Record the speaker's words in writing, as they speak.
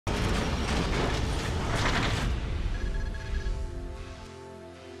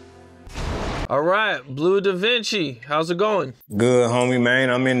All right, Bleu Davinci, how's it going? Good, homie, man.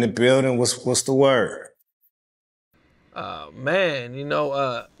 I'm in the building. What's the word? Man, you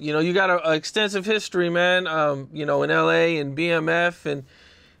got a extensive history, man. In LA and BMF and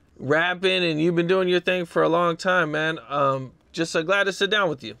rapping, and you've been doing your thing for a long time, man. Just glad to sit down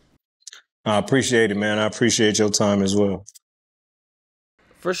with you. I appreciate it, man. I appreciate your time as well.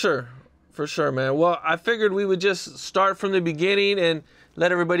 For sure, man. Well, I figured we would just start from the beginning and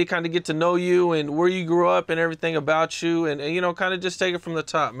let everybody kind of get to know you and where you grew up and everything about you, and kind of just take it from the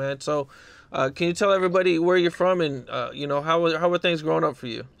top, man. So, can you tell everybody where you're from and how were things growing up for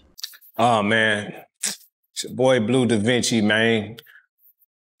you? Oh man, it's your boy Bleu Davinci, man,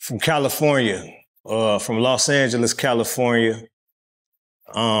 from California, from Los Angeles, California.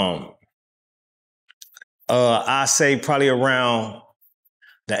 I say probably around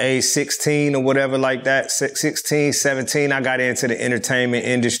the age 16 or whatever like that, 16, 17, I got into the entertainment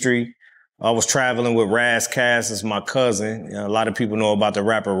industry. I was traveling with Raz Kass as my cousin. A lot of people know about the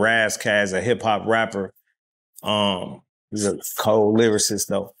rapper Raz Kass, a hip hop rapper. He's a cold lyricist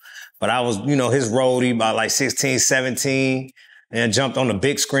though. But I was, his roadie by like 16, 17, and jumped on the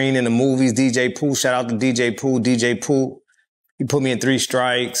big screen in the movies. DJ Pooh, shout out to DJ Pooh. DJ Pooh, he put me in 3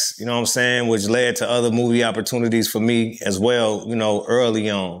 Strikes, you know what I'm saying, which led to other movie opportunities for me as well,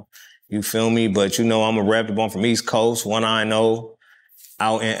 early on. You feel me? But, I'm a rapper. I'm from East Coast, One I Know,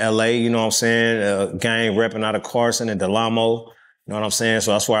 out in LA, you know what I'm saying? Gang repping out of Carson and Del Amo, you know what I'm saying?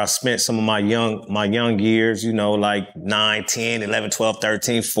 So that's where I spent some of my young years, like 9, 10, 11, 12,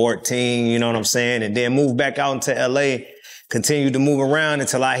 13, 14, you know what I'm saying? And then moved back out into LA, continued to move around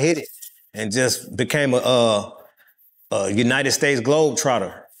until I hit it and just became a United States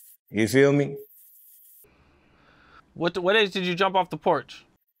Globetrotter. You feel me? What age did you jump off the porch?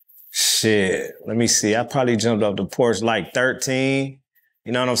 Shit, let me see. I probably jumped off the porch like 13.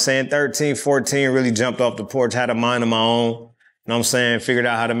 You know what I'm saying? 13, 14, really jumped off the porch, had a mind of my own. You know what I'm saying? Figured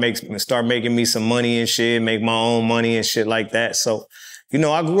out how to start making me some money and shit, make my own money and shit like that. So,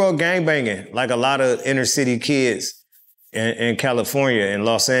 I grew up gangbanging like a lot of inner city kids in California, in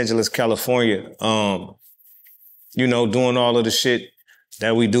Los Angeles, California. Doing all of the shit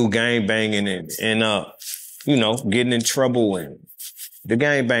that we do, gang banging and getting in trouble and the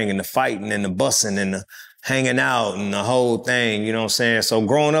gang banging, the fighting and the bussing and the hanging out and the whole thing, you know what I'm saying? So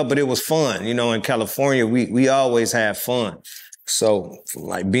growing up, but it was fun. In California, we always had fun. So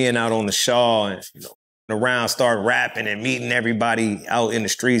like being out on the Shaw and, around, start rapping and meeting everybody out in the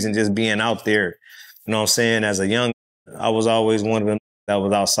streets and just being out there, you know what I'm saying? As a young, I was always one of them that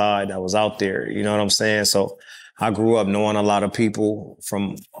was outside, that was out there, you know what I'm saying? So I grew up knowing a lot of people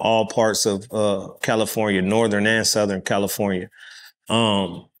from all parts of California, Northern and Southern California.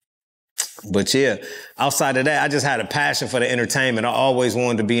 But yeah, outside of that, I just had a passion for the entertainment. I always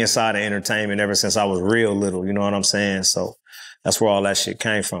wanted to be inside of entertainment ever since I was real little, you know what I'm saying? So that's where all that shit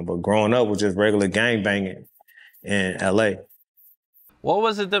came from. But growing up was just regular gangbanging in LA. What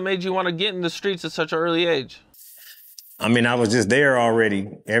was it that made you want to get in the streets at such an early age? I mean, I was just there already.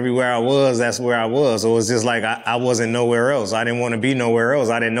 Everywhere I was, that's where I was. So it was just like I wasn't nowhere else. I didn't want to be nowhere else.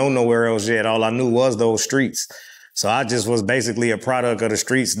 I didn't know nowhere else yet. All I knew was those streets. So I just was basically a product of the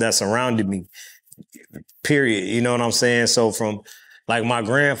streets that surrounded me, period. You know what I'm saying? So from like my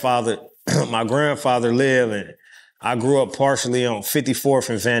grandfather lived, and I grew up partially on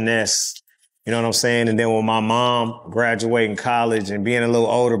 54th and Van Ness. You know what I'm saying? And then with my mom graduating college and being a little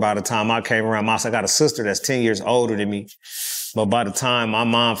older by the time I came around, I got a sister that's 10 years older than me. But by the time my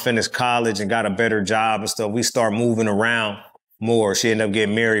mom finished college and got a better job and stuff, we start moving around more. She ended up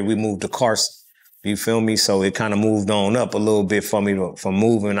getting married. We moved to Carson. You feel me? So it kind of moved on up a little bit for me from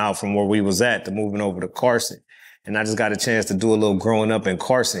moving out from where we was at to moving over to Carson. And I just got a chance to do a little growing up in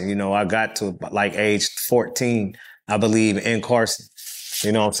Carson. I got to like age 14, I believe, in Carson.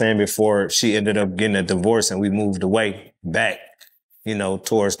 You know what I'm saying? Before she ended up getting a divorce and we moved away back,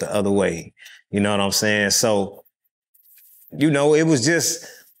 towards the other way. You know what I'm saying? So, it was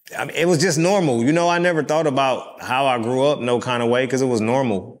just normal. I never thought about how I grew up no kind of way because it was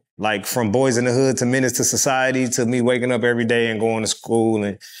normal. Like from Boys in the Hood to Menace to Society to me waking up every day and going to school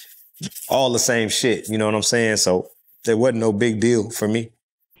and all the same shit. You know what I'm saying? So there wasn't no big deal for me.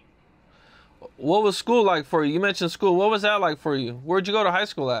 What was school like for you? You mentioned school. What was that like for you? Where'd you go to high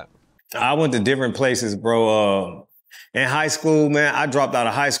school at? I went to different places, bro. In high school, man, I dropped out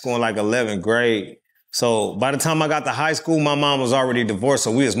of high school in like 11th grade. So by the time I got to high school, my mom was already divorced.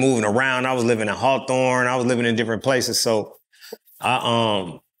 So we was moving around. I was living in Hawthorne. I was living in different places. So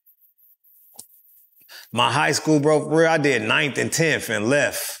my high school, bro, for real, I did 9th and 10th and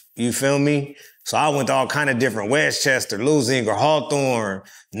left. You feel me? So I went to all kind of different Westchester, Lusinger, Hawthorne,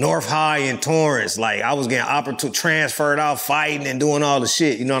 North High, and Torrance. Like I was getting opportunity transferred out, fighting and doing all the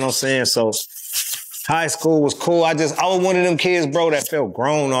shit. You know what I'm saying? So high school was cool. I was one of them kids, bro, that felt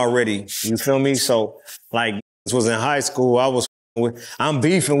grown already. You feel me? So like this was in high school. I'm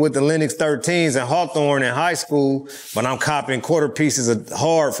beefing with the Lennox 13s and Hawthorne in high school, but I'm copping quarter pieces of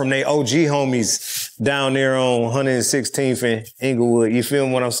hard from they OG homies down there on 116th and Inglewood. You feel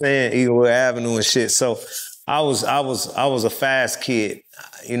what I'm saying? Inglewood Avenue and shit. So I was a fast kid.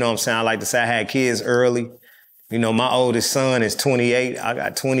 You know what I'm saying? I like to say I had kids early. You know, my oldest son is 28. I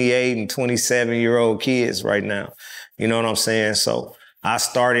got 28 and 27-year-old kids right now. You know what I'm saying? So I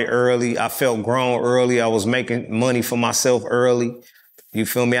started early. I felt grown early. I was making money for myself early. You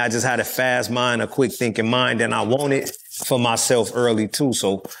feel me? I just had a fast mind, a quick thinking mind, and I wanted for myself early too.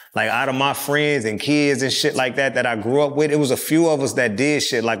 So like out of my friends and kids and shit like that I grew up with, it was a few of us that did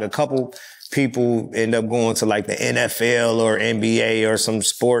shit. Like a couple people end up going to like the NFL or NBA or some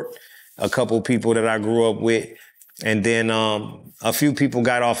sport. A couple people that I grew up with. And then a few people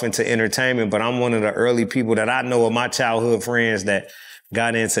got off into entertainment, but I'm one of the early people that I know of my childhood friends that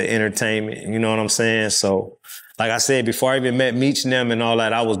got into entertainment. You know what I'm saying? So, like I said, before I even met Meech and them and all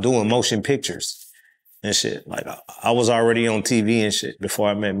that, I was doing motion pictures and shit. Like I was already on TV and shit before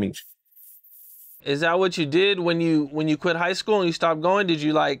I met Meech. Is that what you did when you quit high school and you stopped going? Did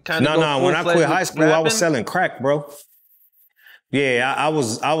you like kind of No. When I quit high school, rapping? I was selling crack, bro. Yeah, I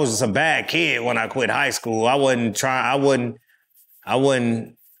was a bad kid when I quit high school. I didn't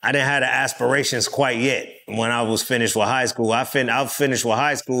have the aspirations quite yet when I was finished with high school. I finished with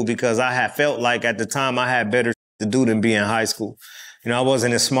high school because I had felt like at the time I had better to do than be in high school. You know, I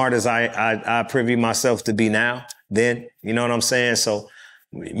wasn't as smart as I privy myself to be now then. You know what I'm saying? So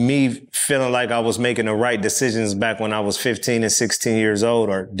me feeling like I was making the right decisions back when I was 15 and 16 years old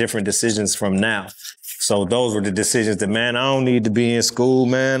are different decisions from now. So those were the decisions that, man, I don't need to be in school,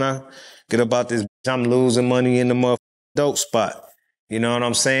 man. I get about this, I'm losing money in the motherfucking dope spot. You know what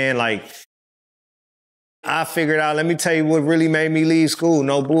I'm saying? Like, I figured out, let me tell you what really made me leave school.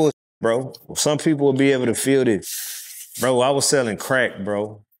 No bullshit, bro. Some people will be able to feel this. Bro, I was selling crack,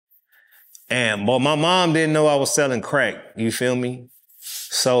 bro. But my mom didn't know I was selling crack. You feel me?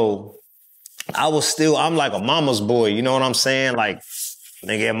 So I'm like a mama's boy. You know what I'm saying? Like,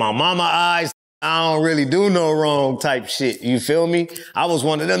 nigga, in my mama eyes, I don't really do no wrong type shit. You feel me? I was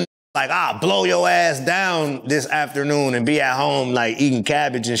one of them, like, I'll blow your ass down this afternoon and be at home, like, eating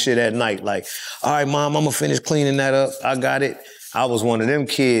cabbage and shit at night. Like, all right, mom, I'm gonna finish cleaning that up. I got it. I was one of them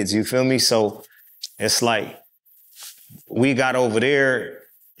kids, you feel me? So it's like, we got over there,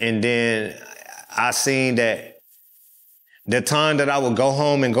 and then I seen that the time that I would go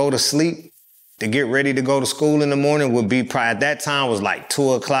home and go to sleep, to get ready to go to school in the morning would be probably, at that time was like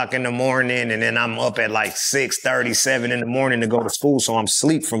 2 o'clock in the morning, and then I'm up at like 6:30, 7 in the morning to go to school. So I'm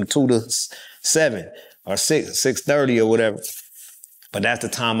asleep from 2 to 7 or 6:30 or whatever. But that's the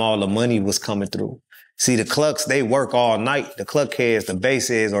time all the money was coming through. See, the clucks, they work all night. The cluck heads, the bass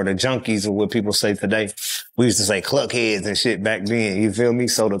heads, or the junkies, or what people say today. We used to say cluck heads and shit back then, you feel me?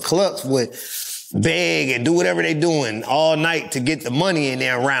 So the clucks would beg and do whatever they doing all night to get the money in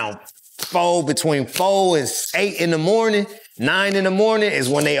there around between 4 and 8 in the morning, 9 in the morning is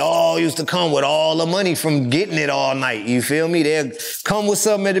when they all used to come with all the money from getting it all night. You feel me? They'll come with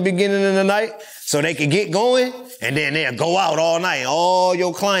something at the beginning of the night so they could get going, and then they'll go out all night. All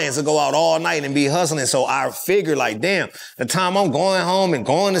your clients will go out all night and be hustling. So I figured, like, damn, the time I'm going home and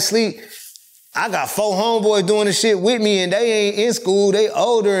going to sleep, I got 4 homeboys doing this shit with me, and they ain't in school. They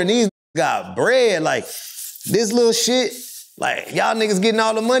older, and these got bread. Like, this little shit, like, y'all niggas getting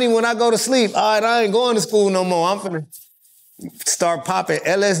all the money when I go to sleep. All right, I ain't going to school no more. I'm finna start popping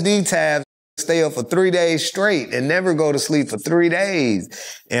LSD tabs, stay up for 3 days straight and never go to sleep for 3 days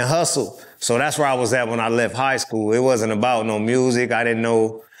and hustle. So that's where I was at when I left high school. It wasn't about no music. I didn't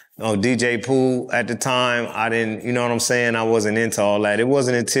know no DJ Pooh at the time. I didn't, you know what I'm saying? I wasn't into all that. It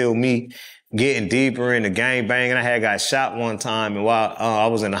wasn't until me getting deeper into gang banging. I had got shot one time, and while I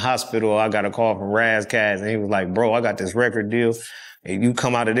was in the hospital, I got a call from Raz Kaz, and he was like, bro, I got this record deal. If you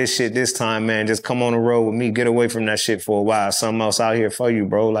come out of this shit this time, man, just come on the road with me. Get away from that shit for a while. Something else out here for you,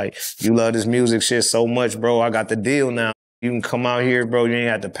 bro. Like, you love this music shit so much, bro. I got the deal now. You can come out here, bro. You ain't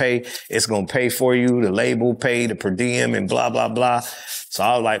have to pay. It's going to pay for you. The label pay, the per diem, and blah, blah, blah. So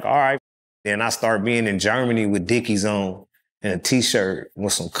I was like, all right. Then I started being in Germany with Dickies on and a T-shirt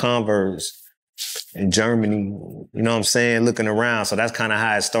with some Converse. In Germany, you know what I'm saying, looking around. So that's kind of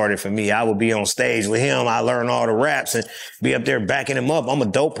how it started for me. I would be on stage with him. I learned all the raps and be up there backing him up. I'm a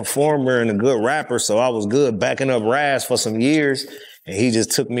dope performer and a good rapper, so I was good backing up Raz for some years. And he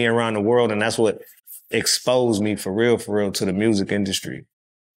just took me around the world, and that's what exposed me for real to the music industry.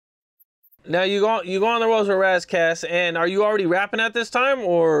 Now you go on the road with Razzcast, and are you already rapping at this time,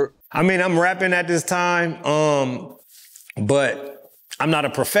 or? I mean, I'm rapping at this time, but I'm not a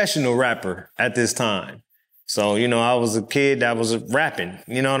professional rapper at this time. So, you know, I was a kid that was rapping,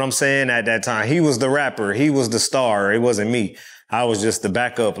 you know what I'm saying, at that time. He was the rapper. He was the star. It wasn't me. I was just the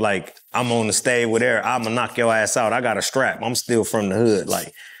backup, like, I'm on the stage with Eric. I'm going to knock your ass out. I got a strap. I'm still from the hood.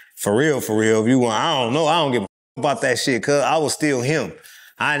 Like, for real, if you want, I don't know. I don't give a about that shit, because I was still him.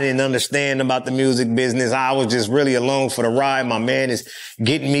 I didn't understand about the music business. I was just really along for the ride. My man is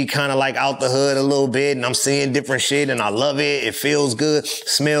getting me kind of like out the hood a little bit, and I'm seeing different shit, and I love it. It feels good,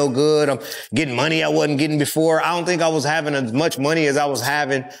 smell good. I'm getting money I wasn't getting before. I don't think I was having as much money as I was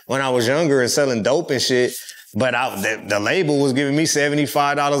having when I was younger and selling dope and shit. But the label was giving me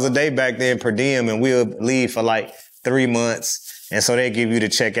 $75 a day back then per diem, and we'll leave for like 3 months. And so they give you the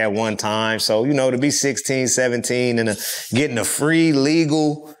check at one time. So, you know, to be 16, 17 and getting a free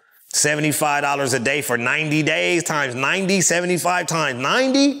legal $75 a day for 90 days times 90, 75 times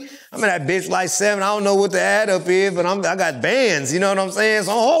 90. I mean, that bitch like 7. I don't know what the add up is, but I got bands, you know what I'm saying?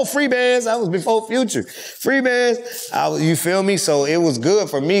 So, free bands. That was before Future. Free bands. You feel me? So it was good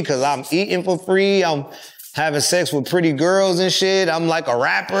for me because I'm eating for free. I'm having sex with pretty girls and shit. I'm like a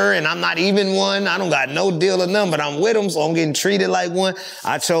rapper and I'm not even one. I don't got no deal or none, but I'm with them, so I'm getting treated like one.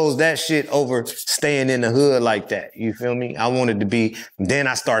 I chose that shit over staying in the hood like that. You feel me? I wanted to be, then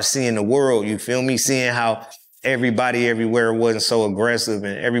I start seeing the world, you feel me? Seeing how everybody everywhere wasn't so aggressive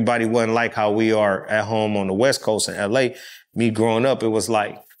and everybody wasn't like how we are at home on the West Coast in LA. Me growing up, it was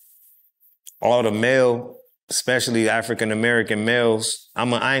like all the male, especially African-American males, I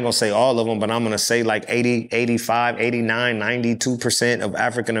ain't gonna say all of them, but I'm gonna say like 80, 85, 89, 92% of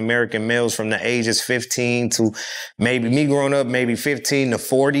African-American males from the ages 15 to maybe, me growing up, maybe 15 to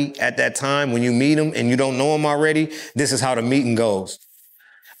 40 at that time. When you meet them and you don't know them already, this is how the meeting goes.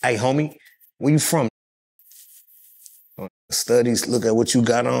 Hey, homie, where you from? Studies, look at what you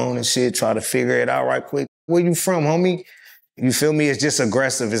got on and shit, try to figure it out right quick. Where you from, homie? You feel me? It's just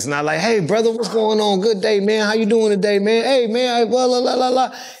aggressive. It's not like, hey, brother, what's going on? Good day, man. How you doing today, man? Hey, man, blah, blah, blah, blah,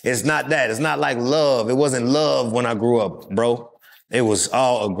 blah. It's not that. It's not like love. It wasn't love when I grew up, bro. It was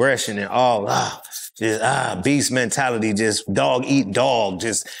all aggression and all, beast mentality, just dog eat dog.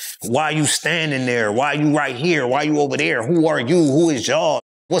 Just, why you standing there? Why you right here? Why you over there? Who are you? Who is y'all?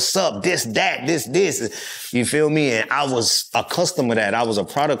 What's up? This, that, this. You feel me? And I was accustomed to that. I was a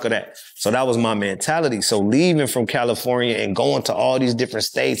product of that. So that was my mentality. So leaving from California and going to all these different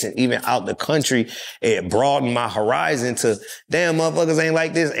states and even out the country, it broadened my horizon to, damn, motherfuckers ain't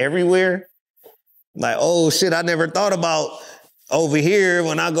like this everywhere. Like, oh shit, I never thought about over here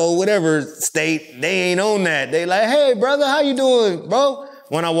when I go whatever state, they ain't on that. They like, hey, brother, how you doing, bro?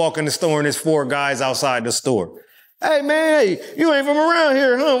 When I walk in the store and there's 4 guys outside the store. Hey, man, you ain't from around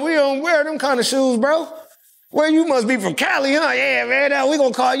here, huh? We don't wear them kind of shoes, bro. Well, you must be from Cali, huh? Yeah, man, we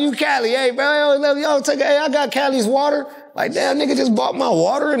gonna call you Cali. Hey, bro, y'all take hey, I got Cali's water. Like, damn, nigga just bought my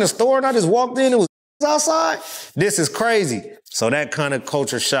water in the store and I just walked in and it was outside. This is crazy. So that kind of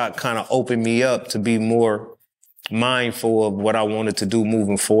culture shock kind of opened me up to be more mindful of what I wanted to do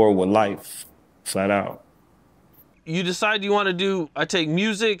moving forward with life, flat out. You decide you want to do, I take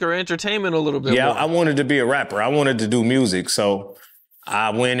music or entertainment a little bit more. I wanted to be a rapper. I wanted to do music. So I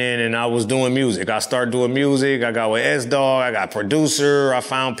went in and I was doing music. I started doing music. I got with S-Dog. I got producer. I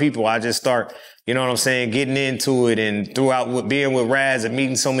found people. I just start, you know what I'm saying, getting into it. And throughout being with Raz and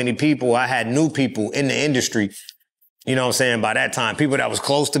meeting so many people, I had new people in the industry. You know what I'm saying? By that time, people that was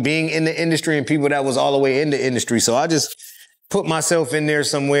close to being in the industry and people that was all the way in the industry. So I just put myself in there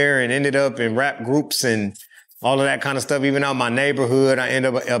somewhere and ended up in rap groups and all of that kind of stuff. Even out my neighborhood, I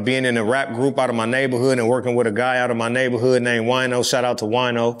ended up being in a rap group out of my neighborhood and working with a guy out of my neighborhood named Wihtout. Shout out to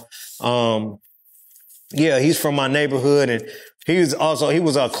Wihtout. He's from my neighborhood, and he was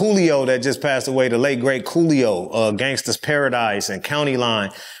a Coolio that just passed away, the late great Coolio, Gangsta's Paradise and County Line.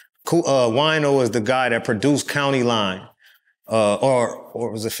 Wihtout is the guy that produced County Line. Or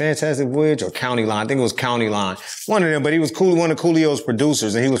was it Fantastic Voyage or County Line? I think it was County Line. One of them, but he was cool, one of Coolio's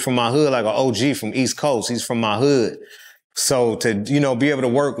producers, and he was from my hood, like an OG from East Coast. He's from my hood. So to, be able to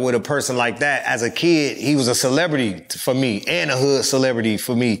work with a person like that as a kid, he was a celebrity for me and a hood celebrity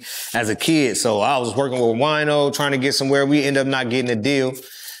for me as a kid. So I was working with Wihtout, trying to get somewhere. We ended up not getting a deal.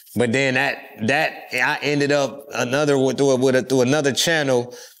 But then that I ended up through another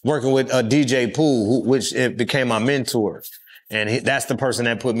channel working with DJ Pooh, which it became my mentor. And that's the person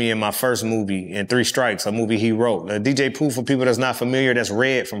that put me in my first movie, in 3 Strikes, a movie he wrote. DJ Pooh, for people that's not familiar, that's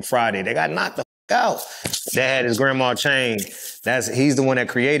Red from Friday. They got knocked the out. That had his grandma chain. He's the one that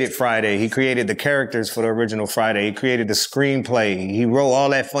created Friday. He created the characters for the original Friday. He created the screenplay. He wrote all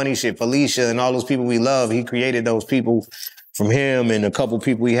that funny shit. Felicia and all those people we love. He created those people from him and a couple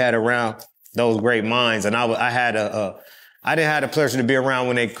people he had around, those great minds. And I didn't have the pleasure to be around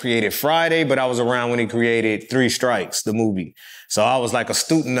when they created Friday, but I was around when he created Three Strikes, the movie. So I was like a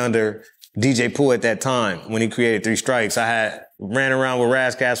student under DJ Pooh at that time when he created Three Strikes. I ran around with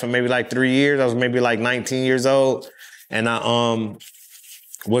Razzcast for maybe like 3 years. I was maybe like 19 years old. And I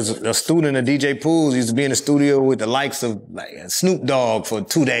was a student of DJ Pooh's. Used to be in the studio with the likes of like Snoop Dogg for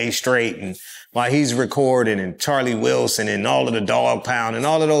 2 days straight. And while he's recording, and Charlie Wilson and all of the Dog Pound and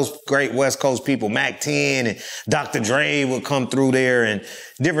all of those great West Coast people, Mac 10 and Dr. Dre would come through there, and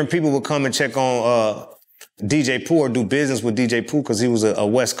different people would come and check on DJ Pooh or do business with DJ Pooh because he was a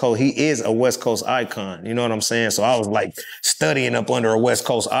West Coast, he is a West Coast icon. You know what I'm saying? So I was like studying up under a West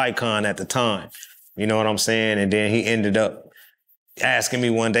Coast icon at the time. You know what I'm saying? And then he ended up asking me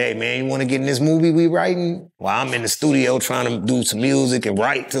one day, man, you want to get in this movie we writing? Well, I'm in the studio trying to do some music and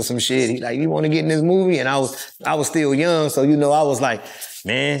write to some shit. He's like, you want to get in this movie? And I was still young, so you know, I was like,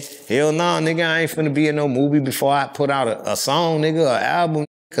 man, hell no, nigga, I ain't finna be in no movie before I put out a song, nigga, an album,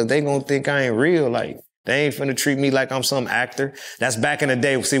 because they gonna think I ain't real. Like, they ain't finna treat me like I'm some actor. That's back in the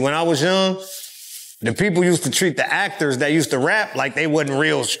day. See, when I was young, the people used to treat the actors that used to rap like they wasn't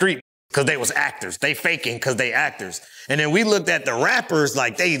real street because they was actors. They faking because they actors. And then we looked at the rappers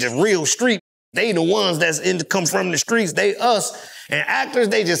like they the real street. They the ones that's come from the streets. They us. And actors,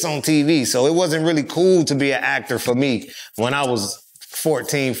 they just on TV. So it wasn't really cool to be an actor for me when I was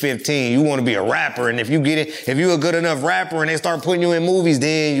 14, 15. You want to be a rapper. And if you get it, if you a good enough rapper and they start putting you in movies,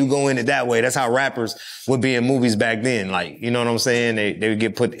 then you go in it that way. That's how rappers would be in movies back then. Like, you know what I'm saying? They would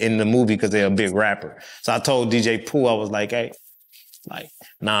get put in the movie because they're a big rapper. So I told DJ Pooh, I was like, hey, like,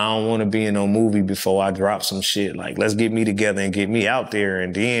 nah, I don't want to be in no movie before I drop some shit. Like, let's get me together and get me out there.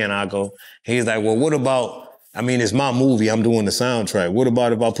 And then I go, he's like, well, what about, I mean, it's my movie. I'm doing the soundtrack. What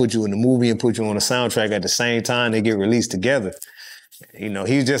about if I put you in the movie and put you on the soundtrack at the same time they get released together? You know,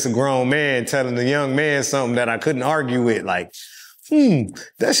 he's just a grown man telling a young man something that I couldn't argue with. Like,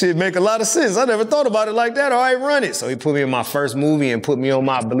 that shit make a lot of sense. I never thought about it like that. All right, run it. So he put me in my first movie and put me on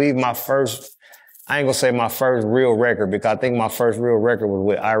I believe my first, I ain't gonna say my first real record because I think my first real record was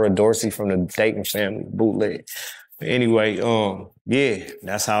with Ira Dorsey from the Dayton Family, bootleg. But anyway, yeah,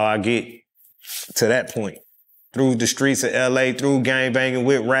 that's how I get to that point. Through the streets of LA, through gangbanging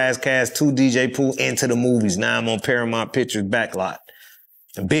with Razzcast to DJ Pooh into the movies. Now I'm on Paramount Pictures backlot.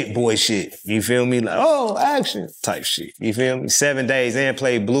 The big boy shit. You feel me? Like, oh, action type shit. You feel me? 7 days and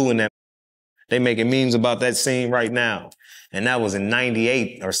played Bleu in that. They making memes about that scene right now. And that was in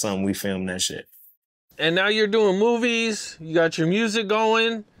 98 or something we filmed that shit. And now you're doing movies, you got your music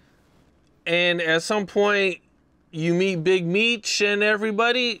going, and at some point you meet Big Meech and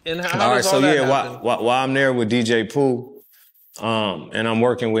everybody, and how does all that happen? While I'm there with DJ Pooh, and I'm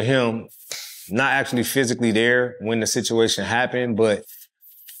working with him, not actually physically there when the situation happened, but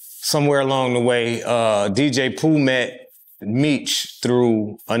somewhere along the way, DJ Pooh met Meech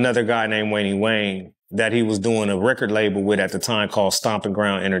through another guy named Wayne that he was doing a record label with at the time called Stomping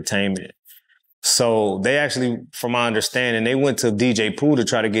Ground Entertainment. So they actually, from my understanding, they went to DJ Pooh to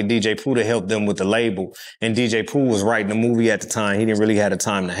try to get DJ Pooh to help them with the label. And DJ Pooh was writing a movie at the time. He didn't really have the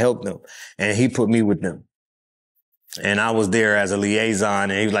time to help them. And he put me with them. And I was there as a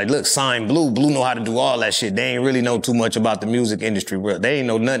liaison. And he was like, look, sign Bleu. Bleu know how to do all that shit. They ain't really know too much about the music industry. They ain't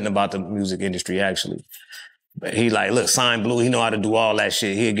know nothing about the music industry, actually. But he like, look, sign Bleu. He know how to do all that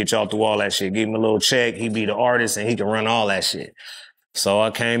shit. He'll get y'all through all that shit. Give him a little check. He be the artist and he can run all that shit. So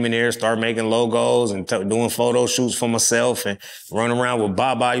I came in there, started making logos and doing photo shoots for myself and running around with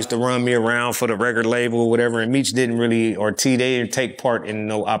Baba. Used to run me around for the record label or whatever. And Meech didn't really, or T, they didn't take part in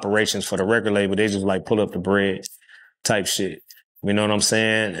no operations for the record label. They just like pull up the bread type shit. You know what I'm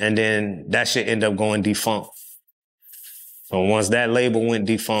saying? And then that shit ended up going defunct. So once that label went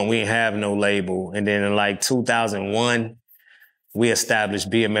defunct, we didn't have no label. And then in like 2001, we established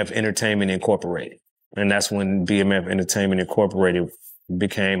BMF Entertainment Incorporated. And that's when BMF Entertainment Incorporated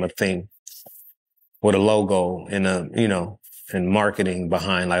became a thing with a logo and and marketing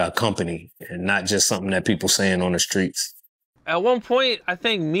behind like a company and not just something that people saying on the streets. At one point, I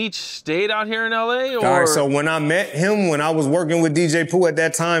think Meech stayed out here in LA, or? All right, so when I met him, when I was working with DJ Pooh at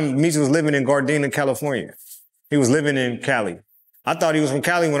that time, Meech was living in Gardena, California. He was living in Cali. I thought he was from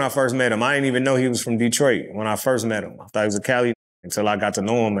Cali when I first met him. I didn't even know he was from Detroit when I first met him. I thought he was a Cali until I got to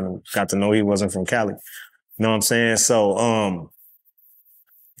know him and got to know he wasn't from Cali. You know what I'm saying? So,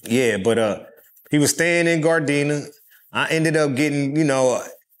 yeah, but he was staying in Gardena. I ended up getting,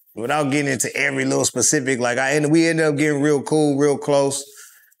 without getting into every little specific, like we ended up getting real cool, real close.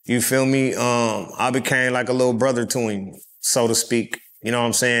 You feel me? I became like a little brother to him, so to speak. You know what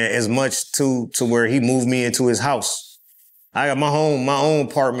I'm saying? As much to where he moved me into his house. I got my own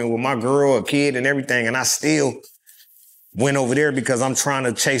apartment with my girl, a kid, and everything, and I still went over there because I'm trying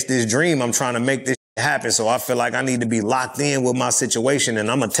to chase this dream. I'm trying to make this happen. So I feel like I need to be locked in with my situation,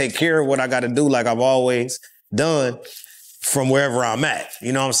 and I'm gonna take care of what I got to do, like I've always done, from wherever I'm at.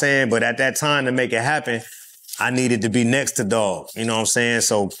 You know what I'm saying? But at that time, to make it happen, I needed to be next to dog. You know what I'm saying?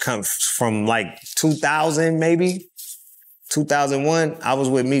 So come from like 2000, maybe 2001, I was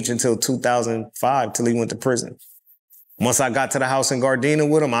with Meech until 2005, till he went to prison. Once I got to the house in Gardena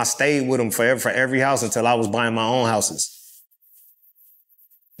with him, I stayed with him for every house until I was buying my own houses.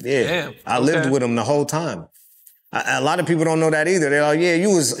 Yeah, damn, I lived with him the whole time. A lot of people don't know that either. They're like, yeah, you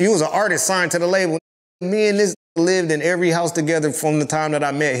was an artist signed to the label. Me and this lived in every house together from the time that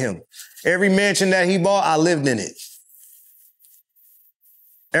I met him. Every mansion that he bought, I lived in it.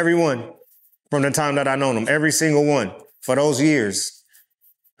 Every one from the time that I known him. Every single one for those years.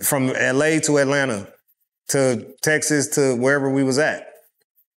 From LA to Atlanta to Texas to wherever we was at.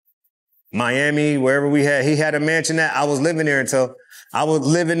 Miami, wherever he had a mansion at, I was living there until I would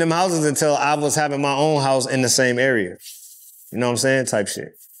live in them houses until I was having my own house in the same area. You know what I'm saying? Type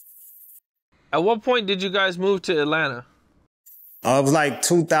shit. At what point did you guys move to Atlanta? It was like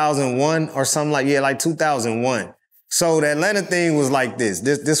 2001 or something like 2001. So the Atlanta thing was like this.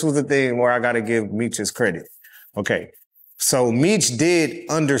 This was the thing where I got to give Meech his credit. Okay. So Meech did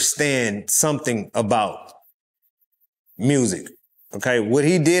understand something about music. Okay. What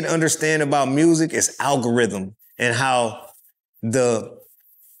he did understand about music is algorithm and how the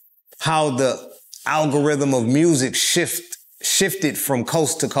algorithm of music shifted from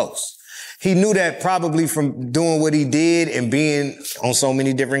coast to coast. He knew that probably from doing what he did and being on so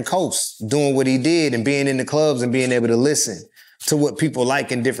many different coasts, doing what he did and being in the clubs and being able to listen to what people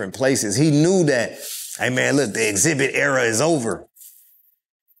like in different places. He knew that, hey man, look, the exhibit era is over.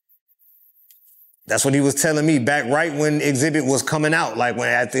 That's what he was telling me back right when Exhibit was coming out. Like when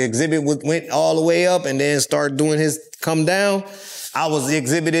at the Exhibit went all the way up and then started doing his come down, I was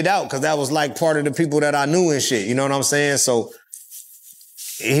exhibited out because that was like part of the people that I knew and shit. You know what I'm saying? So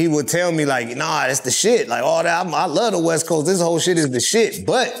he would tell me like, nah, that's the shit. Like all that, I love the West Coast. This whole shit is the shit.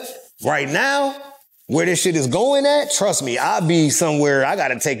 But right now, where this shit is going at, trust me, I'll be somewhere, I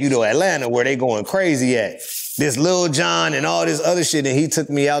gotta take you to Atlanta where they going crazy at. This Lil Jon and all this other shit. And he took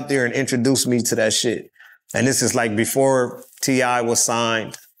me out there and introduced me to that shit. And this is like before T.I. was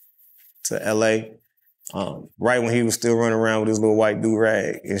signed to L.A., right when he was still running around with his little white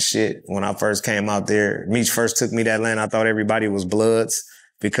do-rag and shit. When I first came out there, Meech first took me to Atlanta. I thought everybody was Bloods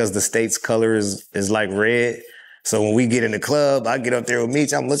because the state's color is like red. So when we get in the club, I get up there with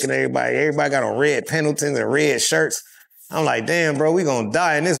Meech. I'm looking at everybody. Everybody got on red Pendletons and red shirts. I'm like, damn, bro, we gonna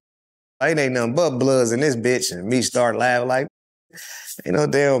die in this. It ain't nothing but Bloods in this bitch. And Meech started laughing like, ain't no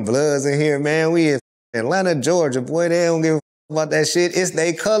damn Bloods in here, man. We in Atlanta, Georgia. Boy, they don't give a about that shit. It's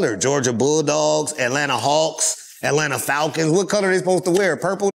they color. Georgia Bulldogs, Atlanta Hawks, Atlanta Falcons. What color are they supposed to wear?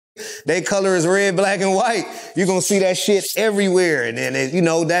 Purple? They color is red, black, and white. You're going to see that shit everywhere. And then,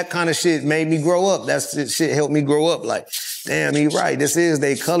 that kind of shit made me grow up. That shit helped me grow up. Like, damn, he right. This is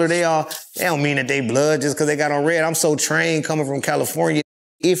they color. They don't mean that they blood just because they got on red. I'm so trained coming from California.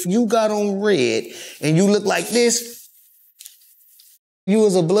 If you got on red and you look like this, you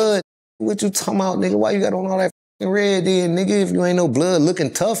was a blood. What you talking about, nigga? Why you got on all that red then, nigga? If you ain't no blood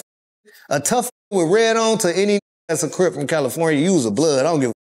looking tough. A tough with red on to any that's a Crip from California, you was a blood. I don't give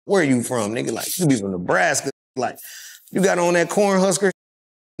a where you from, nigga. Like, you be from Nebraska. Like, you got on that Cornhusker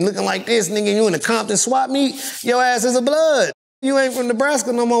looking like this, nigga. You in the Compton swap meet, your ass is a blood. You ain't from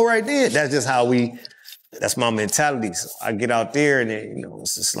Nebraska no more right then. That's just how that's my mentality. So I get out there and then,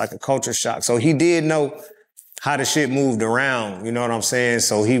 it's just like a culture shock. So he did know how the shit moved around, you know what I'm saying?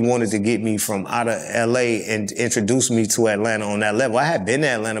 So he wanted to get me from out of LA and introduce me to Atlanta on that level. I had been to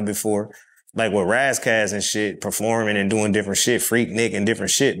Atlanta before, like with Razzcast and shit, performing and doing different shit, Freak Nick and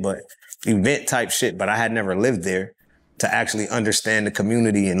different shit, but event type shit. But I had never lived there to actually understand the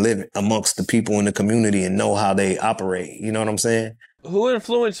community and live amongst the people in the community and know how they operate. You know what I'm saying? Who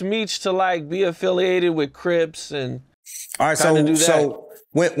influenced Meech to like be affiliated with Crips and all right, so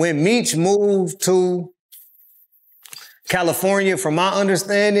when Meech moved to California, from my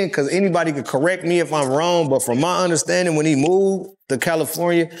understanding, because anybody could correct me if I'm wrong, but from my understanding, when he moved to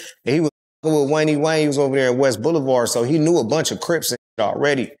California, he was with Wayne, he was over there at West Boulevard, so he knew a bunch of Crips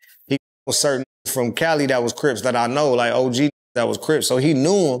already. He was certain from Cali that was Crips that I know, like OG that was Crips, so he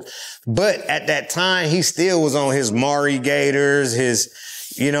knew him. But at that time, he still was on his Maury Gators, his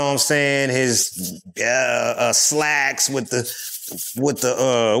you know what I'm saying, his slacks with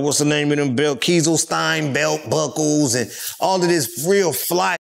the what's the name of them belt, Kieselstein belt buckles and all of this real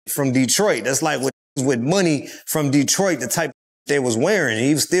fly from Detroit. That's like with money from Detroit, the type they was wearing.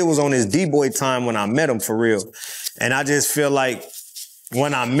 He still was on his D-boy time when I met him for real. And I just feel like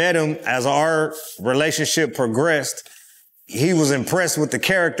when I met him, as our relationship progressed, he was impressed with the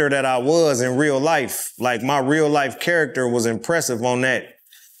character that I was in real life. Like my real life character was impressive on that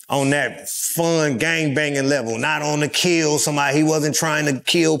fun gangbanging level, not on the kill somebody. He wasn't trying to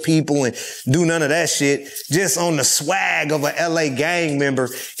kill people and do none of that shit. Just on the swag of a LA gang member.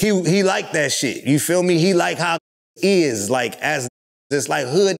 He liked that shit. You feel me? He liked how it is, like as just like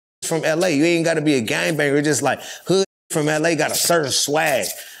hood from LA. You ain't got to be a gangbanger. Just like hood from LA got a certain swag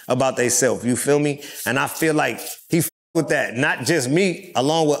about theyself. You feel me? And I feel like he with that, not just me,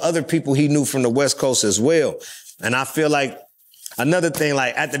 along with other people he knew from the West Coast as well. And I feel like another thing,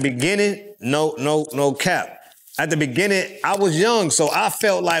 like at the beginning, no cap. At the beginning, I was young, so I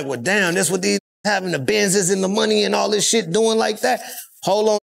felt like, well, damn, this what these having the Benzes and the money and all this shit doing like that. Hold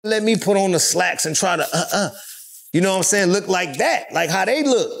on, let me put on the slacks and try to, you know what I'm saying, look like that, like how they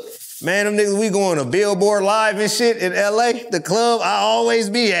look. Man, them niggas, we going to Billboard Live and shit in LA, the club I always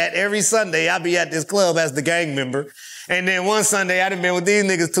be at. Every Sunday, I be at this club as the gang member. And then one Sunday, I done been with these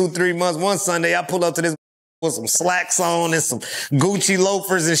niggas 2-3 months. One Sunday, I pull up to this with some slacks on and some Gucci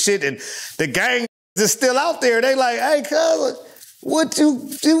loafers and shit. And the gang is still out there. They like, hey, cuz, what you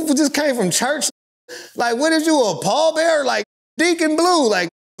just came from church? Like, what is you, a pallbearer? Like, Deacon Blue, like,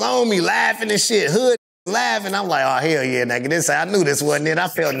 on me laughing and shit, hood laughing. I'm like, oh, hell yeah, nigga. I knew this wasn't it. I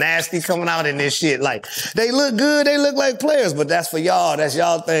felt nasty coming out in this shit. Like, they look good, they look like players, but that's for y'all. That's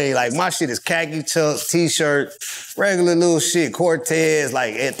y'all thing. Like, my shit is khaki chucks, t-shirt, regular little shit, Cortez.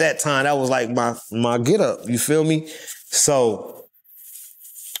 Like, at that time, that was like my get up. You feel me? So,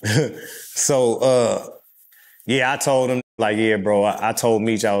 yeah, I told him, like, yeah, bro, I told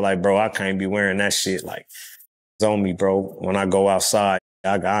Meech, I was like, bro, I can't be wearing that shit. Like, it's on me, bro. When I go outside,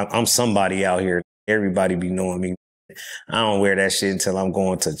 I'm somebody out here. Everybody be knowing me. I don't wear that shit until I'm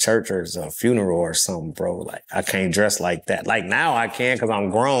going to church or a funeral or something, bro. Like, I can't dress like that. Like, now I can because I'm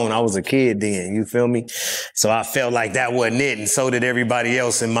grown. I was a kid then, you feel me? So I felt like that wasn't it, and so did everybody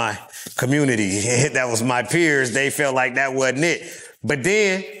else in my community. That was my peers. They felt like that wasn't it. But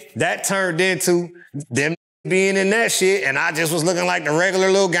then that turned into them being in that shit, and I just was looking like the regular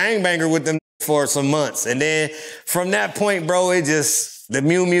little gangbanger with them for some months. And then from that point, bro, it just... the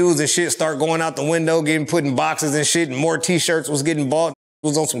Mews and shit start going out the window, getting put in boxes and shit, and more t-shirts was getting bought. It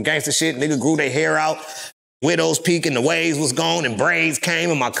was on some gangster shit. Nigga grew their hair out. Widow's Peak and the waves was gone, and braids came,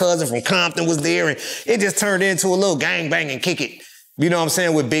 and my cousin from Compton was there, and it just turned into a little gangbang and kick it. You know what I'm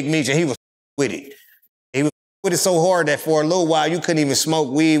saying? With Big Meech, and he was with it. He was with it so hard that for a little while you couldn't even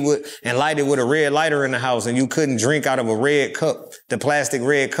smoke weed and light it with a red lighter in the house, and you couldn't drink out of a red cup, the plastic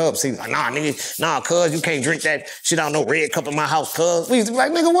red cups. He was like, nah, nigga, nah, cuz, you can't drink that shit out of no red cup in my house, cuz. We used to be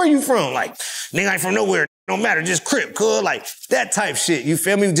like, nigga, where you from? Like, nigga, I ain't from nowhere. Don't matter, just crip, cuz. Like, that type shit, you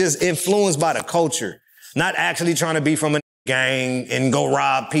feel me? Just influenced by the culture. Not actually trying to be from a gang and go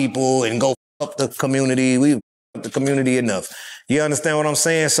rob people and go up the community. We up the community enough. You understand what I'm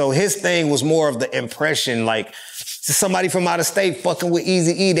saying? So his thing was more of the impression, like somebody from out of state fucking with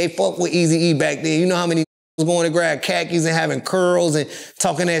Eazy-E. They fucked with Eazy-E back then. You know how many was going to grab khakis and having curls and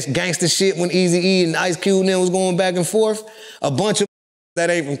talking that gangster shit when Eazy-E and Ice Cube and them was going back and forth? A bunch of that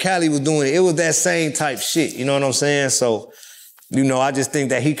ain't from Cali was doing it. It was that same type shit. You know what I'm saying? So, you know, I just think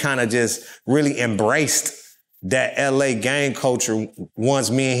that he kind of just really embraced that LA gang culture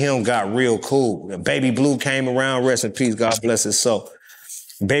once me and him got real cool. Baby Blue came around, rest in peace, God bless his soul.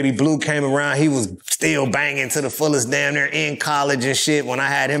 Baby Blue came around, he was still banging to the fullest damn near in college and shit. When I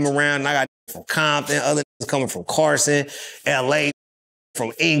had him around, and I got from Compton, other coming from Carson, LA,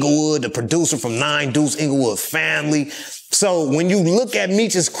 from Inglewood, the producer from Nine Deuce, Inglewood family. So when you look at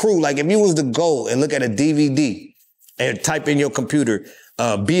Meech's crew, like if you was to go and look at a DVD and type in your computer,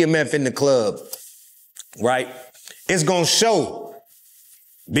 BMF in the club, right? It's gonna show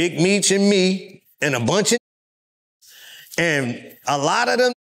Big Meech and me and a bunch of, and a lot of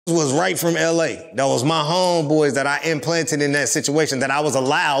them was right from LA. That was my homeboys that I implanted in that situation, that I was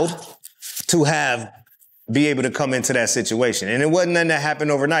allowed to be able to come into that situation. And it wasn't nothing that happened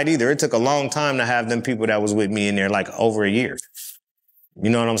overnight either. It took a long time to have them people that was with me in there, like over a year. You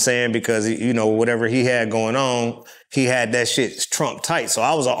know what I'm saying? Because, you know, whatever he had going on, he had that shit trump tight. So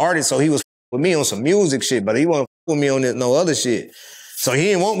I was an artist, so he was with me on some music shit, but he wasn't with me on no other shit. So he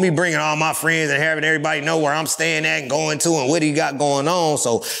didn't want me bringing all my friends and having everybody know where I'm staying at and going to and what he got going on.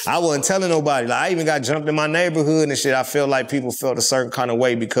 So I wasn't telling nobody. Like, I even got jumped in my neighborhood and shit. I feel like people felt a certain kind of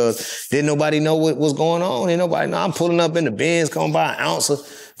way because didn't nobody know what was going on. Didn't nobody know. I'm pulling up in the Benz, coming by an ounce of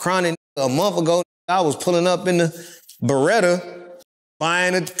chronic. A month ago, I was pulling up in the Beretta,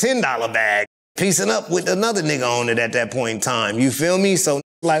 buying a $10 bag, piecing up with another nigga on it at that point in time. You feel me? So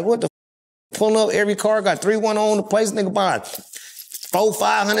like, what the pulling up every car, got 3-1 on the place, nigga buying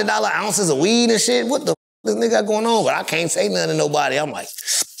 $400-$500 ounces of weed and shit. What the this nigga got going on? But I can't say nothing to nobody. I'm like,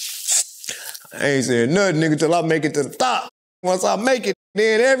 I ain't saying nothing, nigga, till I make it to the top. Once I make it,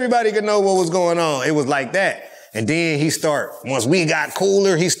 then everybody can know what was going on. It was like that. And then once we got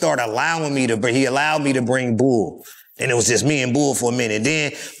cooler, he allowed me to bring Bull. And it was just me and Bull for a minute.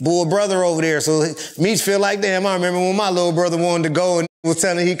 Then Bull brother over there. So Meech feel like, damn, I remember when my little brother wanted to go and was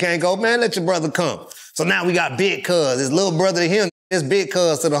telling he can't go, man, let your brother come. So now we got Big Cuz, his little brother to him, this Big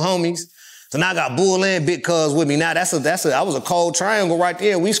Cuz to the homies. So now I got Bull and Big Cuz with me. Now that was a cold triangle right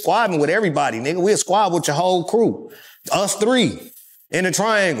there. We squabbing with everybody, nigga. We a squad with your whole crew. Us three in a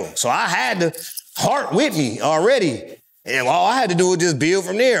triangle. So I had the heart with me already. And all I had to do was just build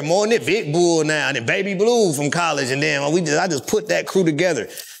from there. More than that, Big Bull now, and then Baby Blue from college. And then I just put that crew together.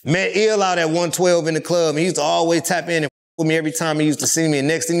 Met Ill out at 112 in the club. He used to always tap in and with me every time he used to see me. And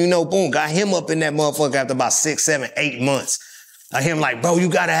next thing you know, boom, got him up in that motherfucker after about 6, 7, 8 months. Him like, bro, you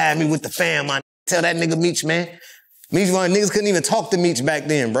gotta have me with the fam, man. Tell that nigga Meech, man. Meech, niggas couldn't even talk to Meech back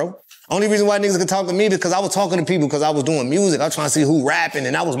then, bro. Only reason why niggas could talk to me because I was talking to people because I was doing music. I was trying to see who rapping,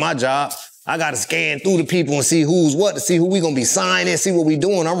 and that was my job. I gotta scan through the people and see who's what, to see who we gonna be signing, see what we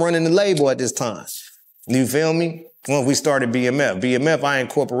doing. I'm running the label at this time. You feel me? When we started BMF. BMF, I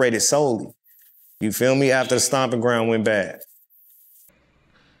incorporated solely. You feel me? After the stomping ground went bad.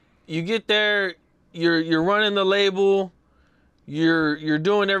 You get there, you're running the label, you're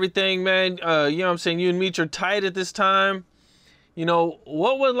doing everything, man. You know what I'm saying? You and Meech are tight at this time. You know,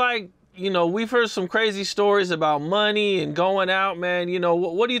 what would like, you know, we've heard some crazy stories about money and going out, man. You know,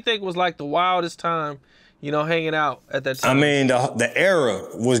 what do you think was like the wildest time, you know, hanging out at that time? I mean, the era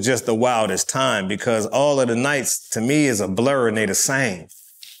was just the wildest time because all of the nights to me is a blur and they the same.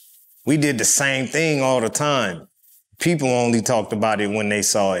 We did the same thing all the time. People only talked about it when they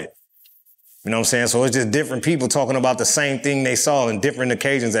saw it. You know what I'm saying? So it's just different people talking about the same thing they saw in different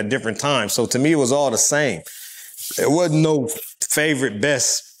occasions at different times. So to me, it was all the same. There wasn't no favorite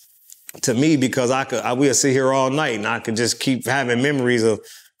best to me because we'll sit here all night and I could just keep having memories of,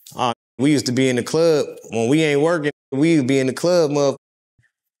 we used to be in the club. When we ain't working, we would be in the club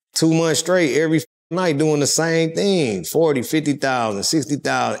 2 months straight every night doing the same thing. 40, 50,000,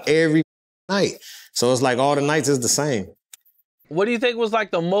 60,000 every night. So it's like all the nights is the same. What do you think was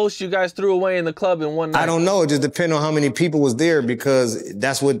like the most you guys threw away in the club in one night? I don't know. It just depends on how many people was there because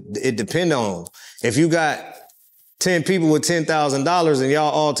that's what it depends on. If you got 10 people with $10,000 and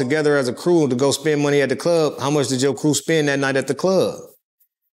y'all all together as a crew to go spend money at the club, how much did your crew spend that night at the club?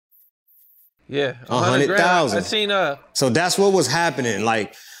 Yeah, 100,000. I seen So that's what was happening.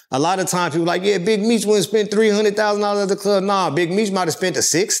 Like a lot of times people like, yeah, Big Meech wouldn't spend $300,000 at the club. Nah, Big Meech might have spent a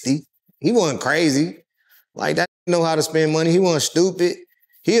 60. He wasn't crazy. Like that didn't know how to spend money. He wasn't stupid.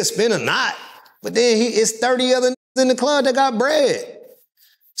 He'll spend a knot, but then it's 30 other in the club that got bread.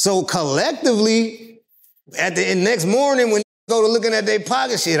 So collectively, at the next morning when go to looking at their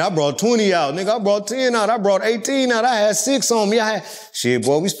pocket, shit, I brought 20 out, nigga. I brought 10 out. I brought 18 out. I had 6 on me. Shit,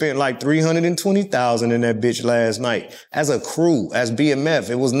 boy, we spent like 320,000 in that bitch last night as a crew, as BMF.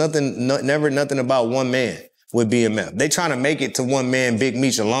 It was never nothing about one man with BMF. They trying to make it to one man, Big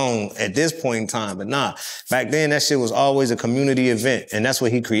Meech alone at this point in time, but nah. Back then, that shit was always a community event, and that's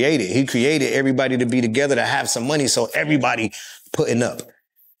what he created. He created everybody to be together to have some money, so everybody putting up.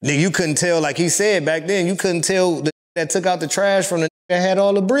 Then you couldn't tell, like he said back then, you couldn't tell that took out the trash from the that had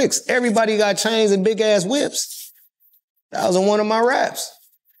all the bricks. Everybody got chains and big-ass whips. That was in one of my raps.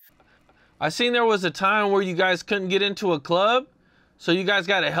 I seen there was a time where you guys couldn't get into a club, so you guys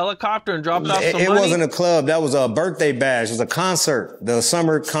got a helicopter and dropped off some money? It wasn't a club. That was a birthday bash. It was a concert, the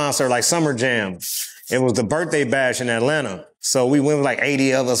summer concert, like Summer Jam. It was the birthday bash in Atlanta. So we went with like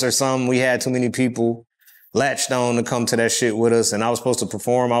 80 of us or something. We had too many people latched on to come to that shit with us. And I was supposed to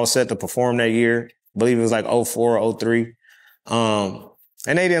perform. I was set to perform that year. I believe it was like 04 or 03. And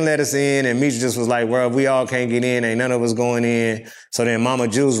they didn't let us in. And Meech just was like, well, we all can't get in. Ain't none of us going in. So then Mama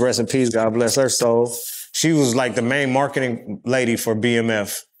Jules, rest in peace, God bless her soul. She was like the main marketing lady for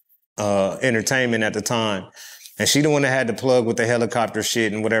BMF Entertainment at the time. And she the one that had the plug with the helicopter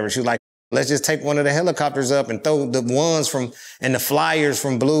shit and whatever. She was like, let's just take one of the helicopters up and throw the ones and the flyers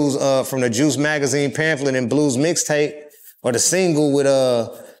from Blue's, from the Juice magazine pamphlet and Blue's mixtape. or the single with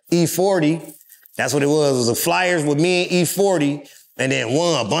E40. That's what it was. It was the flyers with me and E40, and then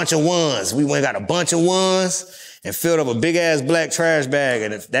a bunch of ones. We went and got a bunch of ones and filled up a big ass black trash bag,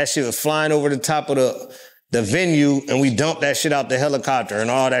 and that shit was flying over the top of the venue, and we dumped that shit out the helicopter, and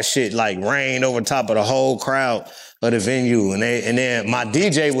all that shit like rained over top of the whole crowd of the venue. And then my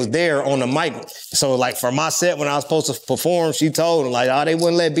DJ was there on the mic. So like for my set, when I was supposed to perform, she told him like, oh, they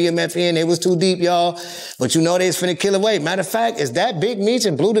wouldn't let BMF in. They was too deep, y'all. But you know they was finna kill away. Matter of fact, is that Big Meech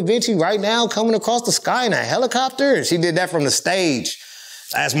and Bleu Davinci right now coming across the sky in a helicopter? And she did that from the stage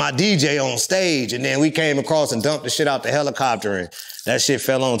as my DJ on stage. And then we came across and dumped the shit out the helicopter, and that shit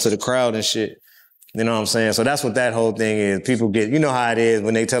fell onto the crowd and shit. You know what I'm saying? So that's what that whole thing is. People get, you know how it is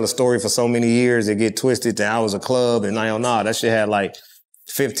when they tell a story for so many years, they get twisted to I was a club, and that shit had like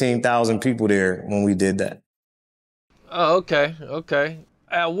 15,000 people there when we did that. Oh, okay.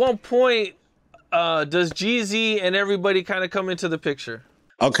 At one point, does Jeezy and everybody kind of come into the picture?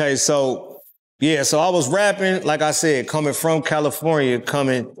 Okay, so I was rapping, like I said, coming from California,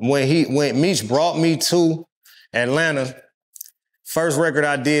 when Meech brought me to Atlanta. First record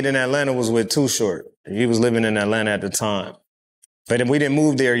I did in Atlanta was with Too Short. He was living in Atlanta at the time. But then we didn't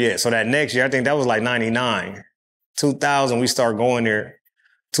move there yet. So that next year, I think that was like 99. 2000, we started going there.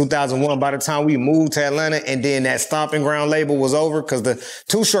 2001, by the time we moved to Atlanta, and then that Stomping Ground label was over, because the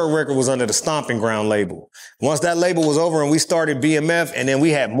Too Short record was under the Stomping Ground label. Once that label was over and we started BMF, and then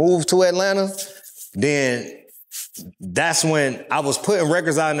we had moved to Atlanta, then that's when I was putting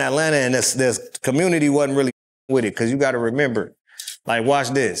records out in Atlanta, and this community wasn't really with it, because you got to remember, like, watch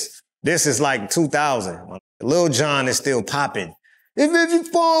this. This is like 2000. Lil Jon is still popping. If you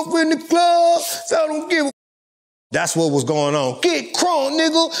fall in the club, so I don't give a... That's what was going on. Get crunk,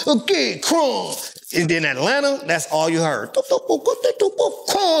 nigga, get crunk. And then Atlanta, that's all you heard.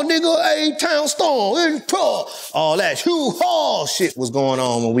 Crunk, nigga, A-Town Storm, all that hoo-haw shit was going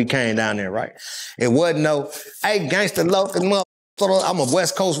on when we came down there, right? It wasn't no, hey, gangsta local motherfucker, I'm a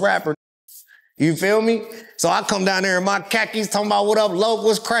West Coast rapper. You feel me? So I come down there in my khakis talking about what up, loc,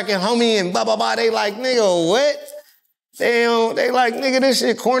 what's cracking, homie, and blah, blah, blah. They like, nigga, what? They like, nigga, this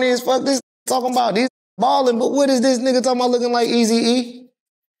shit corny as fuck. This talking about these balling, but what is this nigga talking about looking like Eazy-E?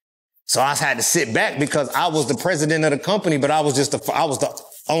 So I had to sit back because I was the president of the company, but I was the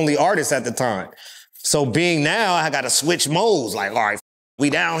only artist at the time. So being now, I got to switch modes. Like, all right,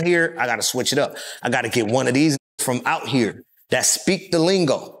 we down here, I got to switch it up. I got to get one of these from out here that speak the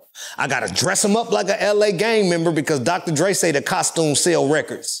lingo. I got to dress them up like a LA gang member because Dr. Dre say the costumes sell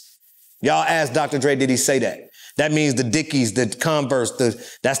records. Y'all ask Dr. Dre, did he say that? That means the Dickies, the Converse,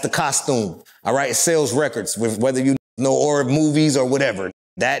 that's the costume. All right, it sells records, whether you know or movies or whatever.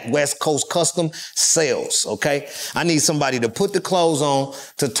 That West Coast custom sells, okay? I need somebody to put the clothes on,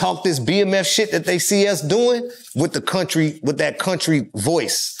 to talk this BMF shit that they see us doing with the country, with that country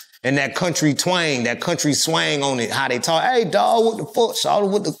voice. And that country twang, that country swang on it, how they talk. Hey, dawg, what the fuck, shawty,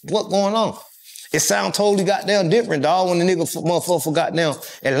 what going on? It sound totally goddamn different, dawg, when the nigga motherfucker goddamn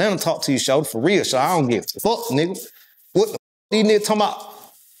Atlanta talk to you, shawty, for real, so I don't give a fuck, nigga. What the fuck these niggas talking about?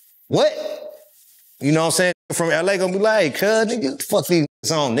 What? You know what I'm saying? From LA gonna be like, hey, cuz, nigga, fuck these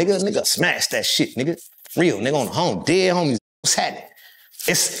niggas on, nigga. Nigga, smash that shit, nigga. Real, nigga, on the home, dead homies, what's happening?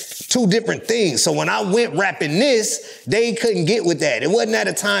 It's two different things. So when I went rapping this, they couldn't get with that. It wasn't at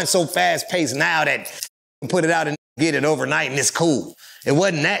a time so fast-paced now that you put it out and get it overnight and it's cool. It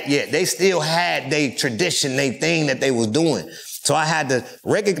wasn't that yet. They still had their tradition, their thing that they was doing. So I had to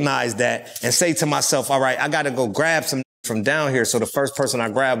recognize that and say to myself, all right, I got to go grab some from down here. So the first person I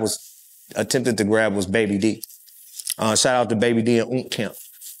attempted to grab was Baby D. Shout out to Baby D and Camp.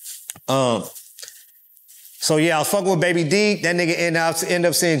 So yeah, I was fucking with Baby D. That nigga end up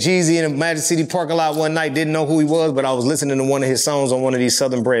seeing Jeezy in a Magic City parking lot one night. Didn't know who he was, but I was listening to one of his songs on one of these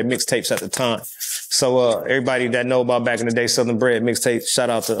Southern Bread mixtapes at the time. So everybody that know about back in the day Southern Bread mixtape, shout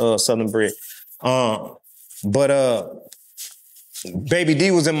out to Southern Bread. But Baby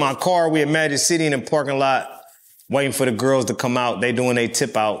D was in my car. We at Magic City in the parking lot, waiting for the girls to come out. They doing their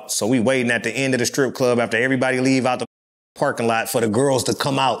tip out. So we waiting at the end of the strip club after everybody leave out the parking lot for the girls to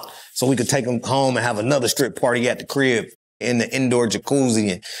come out so we could take them home and have another strip party at the crib in the indoor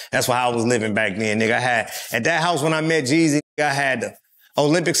jacuzzi. And that's how I was living back then, nigga. I had, at that house when I met Jeezy, I had the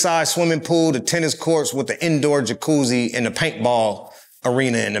Olympic-sized swimming pool, the tennis courts with the indoor jacuzzi and the paintball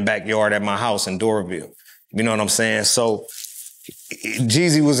arena in the backyard at my house in Doraville. You know what I'm saying? So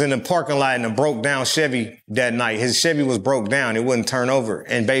Jeezy was in the parking lot in a broke down Chevy that night. His Chevy was broke down. It wouldn't turn over.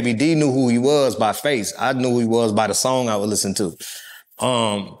 And Baby D knew who he was by face. I knew who he was by the song I would listen to.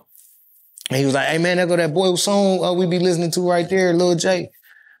 And he was like, hey man, there go that boy song we be listening to right there, Lil J,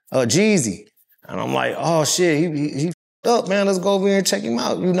 Jeezy. And I'm like, oh shit, he up, man. Let's go over here and check him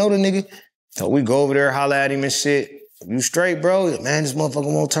out. You know the nigga. So we go over there, holler at him and shit. You straight, bro? Man, this motherfucker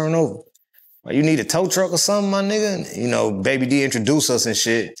won't turn over. Like, you need a tow truck or something, my nigga? And, you know, Baby D introduced us and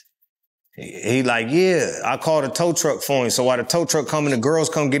shit. He like, yeah, I called a tow truck for him. So while the tow truck coming, the girls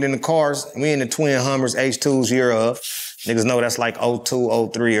come get in the cars. We in the twin Hummers, H2's year of. Niggas know that's like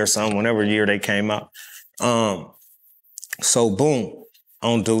 02, 03 or something, whenever year they came out. So boom,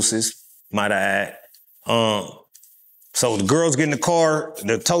 on Deuces, might I add. So the girls get in the car,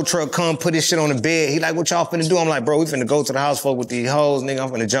 the tow truck come, put his shit on the bed. He like, what y'all finna do? I'm like, bro, we finna go to the house folk with these hoes, nigga. I'm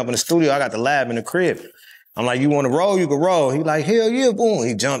finna jump in the studio. I got the lab in the crib. I'm like, you wanna roll? You can roll. He like, hell yeah, boom.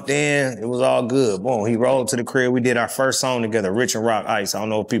 He jumped in. It was all good. Boom. He rolled to the crib. We did our first song together, Rich and Rock Ice. I don't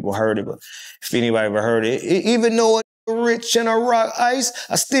know if people heard it, but if anybody ever heard it, even though it's rich and a rock ice,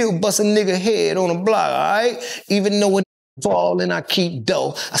 I still bust a nigga head on a block, all right? Even though it fall and I keep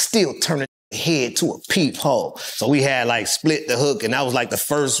dough, I still turn a head to a peephole. So we had like split the hook, and that was like the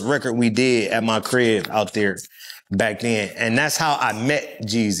first record we did at my crib out there back then. And that's how I met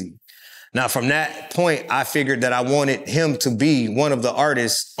Jeezy. Now, from that point, I figured that I wanted him to be one of the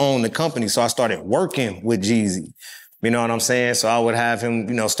artists on the company. So I started working with Jeezy. You know what I'm saying? So I would have him,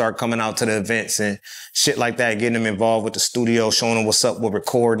 you know, start coming out to the events and shit like that, getting him involved with the studio, showing him what's up with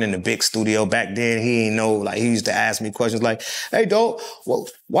recording in the big studio. Back then, he ain't know, like, he used to ask me questions like, hey, dog, well,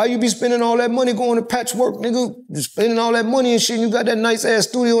 why you be spending all that money going to patchwork, nigga? You spending all that money and shit, and you got that nice-ass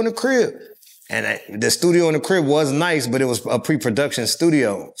studio in the crib. And the studio in the crib was nice, but it was a pre-production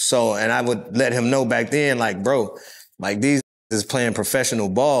studio. So, and I would let him know back then, like, bro, like, these is playing professional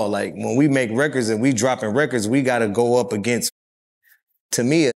ball. Like, when we make records and we dropping records, we got to go up against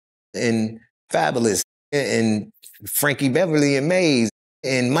Tamia and Fabulous and Frankie Beverly and Maze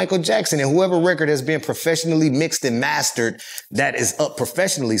and Michael Jackson and whoever record has been professionally mixed and mastered that is up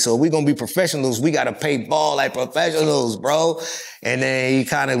professionally. So if we're going to be professionals, we got to pay ball like professionals, bro. And then he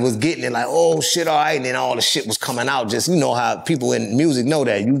kind of was getting it like, oh, shit, all right. And then all the shit was coming out. Just, you know how people in music know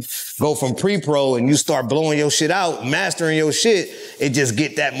that. You go from pre-pro and you start blowing your shit out, mastering your shit, it just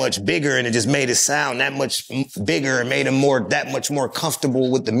get that much bigger, and it just made it sound that much bigger and made him that much more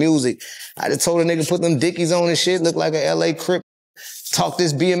comfortable with the music. I just told a nigga put them dickies on and shit, look like a LA Crip. Talk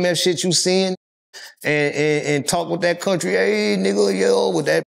this BMF shit you seeing and talk with that country, hey, nigga, yo, with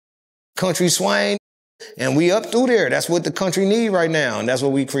that country swing. And we up through there. That's what the country need right now. And that's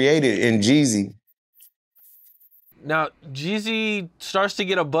what we created in Jeezy. Now, Jeezy starts to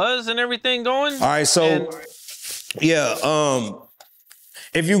get a buzz and everything going? All right, so, yeah,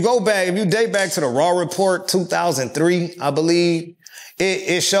 if you go back, if you date back to the Raw Report 2003, I believe,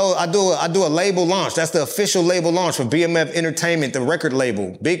 it shows, I do a label launch. That's the official label launch for BMF Entertainment, the record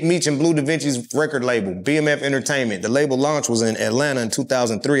label. Big Meech and Bleu Davinci's record label, BMF Entertainment. The label launch was in Atlanta in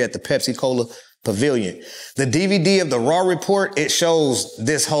 2003 at the Pepsi Cola Pavilion. The DVD of the Raw Report, it shows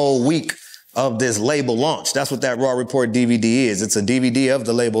this whole week of this label launch. That's what that Raw Report DVD is. It's a DVD of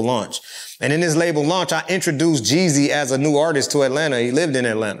the label launch. And in this label launch, I introduced Jeezy as a new artist to Atlanta. He lived in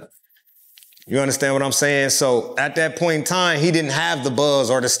Atlanta. You understand what I'm saying? So at that point in time, he didn't have the buzz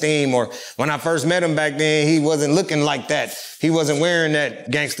or the steam, or when I first met him back then, he wasn't looking like that. He wasn't wearing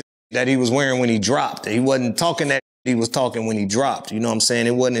that gangster that he was wearing when he dropped. He wasn't talking that he was talking when he dropped. You know what I'm saying?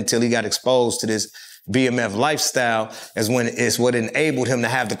 It wasn't until he got exposed to this BMF lifestyle it's what enabled him to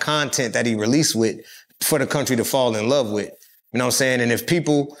have the content that he released with for the country to fall in love with. You know what I'm saying? And if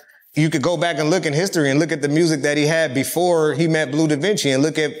people, you could go back and look in history and look at the music that he had before he met Bleu Davinci, and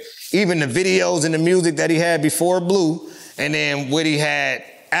look at even the videos and the music that he had before Bleu, and then what he had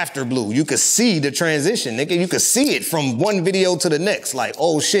after Bleu. You could see the transition, nigga. You could see it from one video to the next. Like,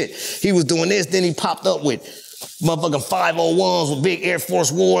 oh shit, he was doing this, then he popped up with motherfucking 501s with big Air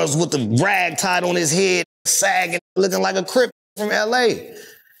Force Ones with the rag tied on his head, sagging, looking like a Crip from LA.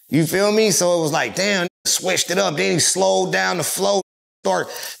 You feel me? So it was like, damn, switched it up. Then he slowed down the flow.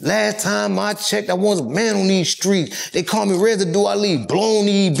 Last time I checked, I was a man on these streets. They call me residue, I leave blown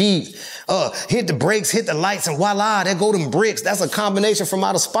these beats. Hit the brakes, hit the lights, and voila, there go them bricks. That's a combination from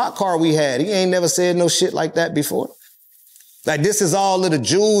out of spot car we had. He ain't never said no shit like that before. Like, this is all of the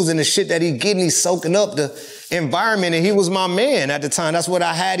jewels and the shit that he getting. He's soaking up the environment, and he was my man at the time. That's what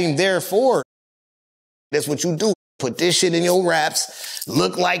I had him there for. That's what you do. Put this shit in your raps,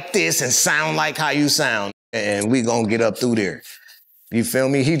 look like this, and sound like how you sound. And we gonna get up through there. You feel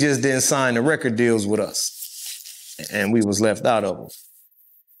me? He just didn't sign the record deals with us. And we was left out of them.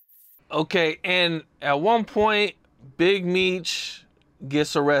 Okay, and at one point, Big Meech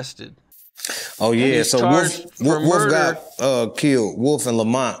gets arrested. Oh, yeah. So Wolf got killed. Wolf and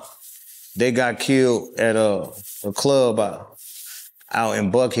Lamont, they got killed at a club out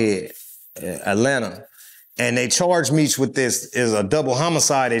in Buckhead, Atlanta. And they charged Meech with this, is a double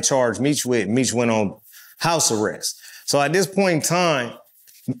homicide they charged Meech with. Meech went on house arrest. So at this point in time,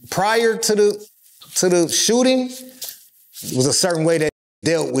 prior to the shooting, was a certain way that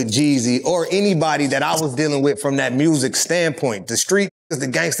dealt with Jeezy or anybody that I was dealing with from that music standpoint. The street, the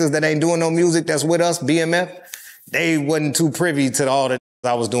gangsters that ain't doing no music that's with us, BMF, they wasn't too privy to all that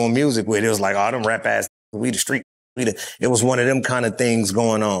I was doing music with. It was like, oh, them rap ass, we the street. It was one of them kind of things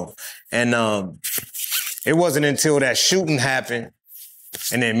going on. And it wasn't until that shooting happened,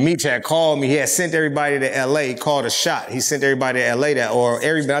 and then Meech had called me. He had sent everybody to L.A., called a shot. He sent everybody to L.A.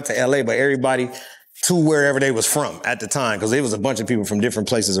 Not to L.A., but everybody to wherever they was from at the time, because there was a bunch of people from different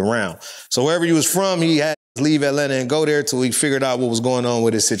places around. So wherever he was from, he had to leave Atlanta and go there till he figured out what was going on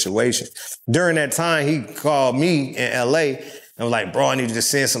with his situation. During that time, he called me in L.A. and was like, bro, I need you to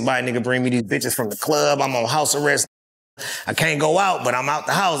send somebody, nigga, bring me these bitches from the club. I'm on house arrest. I can't go out, but I'm out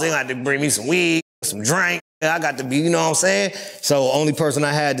the house. They got to bring me some weed, some drink. I got to be, you know what I'm saying? So only person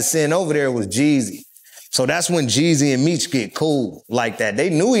I had to send over there was Jeezy. So that's when Jeezy and Meech get cool like that.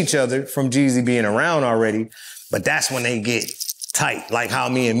 They knew each other from Jeezy being around already, but that's when they get tight, like how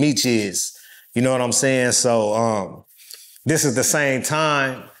me and Meech is. You know what I'm saying? So this is the same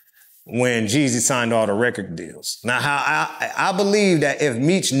time when Jeezy signed all the record deals. Now, how I believe that if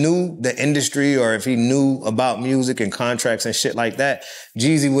Meech knew the industry or if he knew about music and contracts and shit like that,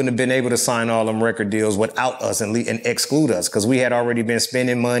 Jeezy wouldn't have been able to sign all them record deals without us and exclude us, because we had already been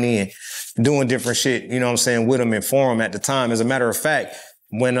spending money and doing different shit, you know what I'm saying, with him and for him at the time. As a matter of fact,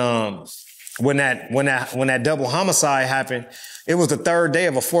 when that double homicide happened, it was the third day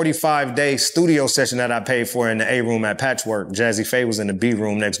of a 45-day studio session that I paid for in the A room at Patchwork. Jazzy Faye was in the B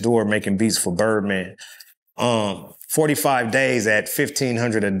room next door making beats for Birdman. 45 days at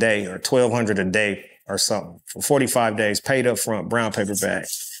 $1,500 a day or $1,200 a day or something. For 45 days, paid up front, brown paper bag.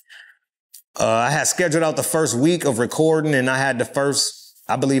 I had scheduled out the first week of recording, and I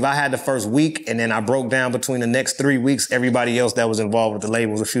believe I had the first week, and then I broke down between the next 3 weeks. Everybody else that was involved with the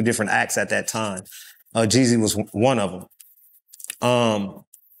label was a few different acts at that time. Jeezy was one of them. Do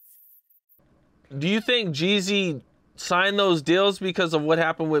you think Jeezy signed those deals because of what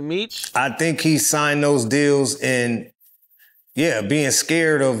happened with Meech? I think he signed those deals in, being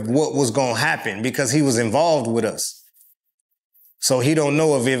scared of what was going to happen because he was involved with us. So he don't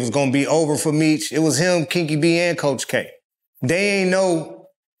know if it was going to be over for Meech. It was him, Kinky B, and Coach K. They ain't know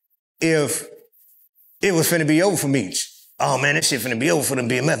if it was finna be over for Meech. Oh man, this shit finna be over for them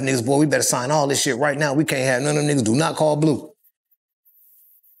BMF niggas. Boy, we better sign all this shit right now. We can't have none of them niggas. Do not call Bleu.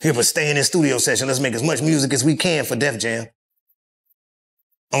 Here, but stay in this studio session. Let's make as much music as we can for Def Jam.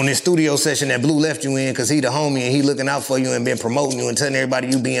 On this studio session that Bleu left you in, because he the homie and he looking out for you and been promoting you and telling everybody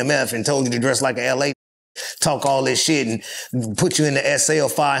you BMF and told you to dress like a LA, talk all this shit and put you in the SL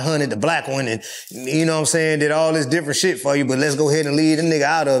 500, the black one, and you know what I'm saying, did all this different shit for you, but let's go ahead and leave the nigga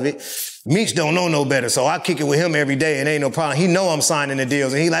out of it. Meech don't know no better, so I kick it with him every day and ain't no problem. He know I'm signing the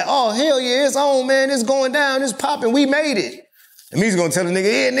deals and he like, oh, hell yeah, it's on, man, it's going down, it's popping, we made it. And Meech gonna tell the nigga,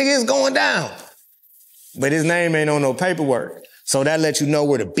 yeah, nigga, it's going down. But his name ain't on no paperwork. So that lets you know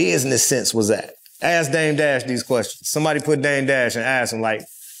where the business sense was at. Ask Dame Dash these questions. Somebody put Dame Dash and ask him, like,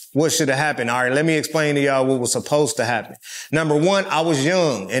 what should have happened? All right, let me explain to y'all what was supposed to happen. Number one, I was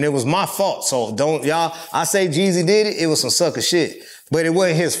young, and it was my fault. So don't, y'all, I say Jeezy did it, it was some sucker shit. But it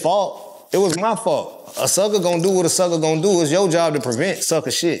wasn't his fault. It was my fault. A sucker gonna do what a sucker gonna do. It's your job to prevent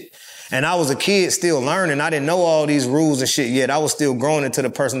sucker shit. And I was a kid still learning. I didn't know all these rules and shit yet. I was still growing into the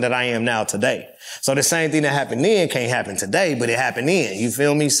person that I am now today. So the same thing that happened then can't happen today, but it happened then. You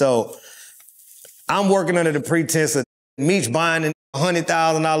feel me? So I'm working under the pretense of Meech buying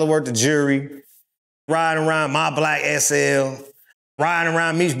 $100,000 worth of jewelry, riding around my black SL, riding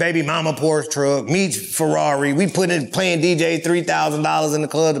around Meech baby mama Porsche truck, Meech Ferrari. We playing DJ $3,000 in the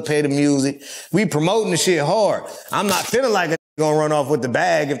club to pay the music. We promoting the shit hard. I'm not feeling like gonna run off with the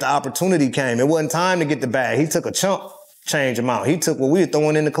bag if the opportunity came. It wasn't time to get the bag. He took a chump change amount. He took what we were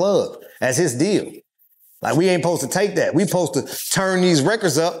throwing in the club as his deal. Like, we ain't supposed to take that. We supposed to turn these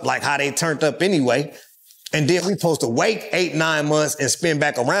records up like how they turned up anyway. And then we supposed to wait 8-9 months and spin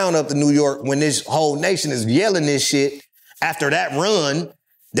back around up to New York when this whole nation is yelling this shit after that run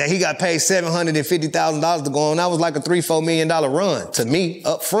that he got paid $750,000 to go on. That was like a $3-4 million run to me,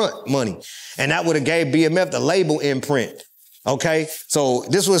 up front money. And that would have gave BMF the label imprint. Okay, so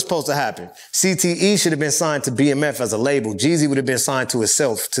this was supposed to happen. CTE should have been signed to BMF as a label. Jeezy would have been signed to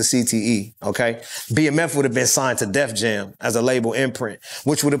itself to CTE, okay? BMF would have been signed to Def Jam as a label imprint,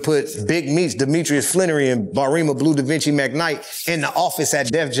 which would have put Big Meech, Demetrius Flannery, and Barima Blue Davinci McKnight in the office at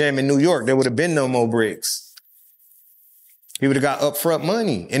Def Jam in New York. There would have been no more bricks. He would have got upfront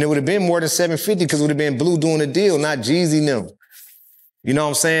money. And it would have been more than $750 because it would have been Bleu doing the deal, not Jeezy and them. You know what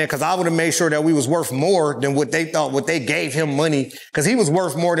I'm saying? Because I would have made sure that we was worth more than what they thought, what they gave him money. Because he was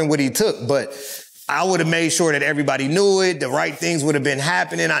worth more than what he took. But I would have made sure that everybody knew it. The right things would have been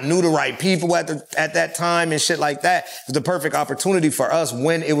happening. I knew the right people at that time and shit like that. It was the perfect opportunity for us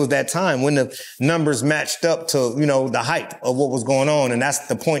when it was that time, when the numbers matched up to, you know, the hype of what was going on. And that's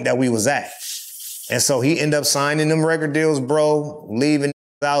the point that we was at. And so he ended up signing them record deals, bro, leaving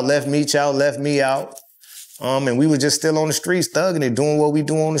out, left Meech out, left me out. And we were just still on the streets, thugging it, doing what we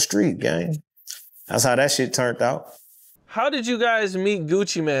do on the street, gang. That's how that shit turned out. How did you guys meet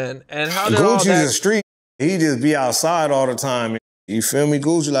Gucci Man? And how did Gucci's all that... a street. He just be outside all the time. You feel me?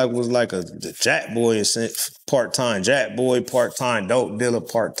 Gucci was like a jack boy, part-time jack boy, part-time dope dealer,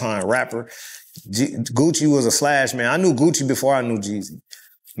 part-time rapper. Gucci was a slash man. I knew Gucci before I knew Jeezy.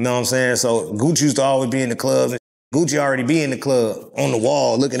 You know what I'm saying? So Gucci used to always be in the club. Gucci already be in the club on the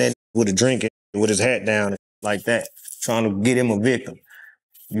wall looking at with a drink with his hat down like that, trying to get him a victim.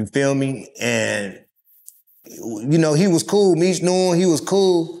 You feel me? And, you know, he was cool. Meech knew him. He was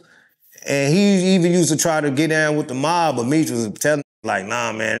cool. And he even used to try to get down with the mob, but Meech was telling like,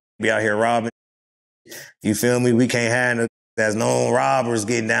 nah, man, be out here robbing. You feel me? We can't have no that's known robbers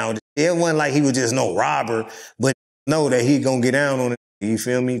getting down with it. It wasn't like he was just no robber, but know that he gonna get down on it. You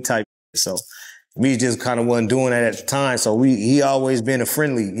feel me? Type. So we just kind of wasn't doing that at the time. So he always been a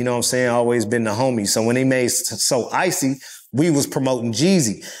friendly, you know what I'm saying? Always been the homie. So when they made So Icy, we was promoting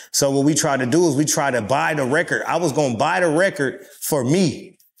Jeezy. So what we tried to do is we tried to buy the record. I was going to buy the record for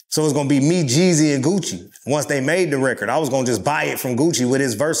me. So it was going to be me, Jeezy, and Gucci. Once they made the record, I was going to just buy it from Gucci with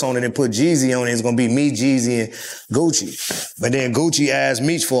his verse on it and put Jeezy on it. It's going to be me, Jeezy, and Gucci. But then Gucci asked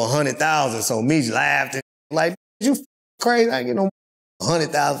Meech for 100,000. So Meech laughed and like, you crazy? I get no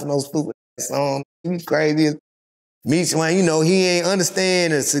 100,000 for no stupid song. You crazy. Meech, man, you know, he ain't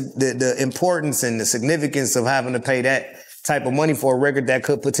understand the importance and the significance of having to pay that type of money for a record that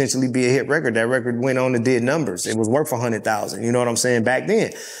could potentially be a hit record. That record went on and did numbers. It was worth 100,000. You know what I'm saying? Back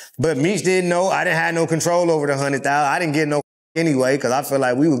then. But Meech didn't know. I didn't have no control over the 100,000. I didn't get no anyway, because I felt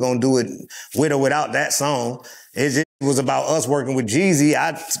like we were going to do it with or without that song. It just was about us working with Jeezy.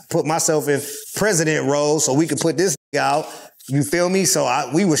 I put myself in president role so we could put this out. You feel me? So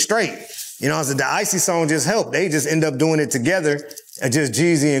we were straight. You know, so the Icy song just helped. They just end up doing it together. And just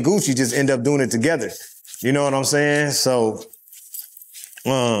Jeezy and Gucci just end up doing it together. You know what I'm saying? So,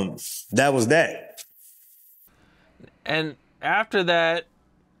 that was that. And after that,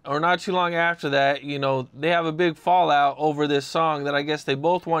 or not too long after that, you know, they have a big fallout over this song that I guess they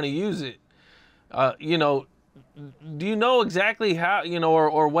both want to use it. You know, do you know exactly how, you know,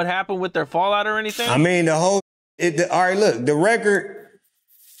 or what happened with their fallout or anything? I mean, all right, look, the record,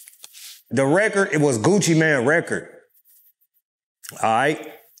 it was Gucci Man record. All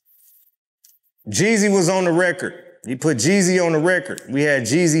right. Jeezy was on the record. He put Jeezy on the record. We had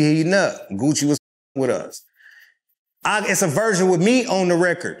Jeezy heating up. Gucci was with us. It's a version with me on the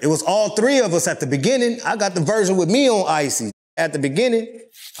record. It was all three of us at the beginning. I got the version with me on Icy at the beginning.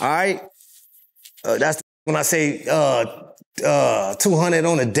 All right. That's when I say 200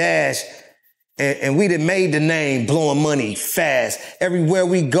 on the dash. And we done made the name blowing money fast. Everywhere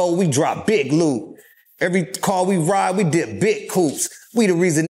we go, we drop big loot. Every car we ride, we dip big coops. We the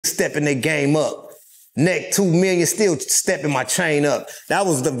reason stepping their game up. Neck 2 million, still stepping my chain up. That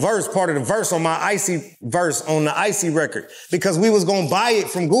was the verse, part of the verse on my Icy verse on the Icy record. Because we was gonna buy it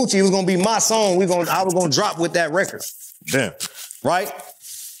from Gucci. It was gonna be my song. I was gonna drop with that record. Damn. Right?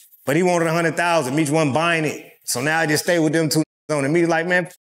 But he wanted 100,000. Meech wasn't buying it. So now I just stay with them two on it. Meech like, man,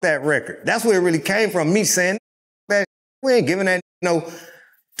 that record. That's where it really came from. Me saying that we ain't giving that no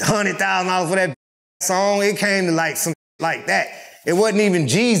 $100,000 for that song. It came to like some like that. It wasn't even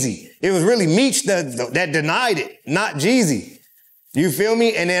Jeezy. It was really Meech that denied it, not Jeezy. You feel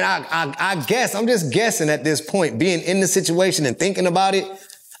me? And then I guess, I'm just guessing at this point, being in the situation and thinking about it,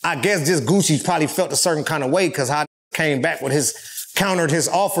 I guess just Gucci probably felt a certain kind of way because how came back with countered his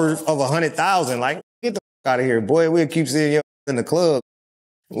offer of 100,000. Like, get the fuck out of here, boy. We'll keep seeing you in the club.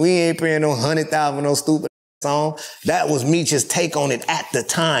 We ain't paying no 100,000 for no stupid song. That was Meech's take on it at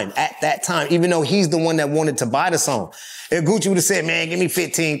that time, even though he's the one that wanted to buy the song. If Gucci would have said, man, give me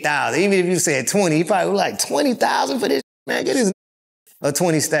 15,000, even if you said 20, he probably was like, 20,000 for this, man, get his a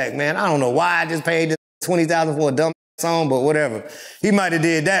 20 stack, man. I don't know why I just paid 20,000 for a dumb song, but whatever. He might have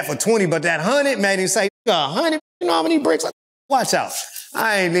did that for 20, but that 100 made him say, 100, you know how many bricks? Watch out.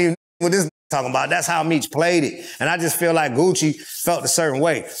 I ain't even what this talking about. That's how Meech played it. And I just feel like Gucci felt a certain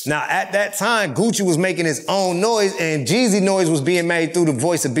way. Now, at that time, Gucci was making his own noise and Jeezy noise was being made through the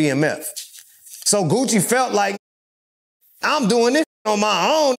voice of BMF. So Gucci felt like I'm doing this on my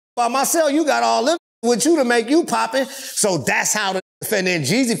own by myself. You got all this with you to make you popping. So that's how the and then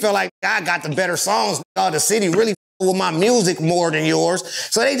Jeezy felt like I got the better songs. The city really with my music more than yours.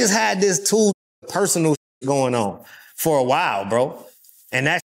 So they just had this too personal going on for a while, bro. And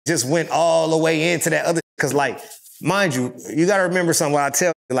that just went all the way into that other, because like, mind you, you got to remember something when I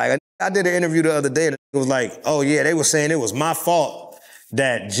tell you, like, I did an interview the other day and it was like, oh yeah, they were saying it was my fault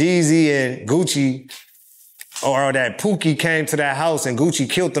that Jeezy and Gucci, or that Pookie came to that house and Gucci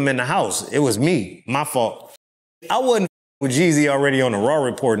killed them in the house. It was me, my fault. I wasn't with Jeezy already on the Raw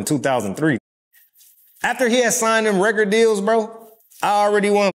Report in 2003. After he had signed them record deals, bro, I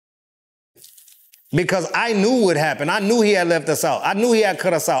already won. Because I knew what happened. I knew he had left us out. I knew he had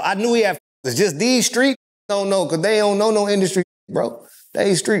cut us out. I knew he had. It's just these streets don't know, because they don't know no industry, bro.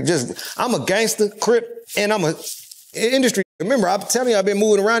 They street just, I'm a gangster, crip, and I'm a industry. Remember, I'm telling you, I've been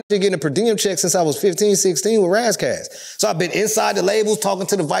moving around getting a per diem check since I was 15, 16 with Razzcast. So I've been inside the labels, talking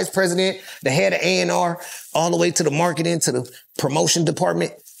to the vice president, the head of A&R, all the way to the marketing, to the promotion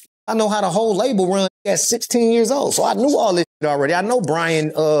department. I know how the whole label run at 16 years old. So I knew all this shit already. I know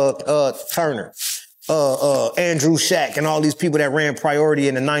Brian Turner, Andrew Shack, and all these people that ran Priority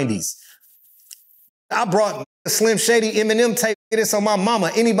in the 90s. I brought Slim Shady Eminem tape. Get this on my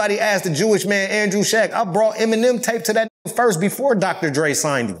mama. Anybody asked the Jewish man Andrew Shack, I brought Eminem tape to that first before Dr. Dre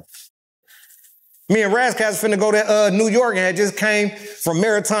signed him. Me and Razzcast finna go to New York, and I just came from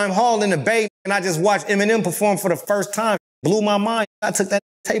Maritime Hall in the Bay, and I just watched Eminem perform for the first time. Blew my mind. I took that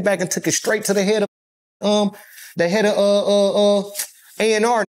tape back and took it straight to the head of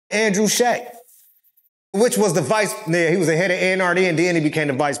A&R, Andrew Shack, which was the vice. Yeah, he was the head of A&R then he became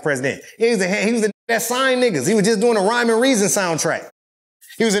the vice president. He was the that signed niggas. He was just doing a Rhyme and Reason soundtrack.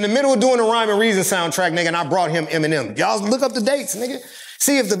 He was in the middle of doing a Rhyme and Reason soundtrack, nigga, and I brought him Eminem. Y'all look up the dates, nigga.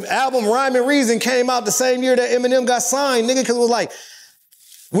 See if the album Rhyme and Reason came out the same year that Eminem got signed, nigga, because it was like,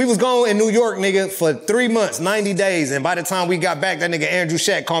 we was going in New York, nigga, for 3 months, 90 days, and by the time we got back, that nigga Andrew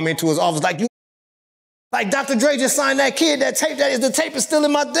Shack called me into his office like, like Dr. Dre just signed that kid, the tape is still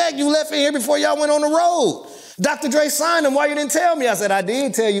in my deck. You left it here before y'all went on the road. Dr. Dre signed him. Why you didn't tell me? I said, I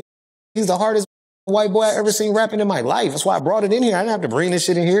did tell you. He's the hardest white boy I ever seen rapping in my life. That's why I brought it in here. I didn't have to bring this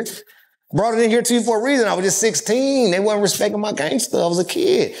shit in here. Brought it in here to you for a reason. I was just 16. They wasn't respecting my gangster. I was a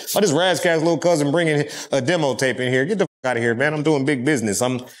kid. Oh, this Razzcast little cousin bringing a demo tape in here. Get the fuck out of here, man. I'm doing big business.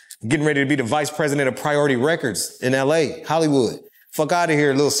 I'm getting ready to be the vice president of Priority Records in LA, Hollywood. Fuck out of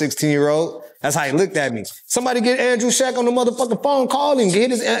here, little 16-year-old. That's how he looked at me. Somebody get Andrew Shack on the motherfucking phone, call him, get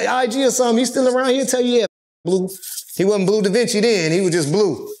his IG or something. He's still around. He'll tell you, yeah, Blue. He wasn't Bleu Davinci then. He was just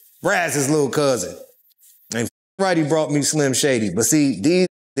Blue. Razz's little cousin. And right, he brought me Slim Shady. But see, these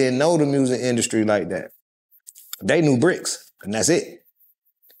didn't know the music industry like that. They knew bricks, and that's it.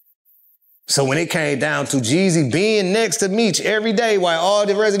 So when it came down to Jeezy being next to Meech every day while all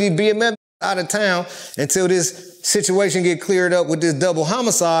the rest of these BMF out of town until this situation get cleared up with this double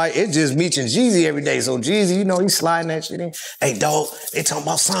homicide, it just Meech and Jeezy every day. So Jeezy, you know, he's sliding that shit in. Hey, dog, they talking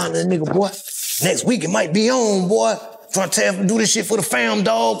about signing that nigga, boy. Next week it might be on, boy. Trying to tell him to do this shit for the fam,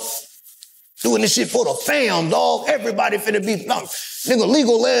 dog. Doing this shit for the fam, dog. Everybody finna be, nigga,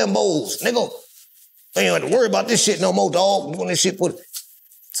 legal Lambos, nigga. They ain't have to worry about this shit no more, dog. Doing this shit for the...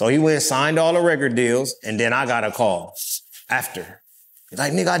 So he went and signed all the record deals, and then I got a call after. He's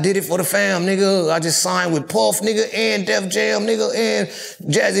like, nigga, I did it for the fam, nigga. I just signed with Puff, nigga, and Def Jam, nigga, and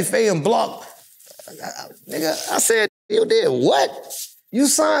Jazzy Faye and Block. Nigga, I said, you did what? You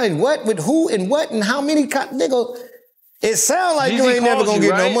signed what with who and what and how many, nigga? It sound like Jeezy you ain't never gonna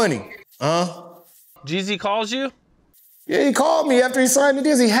get no money. Huh? Jeezy calls you? Yeah, he called me after he signed the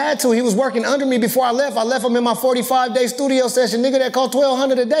deals. He had to. He was working under me before I left. I left him in my 45-day studio session. Nigga, that cost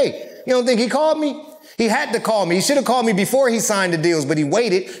 $1,200 a day. You don't think he called me? He had to call me. He should have called me before he signed the deals, but he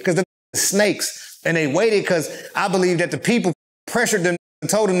waited because the snakes. And they waited because I believe that the people pressured them and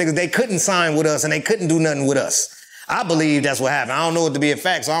told them niggas they couldn't sign with us and they couldn't do nothing with us. I believe that's what happened. I don't know it to be a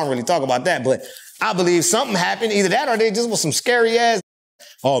fact, so I don't really talk about that, but I believe something happened. Either that or they just was some scary ass.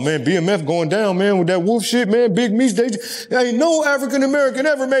 Oh, man, BMF going down, man, with that wolf shit, man. Big Meech, there ain't no African-American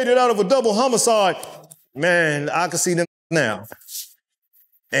ever made it out of a double homicide. Man, I can see them now.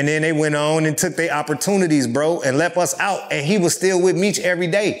 And then they went on and took their opportunities, bro, and left us out. And he was still with Meech every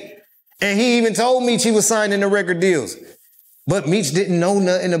day. And he even told Meech he was signing the record deals. But Meech didn't know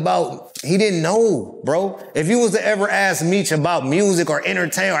nothing about, he didn't know, bro. If you was to ever ask Meech about music or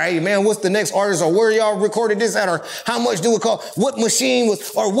entertainment, or hey, man, what's the next artist, or where y'all recorded this at, or how much do it cost, what machine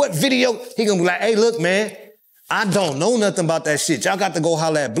was, or what video, he gonna be like, hey, look, man, I don't know nothing about that shit. Y'all got to go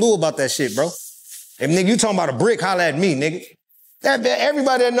holler at Bleu about that shit, bro. If, nigga, you talking about a brick, holler at me, nigga.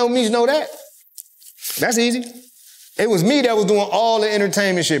 Everybody that know Meech know that. That's easy. It was me that was doing all the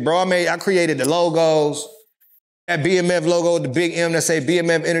entertainment shit, bro. I created the logos. That BMF logo, the big M that say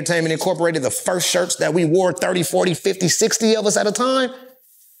BMF Entertainment Incorporated, the first shirts that we wore 30, 40, 50, 60 of us at a time.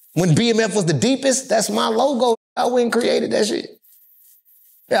 When BMF was the deepest, that's my logo. I went and created that shit.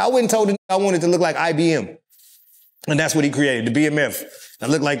 Yeah, I went and told him I wanted to look like IBM. And that's what he created, the BMF. I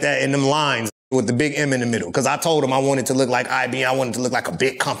looked like that in them lines with the big M in the middle. Because I told him I wanted to look like IBM. I wanted to look like a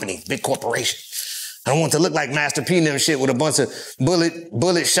big company, big corporation. I don't want to look like Master P and them shit with a bunch of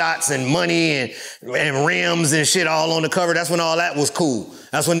bullet shots and money and rims and shit all on the cover. That's when all that was cool.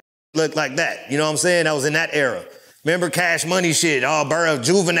 That's when it looked like that. You know what I'm saying? That was in that era. Remember Cash Money shit, all Burr,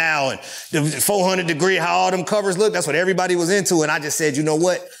 Juvenile, and the 400 Degree, how all them covers look? That's what everybody was into. And I just said, you know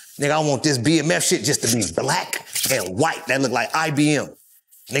what? Nigga, I want this BMF shit just to be black and white. That look like IBM.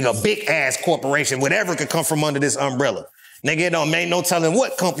 Nigga, a big ass corporation, whatever could come from under this umbrella. Nigga, it don't ain't no telling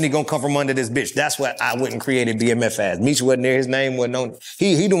what company gonna come from under this bitch. That's what I went and created BMF as. Meech wasn't there, his name wasn't on it.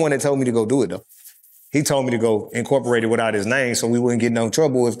 He the one that told me to go do it though. He told me to go incorporate it without his name so we wouldn't get no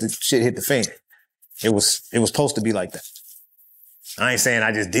trouble if the shit hit the fan. It was supposed to be like that. I ain't saying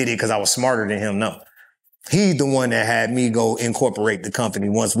I just did it because I was smarter than him, no. He's the one that had me go incorporate the company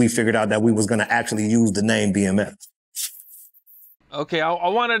once we figured out that we was gonna actually use the name BMF. Okay, I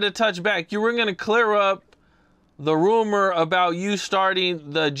wanted to touch back. You were gonna clear up the rumor about you starting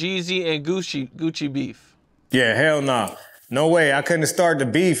the Jeezy and Gucci beef. Yeah, hell no. No way. I couldn't start the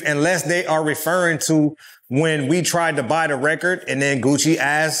beef unless they are referring to when we tried to buy the record and then Gucci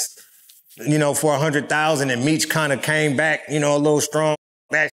asked, you know, for 100,000 and Meech kind of came back, you know, a little strong.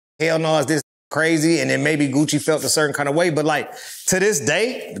 That hell no, is this crazy? And then maybe Gucci felt a certain kind of way. But like to this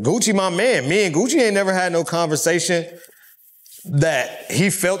day, Gucci, my man, me and Gucci ain't never had no conversation that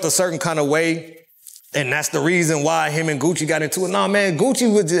he felt a certain kind of way. And that's the reason why him and Gucci got into it. Nah, man, him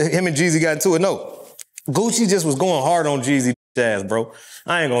and Jeezy got into it. No, Gucci just was going hard on Jeezy ass, bro.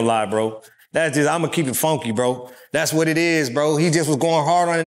 I ain't gonna lie, bro. That's just, I'm gonna keep it funky, bro. That's what it is, bro. He just was going hard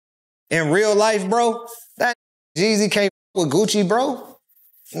on it. In real life, bro, that Jeezy came with Gucci, bro.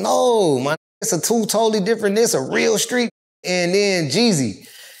 No, man, it's a two totally different, it's a real street and then Jeezy.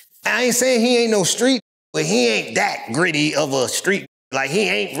 I ain't saying he ain't no street, but he ain't that gritty of a street. Like, he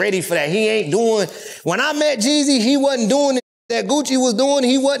ain't ready for that. He ain't doing... When I met Jeezy, he wasn't doing it that Gucci was doing.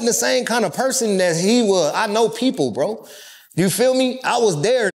 He wasn't the same kind of person that he was. I know people, bro. You feel me? I was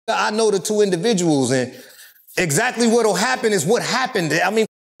there. I know the two individuals. And exactly what'll happen is what happened. I mean,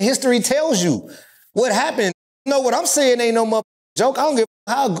 history tells you what happened. You know what I'm saying ain't no mother joke. I don't give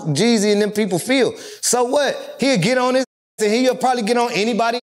a how Jeezy and them people feel. So what? He'll get on his and he'll probably get on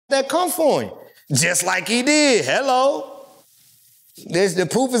anybody that come for him. Just like he did. Hello. The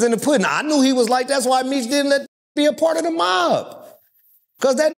proof is in the pudding. I knew he was like, that's why Meech didn't let be a part of the mob.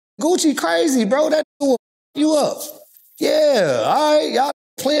 Because that Gucci crazy, bro. That will you up. Yeah, all right, y'all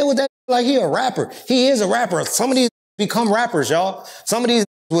playing with that like he a rapper. He is a rapper. Some of these become rappers, y'all. Some of these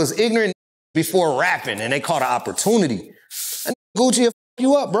was ignorant before rapping, and they caught an opportunity. And Gucci will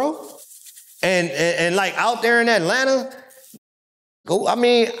you up, bro. And like out there in Atlanta,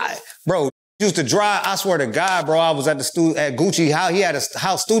 bro, used to drive, I swear to God, bro, I was at the studio at Gucci, how he had a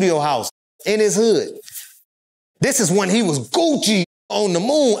house, studio house in his hood. This is when he was Gucci on the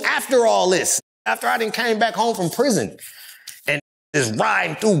moon after all this, after I done came back home from prison. And just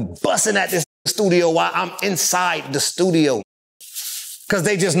riding through, busting at this studio while I'm inside the studio. Because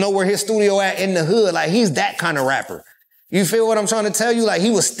they just know where his studio at in the hood. Like, he's that kind of rapper. You feel what I'm trying to tell you? Like, he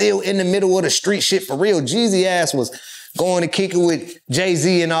was still in the middle of the street shit for real. Jeezy ass was going to kick it with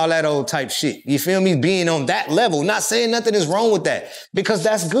Jay-Z and all that old type shit. You feel me? Being on that level. Not saying nothing is wrong with that. Because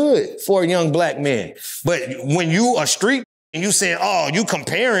that's good for a young black man. But when you a street and you saying, oh, you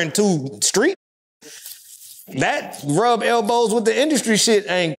comparing to street, that rub elbows with the industry shit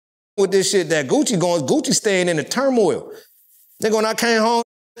ain't with this shit that Gucci going. Gucci staying in the turmoil. Nigga, when I came home,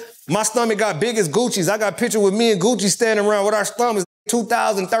 my stomach got big as Gucci's. I got a picture with me and Gucci standing around with our stomachs.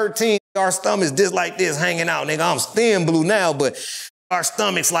 2013, our stomachs just like this hanging out. Nigga, I'm thin blue now, but our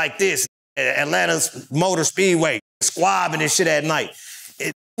stomachs like this. Atlanta's Motor Speedway, squabbing and shit at night.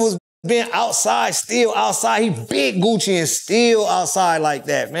 It was being outside, still outside. He big Gucci and still outside like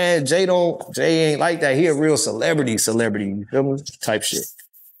that. Man, Jay ain't like that. He a real celebrity, you feel me? Type shit.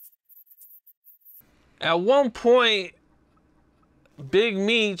 At one point, Big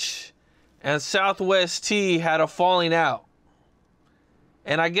Meech and Southwest T had a falling out.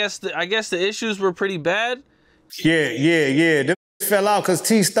 And I guess the issues were pretty bad. Yeah. Them fell out because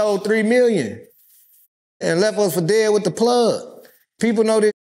T stole $3 million and left us for dead with the plug. People know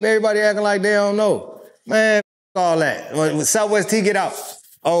this. Everybody acting like they don't know. Man, all that. When Southwest T get out,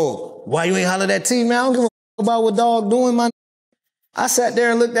 oh, why you ain't holler at T, man? I don't give a fuck about what dog doing, man. I sat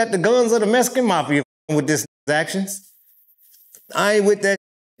there and looked at the guns of the Mexican mafia with this actions. I ain't with that.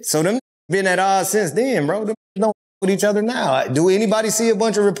 So them been at odds since then, bro. Them don't with each other now. Do anybody see a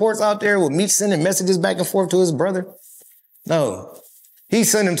bunch of reports out there with Meech sending messages back and forth to his brother? No. He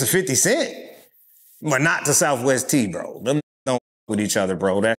sent them to 50 Cent, but not to Southwest T, bro. Them don't with each other,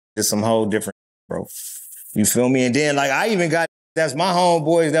 bro. That's just some whole different, bro. You feel me? And then, like, I even got, that's my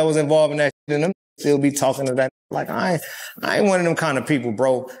homeboys that was involved in that shit, and them still be talking to that. Like, I ain't one of them kind of people,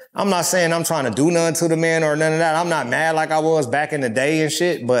 bro. I'm not saying I'm trying to do nothing to the man or none of that. I'm not mad like I was back in the day and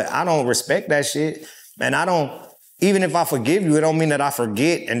shit, but I don't respect that shit. And I don't, even if I forgive you, it don't mean that I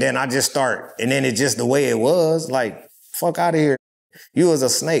forget and then I just start, and then it's just the way it was. Like, fuck out of here. You was a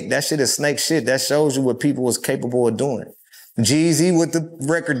snake. That shit is snake shit. That shows you what people was capable of doing. Jeezy with the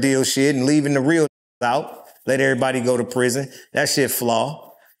record deal shit and leaving the real out. Let everybody go to prison. That shit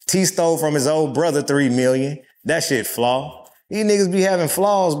flaw. T stole from his old brother $3 million. That shit flaw. These niggas be having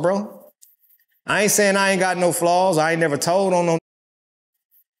flaws, bro. I ain't saying I ain't got no flaws. I ain't never told on no.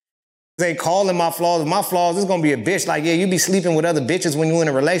 They ain't calling my flaws. My flaws is gonna be a bitch. Like, yeah, you be sleeping with other bitches when you in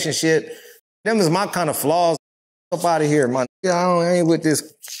a relationship. Them is my kind of flaws. Up out of here, man. I ain't with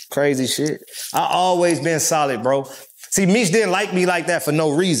this crazy shit. I always been solid, bro. See, Meech didn't like me like that for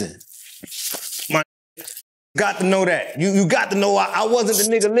no reason. Man, got to know that. You got to know I wasn't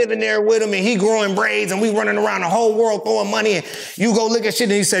the nigga living there with him and he growing braids and we running around the whole world throwing money and you go look at shit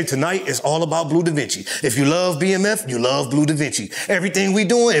and he say, tonight is all about Bleu Davinci. If you love BMF, you love Bleu Davinci. Everything we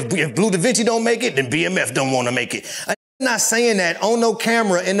doing, if Bleu Davinci don't make it, then BMF don't want to make it. I'm not saying that on no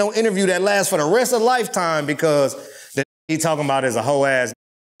camera and no interview that lasts for the rest of lifetime because the he talking about is a whole ass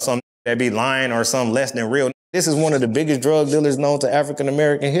some that be lying or some less than real. This is one of the biggest drug dealers known to African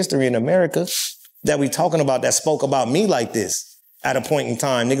American history in America that we talking about that spoke about me like this at a point in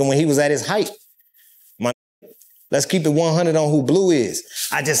time, nigga, when he was at his height. Let's keep it 100 on who Bleu is.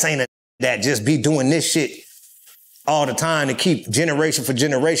 I just ain't that just be doing this shit all the time to keep generation for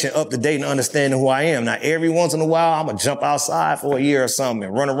generation up to date and understanding who I am. Now, every once in a while, I'm going to jump outside for a year or something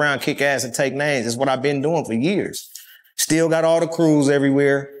and run around, kick ass, and take names. It's what I've been doing for years. Still got all the crews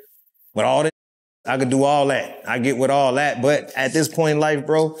everywhere. But all that, I could do all that. I get with all that. But at this point in life,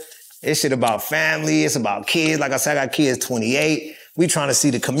 bro, it's shit about family. It's about kids. Like I said, I got kids 28. We trying to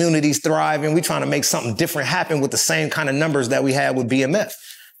see the communities thriving. We trying to make something different happen with the same kind of numbers that we had with BMF.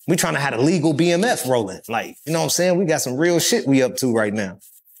 We trying to have a legal BMF rolling. Like, you know what I'm saying? We got some real shit we up to right now.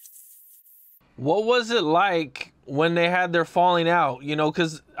 What was it like when they had their falling out? You know,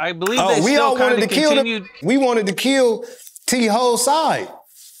 because I believe they we still all wanted kind to of kill continued. We wanted to kill T-Hole side.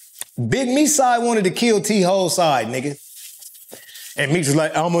 Big Meech side wanted to kill T-Hole side, nigga. And Meech was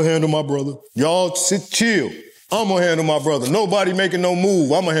like, I'm gonna handle my brother. Y'all sit chill. I'm gonna handle my brother. Nobody making no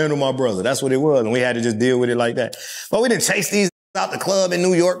move. I'm gonna handle my brother. That's what it was. And we had to just deal with it like that. But we didn't chase these out the club in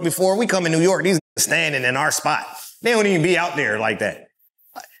New York before. We come in New York, these standing in our spot. They don't even be out there like that.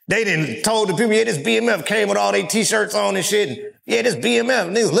 They didn't told the people, yeah, this BMF came with all their t-shirts on and shit. And, yeah, this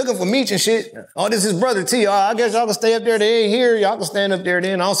BMF. Niggas looking for Meech and shit. Oh, this is brother T. Oh, I guess y'all can stay up there. They ain't here. Y'all can stand up there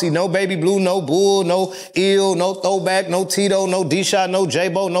then. I don't see no Baby Blue, no Bull, no Ill, no Throwback, no Tito, no D-Shot, no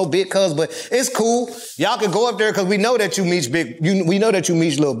J-Bo, no Big Cuz. But it's cool. Y'all can go up there because we know that you Meech we know that you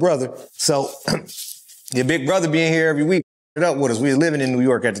Meech little brother. So your big brother being here every week it up with us. We was living in New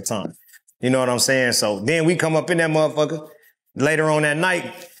York at the time. You know what I'm saying? So then we come up in that motherfucker later on that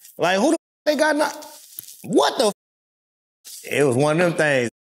night. Like, who the they got not? What the It was one of them things.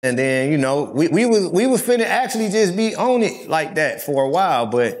 And then, you know, we was finna actually just be on it like that for a while.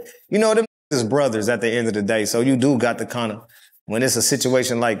 But, you know, them is brothers at the end of the day. So you do got to kind of, when it's a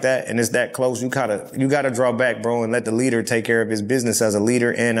situation like that and it's that close, you gotta draw back, bro, and let the leader take care of his business as a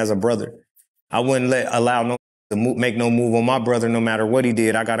leader and as a brother. I wouldn't allow no to make no move on my brother no matter what he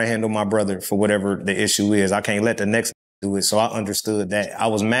did. I gotta handle my brother for whatever the issue is. I can't let the next do it. So I understood that. I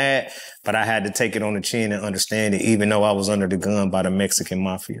was mad, but I had to take it on the chin and understand it, even though I was under the gun by the Mexican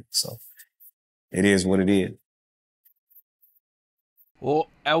mafia. So it is what it is. Well,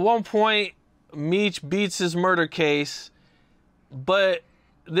 at one point, Meech beats his murder case, but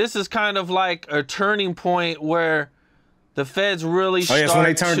this is kind of like a turning point where the feds really start that's when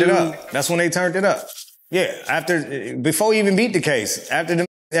they turned it up. That's when they turned it up. Yeah, before he even beat the case, after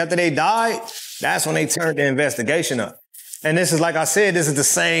they died, that's when they turned the investigation up. And this is, like I said, this is the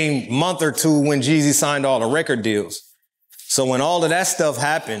same month or two when Jeezy signed all the record deals. So when all of that stuff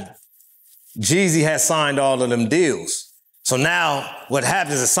happened, Jeezy had signed all of them deals. So now what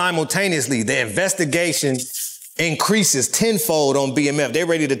happens is simultaneously the investigation increases tenfold on BMF. They're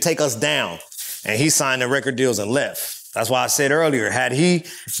ready to take us down. And he signed the record deals and left. That's why I said earlier, had he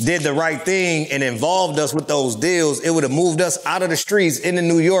did the right thing and involved us with those deals, it would have moved us out of the streets into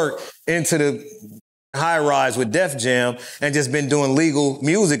New York, into the high rise with Def Jam, and just been doing legal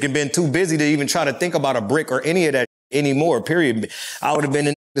music and been too busy to even try to think about a brick or any of that anymore, period. I would have been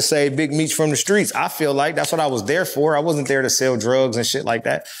in to save Big Meech from the streets. I feel like that's what I was there for. I wasn't there to sell drugs and shit like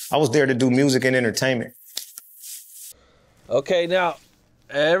that. I was there to do music and entertainment. Okay, now,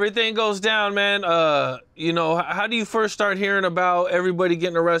 everything goes down, man. You know, how do you first start hearing about everybody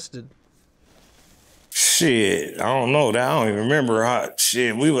getting arrested? Shit, I don't know that. I don't even remember how.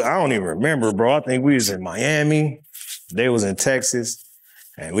 Shit, I don't even remember, bro. I think we was in Miami. They was in Texas,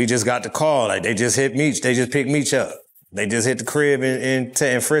 and we just got the call. Like they just hit Meech. They just picked Meech up. They just hit the crib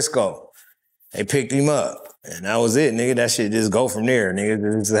in Frisco. They picked him up, and that was it, nigga. That shit just go from there,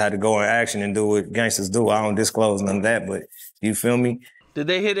 nigga. Just had to go in action and do what gangsters do. I don't disclose none of that, but you feel me? Did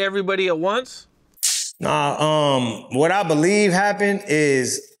they hit everybody at once? Nah. What I believe happened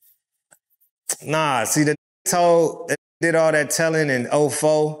is. Nah, see, they did all that telling in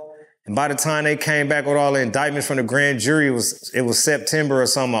 2004, and by the time they came back with all the indictments from the grand jury, it was September or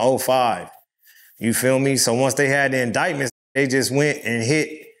something of 2005. You feel me? So once they had the indictments, they just went and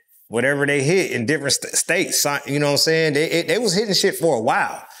hit whatever they hit in different states. You know what I'm saying? They was hitting shit for a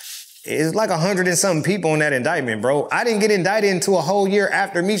while. It's like 100 and something people on that indictment, bro. I didn't get indicted until a whole year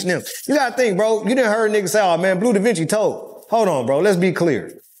after Meech them. You gotta think, bro. You didn't heard niggas say, oh man, Bleu Davinci told. Hold on, bro. Let's be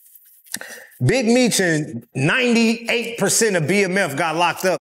clear. Big Meech and 98% of BMF got locked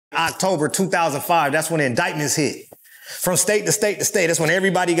up in October 2005. That's when the indictments hit. From state to state to state. That's when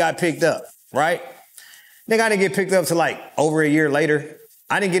everybody got picked up, right? Nigga, I didn't get picked up till like over a year later.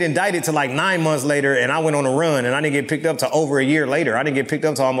 I didn't get indicted till like 9 months later, and I went on a run, and I didn't get picked up till over a year later. I didn't get picked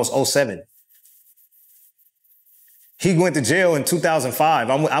up till almost 2007. He went to jail in 2005.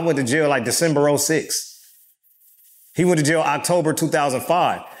 I went to jail like December 2006. He went to jail October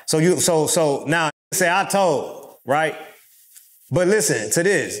 2005. So now say I told, right? But listen to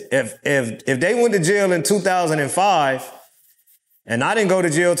this. If they went to jail in 2005 and I didn't go to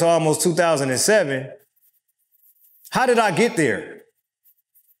jail till almost 2007, how did I get there?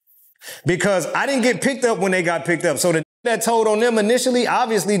 Because I didn't get picked up when they got picked up. So the that told on them initially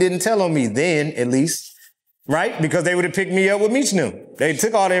obviously didn't tell on me then, at least, right? Because they would have picked me up with Meech them. They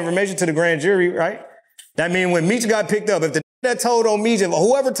took all the information to the grand jury, right? That means when Meech got picked up, if the that told on Meech,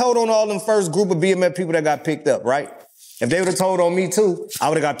 whoever told on all them first group of BMF people that got picked up, right? If they would have told on me too, I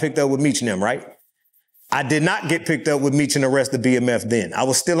would have got picked up with Meech and them, right? I did not get picked up with Meech and the rest of BMF then. I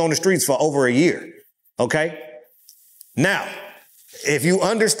was still on the streets for over a year, okay? Now, if you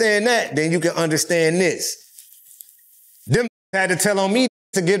understand that, then you can understand this. Them had to tell on me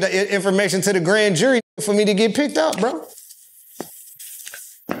to give the information to the grand jury for me to get picked up, bro.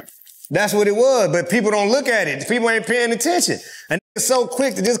 That's what it was, but people don't look at it. People ain't paying attention. And it's so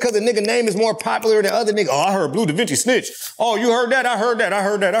quick that just because a nigga name is more popular than other niggas, oh, I heard Bleu Davinci snitch. Oh, you heard that? I heard that. I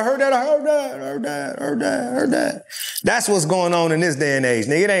heard that. I heard that. I heard that. I heard that. I heard that. I heard that. That's what's going on in this day and age,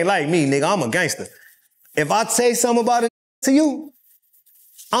 nigga. It ain't like me, nigga. I'm a gangster. If I say something about it to you,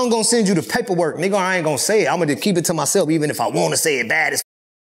 I'm gonna send you the paperwork, nigga. I ain't gonna say it. I'm gonna keep it to myself, even if I want to say it bad as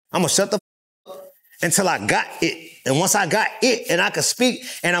I'm gonna shut the up until I got it. And once I got it and I could speak,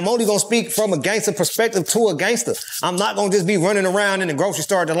 and I'm only gonna speak from a gangster perspective to a gangster. I'm not gonna just be running around in the grocery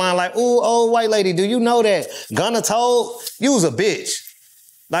store at the line like, ooh, old white lady, do you know that Gunna told you was a bitch?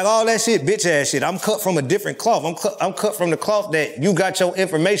 Like all that shit, bitch ass shit. I'm cut from a different cloth. I'm cut from the cloth that you got your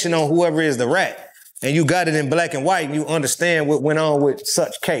information on whoever is the rat. And you got it in black and white and you understand what went on with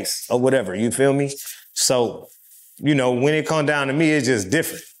such case or whatever. You feel me? So, you know, when it come down to me, it's just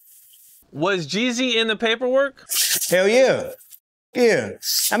different. Was Jeezy in the paperwork? Hell yeah. Yeah.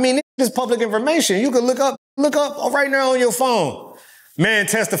 I mean, this is public information. You can look up right now on your phone. Man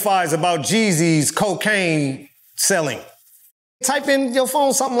testifies about Jeezy's cocaine selling. Type in your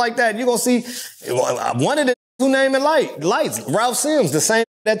phone something like that. You're going to see one of the who name it Lights. Ralph Sims, the same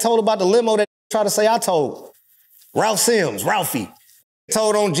that told about the limo that tried to say I told. Ralph Sims, Ralphie.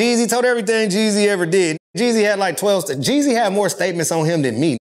 Told on Jeezy, told everything Jeezy ever did. Jeezy had like 12. Jeezy had more statements on him than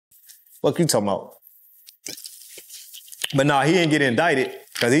me. What you talking about? But nah, he didn't get indicted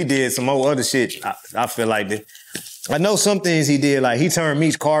because he did some more other shit. I feel like that. I know some things he did, like he turned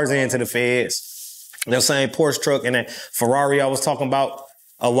Meech cars into the feds. That same Porsche truck and that Ferrari I was talking about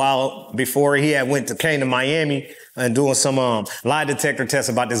a while before he came to Miami and doing some lie detector tests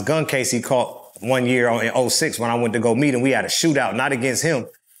about this gun case he caught one year in 2006 when I went to go meet him. We had a shootout, not against him,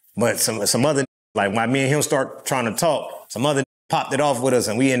 but some other, like when me and him start trying to talk, some other popped it off with us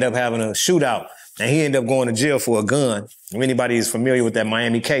and we end up having a shootout and he ended up going to jail for a gun. If anybody is familiar with that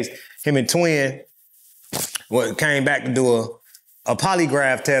Miami case, him and Twin came back to do a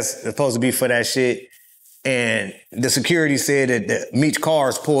polygraph test supposed to be for that shit. And the security said that the Meech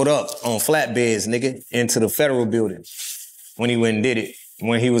cars pulled up on flatbeds, nigga, into the federal building when he went and did it,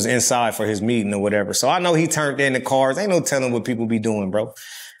 when he was inside for his meeting or whatever. So I know he turned in the cars. Ain't no telling what people be doing, bro.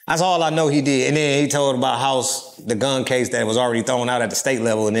 That's all I know he did. And then he told about the gun case that was already thrown out at the state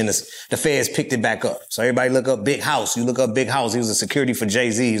level, and then the feds picked it back up. So everybody look up Big House. You look up Big House. He was a security for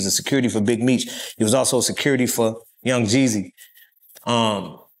Jay-Z. He was a security for Big Meech. He was also security for Young Jeezy.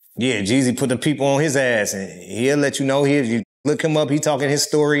 Yeah, Jeezy put the people on his ass, and he'll let you know. You look him up, he talking his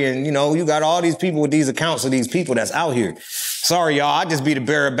story, and you know, you got all these people with these accounts of these people that's out here. Sorry, y'all, I just be the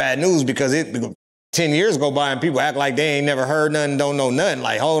bearer of bad news because 10 years go by and people act like they ain't never heard nothing, don't know nothing.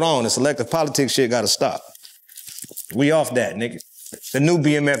 Like, hold on, the selective politics shit gotta stop. We off that, nigga. The new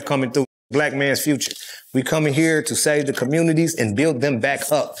BMF coming through, Black Man's Future. We coming here to save the communities and build them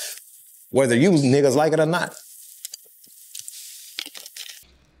back up, whether you niggas like it or not.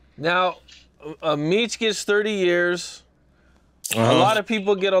 Now, Meech gets 30 years. A lot of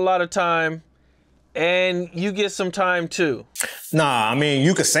people get a lot of time, and you get some time too. Nah, I mean,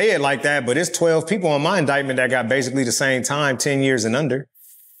 you could say it like that, but it's 12 people on my indictment that got basically the same time, 10 years and under.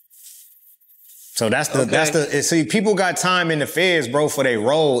 So see, people got time in the feds, bro, for their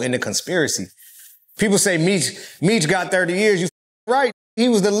role in the conspiracy. People say Meech got 30 years. You right. He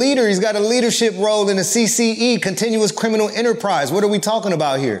was the leader. He's got a leadership role in the CCE, Continuous Criminal Enterprise. What are we talking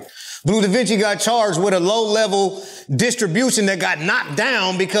about here? Bleu Davinci got charged with a low-level distribution that got knocked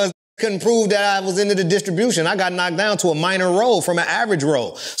down because couldn't prove that I was into the distribution. I got knocked down to a minor role from an average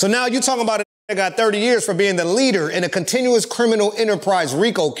role. So now you're talking about a that got 30 years for being the leader in a Continuous Criminal Enterprise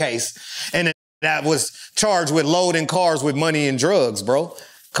RICO case, and that was charged with loading cars with money and drugs, bro.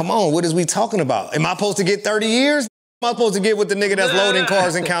 Come on, what is we talking about? Am I supposed to get 30 years? Am I supposed to get what the nigga that's loading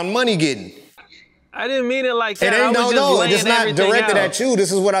cars and counting money getting? I didn't mean it like that. It ain't, no, it's not directed at you.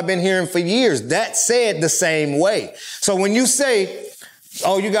 This is what I've been hearing for years. That said the same way. So when you say,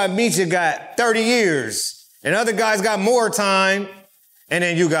 oh, you got Meech, you got 30 years, and other guys got more time, and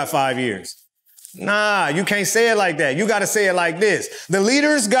then you got 5 years. Nah, you can't say it like that. You got to say it like this. The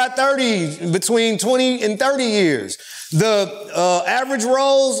leaders got 30, between 20 and 30 years. The average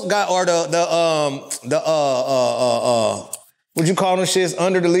roles got, or what you call them shits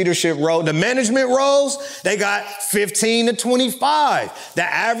under the leadership role? The management roles, they got 15 to 25. The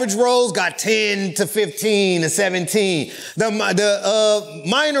average roles got 10 to 15 to 17. The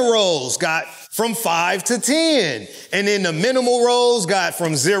minor roles got from 5 to 10. And then the minimal roles got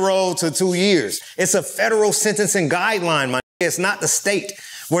from 0 to 2 years. It's a federal sentencing guideline, my. It's not the state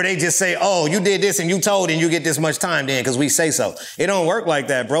where they just say, oh, you did this and you told and you get this much time then because we say so. It don't work like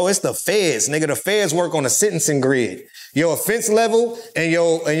that, bro. It's the feds, nigga. The feds work on a sentencing grid. Your offense level and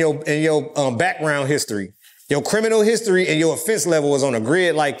your background history. Your criminal history and your offense level is on a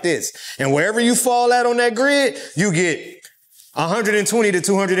grid like this. And wherever you fall at on that grid, you get 120 to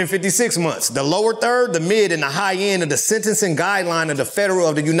 256 months. The lower third, the mid, and the high end of the sentencing guideline of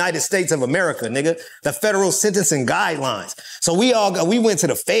the United States of America, nigga. The federal sentencing guidelines. So we went to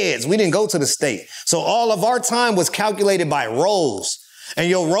the feds. We didn't go to the state. So all of our time was calculated by roles. And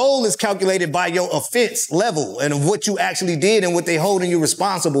your role is calculated by your offense level and what you actually did and what they holding you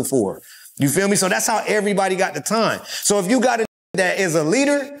responsible for. You feel me? So that's how everybody got the time. So if you got a that is a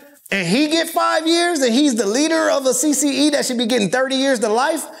leader and he get 5 years and he's the leader of a CCE that should be getting 30 years to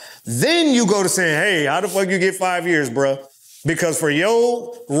life, then you go to saying, hey, how the fuck you get 5 years, bro? Because for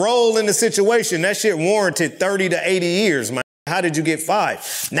your role in the situation, that shit warranted 30 to 80 years, man. How did you get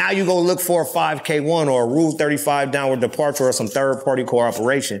 5? Now you go look for a 5K1 or a Rule 35 downward departure or some third-party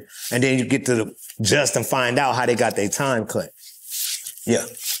cooperation, and then you get to the just and find out how they got their time cut. Yeah,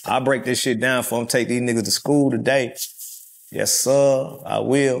 I'll break this shit down for them. Take these niggas to school today. Yes, sir. I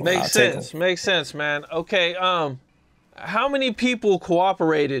will. Makes sense. Makes sense, man. Okay. How many people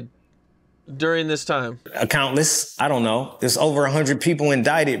cooperated during this time? Countless. I don't know. There's over 100 people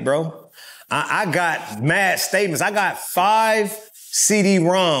indicted, bro. I got mad statements. I got 5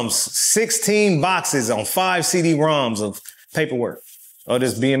 CD-ROMs, 16 boxes on 5 CD-ROMs of paperwork of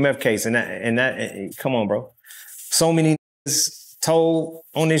this BMF case. And come on, bro. So many told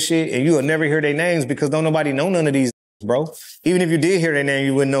on this shit, and you will never hear their names because don't nobody know none of these, bro. Even if you did hear their name,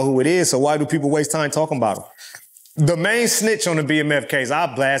 you wouldn't know who it is. So why do people waste time talking about them? The main snitch on the BMF case,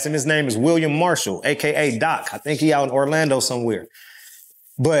 I blast him. His name is William Marshall, a.k.a. Doc. I think he out in Orlando somewhere.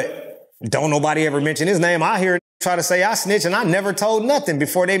 But don't nobody ever mention his name. I hear try to say I snitch and I never told nothing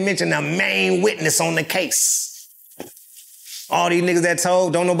before they mention the main witness on the case. All these niggas that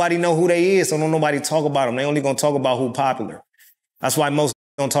told, don't nobody know who they is, so don't nobody talk about them. They only gonna talk about who popular. That's why most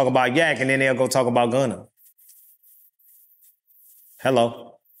don't talk about Yak and then they'll go talk about Gunna.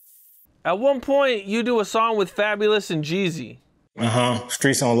 Hello. At one point, you do a song with Fabulous and Jeezy.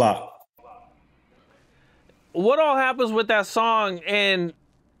 Streets on Lock. What all happens with that song, and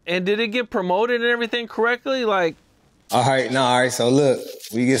did it get promoted and everything correctly? Like, all right. So look,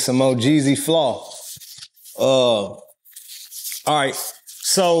 we get some more Jeezy flaw. All right.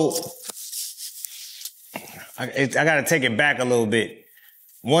 So I got to take it back a little bit.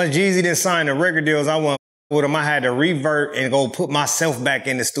 Once Jeezy didn't sign the record deals, I went with him. I had to revert and go put myself back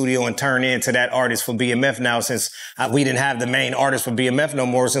in the studio and turn into that artist for BMF now, since we didn't have the main artist for BMF no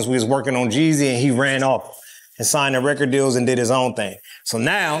more, since we was working on Jeezy and he ran off and signed the record deals and did his own thing. So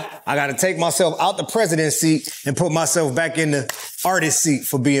now I got to take myself out the president seat and put myself back in the artist seat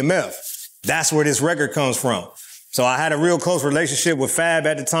for BMF. That's where this record comes from. So I had a real close relationship with Fab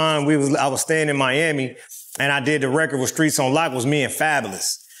at the time. I was staying in Miami, and I did the record with Streets on Lock, was me and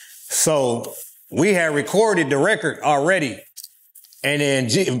Fabulous. So we had recorded the record already. And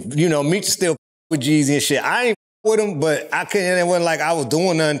then, Meech still with Jeezy and shit. I ain't with him, but I couldn't, it wasn't like I was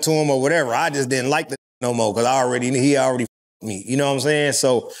doing nothing to him or whatever. I just didn't like the no more, because he already me. You know what I'm saying?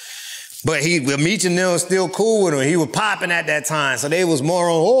 So, but Meech and them still cool with him. He was popping at that time. So they was more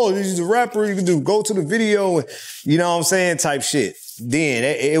on, oh, he's a rapper, you can go to the video, and, you know what I'm saying, type shit. Then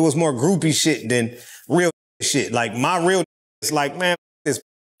it was more groupie shit than real shit. Like my real it's like, man,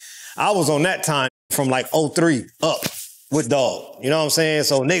 I was on that time from like 03 up with Dog. You know what I'm saying?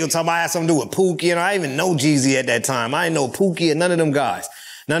 So nigga talking about I had something to do with Pookie, and I didn't even know Jeezy at that time. I didn't know Pookie and none of them guys.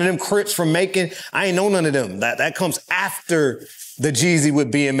 None of them Crips from Macon. I ain't know none of them. That comes after the Jeezy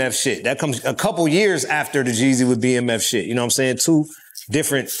with BMF shit. That comes a couple years after the Jeezy with BMF shit. You know what I'm saying? 2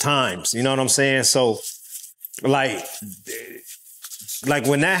 different times. You know what I'm saying? So, like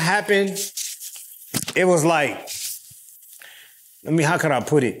when that happened, it was like, how could I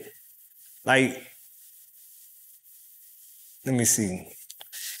put it? Like, let me see.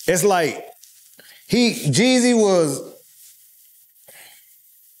 It's like, Jeezy was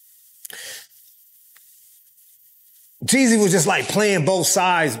just like playing both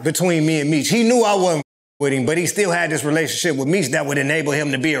sides between me and Meech. He knew I wasn't with him, but he still had this relationship with Meech that would enable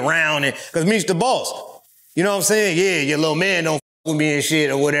him to be around, and because Meech the boss. You know what I'm saying? Yeah, your little man don't with me and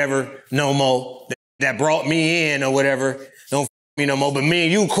shit or whatever no more. That brought me in or whatever don't me no more. But me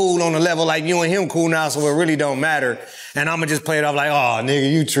and you cool on the level like you and him cool now, so it really don't matter. And I'ma just play it off like, oh,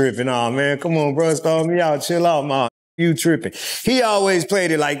 nigga, you tripping. Oh, man, come on, bro, stall me out. Chill out, man. You tripping. He always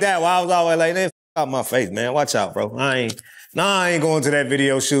played it like that. While I was always like, that out my face, man. Watch out, bro. I ain't going to that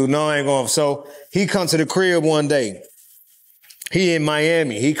video shoot. No, I ain't going. So he come to the crib one day. He in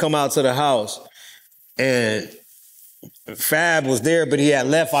Miami. He come out to the house, and Fab was there, but he had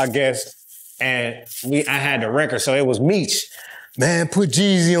left, I guess. And I had the record, so it was Meech. Man, put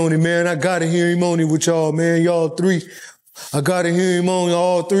Jeezy on it, man. I gotta hear him on it with y'all, man. Y'all 3. I gotta hear him on it.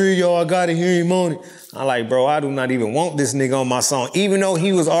 All 3 of y'all, I gotta hear him on it. I'm like, bro, I do not even want this nigga on my song. Even though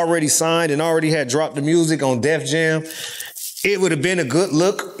he was already signed and already had dropped the music on Def Jam, it would have been a good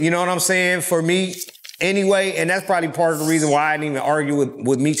look, you know what I'm saying, for me anyway. And that's probably part of the reason why I didn't even argue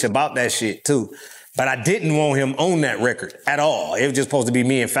with Meech about that shit, too. But I didn't want him on that record at all. It was just supposed to be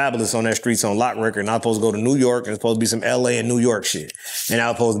me and Fabulous on that Streets on Lock record, and I was supposed to go to New York, and it was supposed to be some LA and New York shit. And that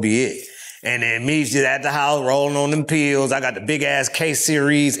was supposed to be it. And then Meech just at the house rolling on them pills. I got the big ass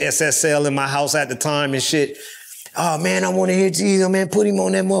K-Series SSL in my house at the time and shit. Oh man, I want to hear Jeezy, man. Put him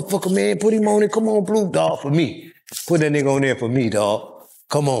on that motherfucker, man. Put him on it. Come on, Blue, dog, for me. Put that nigga on there for me, dog.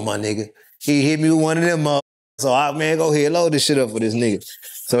 Come on, my nigga. He hit me with one of them up. So man, go ahead, load this shit up for this nigga.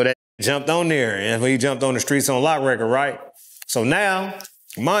 So that jumped on there, and when he jumped on the Streets on Lock record, right? So now,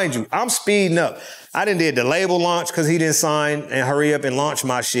 mind you, I'm speeding up. I did the label launch because he didn't sign and hurry up and launch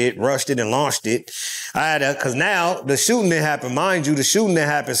my shit, rushed it and launched it. Because now the shooting didn't happen. Mind you, the shooting didn't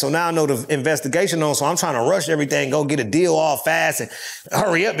happen. So now I know the investigation on, so I'm trying to rush everything, go get a deal all fast and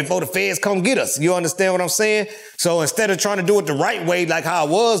hurry up before the feds come get us. You understand what I'm saying? So instead of trying to do it the right way, like how I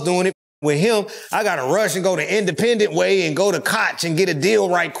was doing it with him, I got to rush and go the independent way and go to Koch and get a deal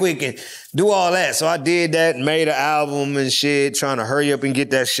right quick and do all that. So I did that and made an album and shit, trying to hurry up and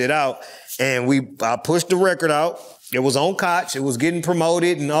get that shit out. And I pushed the record out. It was on Koch. It was getting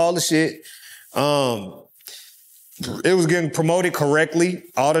promoted and all the shit. It was getting promoted correctly.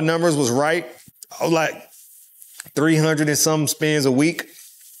 All the numbers was right. I was like 300 and some spins a week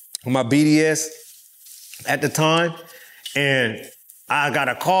on my BDS at the time. And I got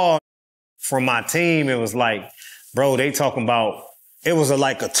a call from my team. It was like, bro, they talking about, it was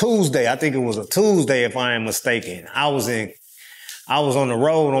like a Tuesday. I think it was a Tuesday, if I am mistaken. I was on the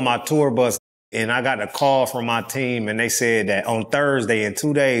road on my tour bus, and I got a call from my team, and they said that on Thursday, in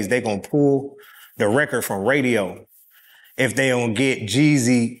 2 days, they gonna pull the record from radio. if they don't get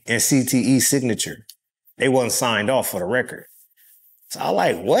Jeezy and CTE signature. They wasn't signed off for the record. So I'm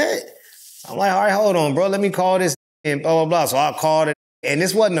like, what? I'm like, all right, hold on, bro. Let me call this and blah, blah, blah. So I called it. And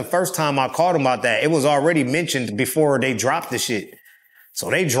this wasn't the first time I called him about that. It was already mentioned before they dropped the shit. So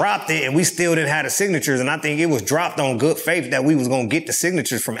they dropped it and we still didn't have the signatures. And I think it was dropped on good faith that we was going to get the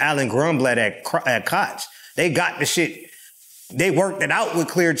signatures from Alan Grunblatt at Koch. They got the shit. They worked it out with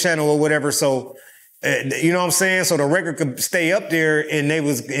Clear Channel or whatever. So, you know what I'm saying? So the record could stay up there and they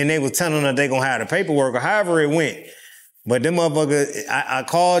was telling them they going to have the paperwork or however it went. But them motherfuckers, I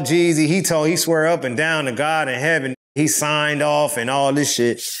called Jeezy. He swear up and down to God in heaven. He signed off and all this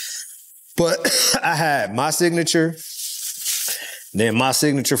shit. But I had my signature, then my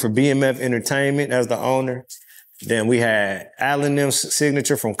signature for BMF Entertainment as the owner. Then we had Alan Nim's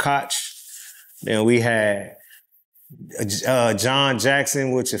signature from Koch. Then we had John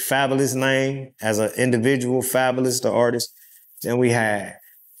Jackson, which is Fabulous name as an individual, Fabulous, the artist. Then we had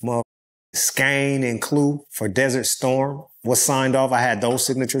Skane and Clue for Desert Storm was signed off. I had those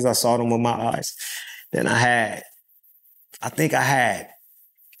signatures. I saw them with my eyes. Then I think I had,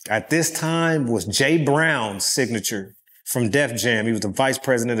 at this time, was Jay Brown's signature from Def Jam. He was the vice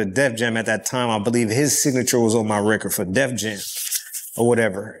president of Def Jam at that time. I believe his signature was on my record for Def Jam or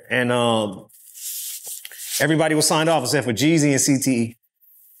whatever. And everybody was signed off except for Jeezy and CTE.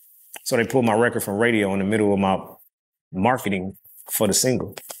 So they pulled my record from radio in the middle of my marketing for the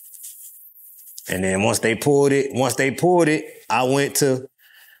single. And then once they pulled it, I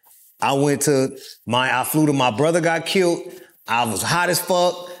flew to my brother got killed. I was hot as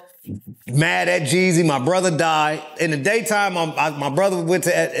fuck, mad at Jeezy. My brother died. In the daytime, my brother went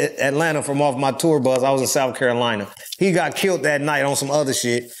to Atlanta from off my tour bus. I was in South Carolina. He got killed that night on some other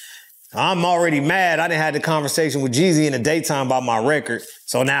shit. I'm already mad. I didn't have the conversation with Jeezy in the daytime about my record.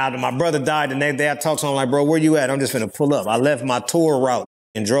 So now that my brother died the next day, I talked to him like, bro, where you at? I'm just finna pull up. I left my tour route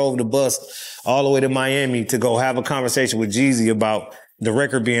and drove the bus all the way to Miami to go have a conversation with Jeezy about the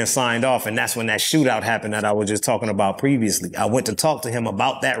record being signed off. And that's when that shootout happened that I was just talking about previously. I went to talk to him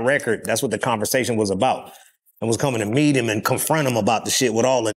about that record. That's what the conversation was about. I was coming to meet him and confront him about the shit with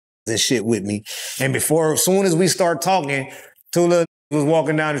all of this shit with me. And as soon as we start talking, Tula was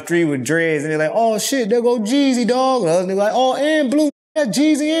walking down the street with dreads and they're like, oh shit, there go Jeezy, dog. And the other nigga like, oh, and Blue, that's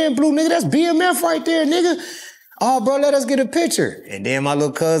Jeezy and Blue, nigga, that's BMF right there, nigga. Oh, bro, let us get a picture. And then my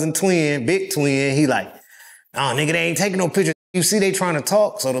little cousin twin, big twin, he like, oh, nigga, they ain't taking no picture. You see they trying to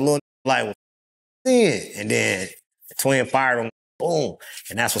talk. So the little like, well, and then the twin fired him, boom.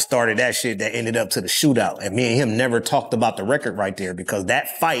 And that's what started that shit that ended up to the shootout. And me and him never talked about the record right there because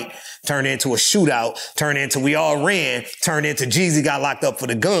that fight turned into a shootout, turned into we all ran, turned into Jeezy got locked up for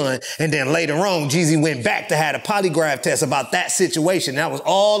the gun. And then later on, Jeezy went back to have a polygraph test about that situation. That was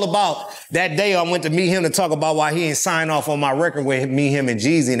all about that day I went to meet him to talk about why he ain't signed off on my record with me, him, and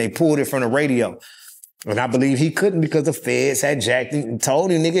Jeezy, and they pulled it from the radio. And I believe he couldn't because the feds had jacked him and told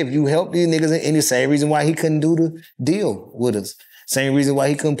him, nigga, if you help these niggas, and the same reason why he couldn't do the deal with us. Same reason why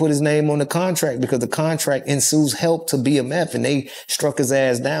he couldn't put his name on the contract, because the contract ensues help to BMF, and they struck his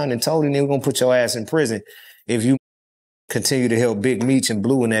ass down and told him they were going to put your ass in prison. If you continue to help Big Meech and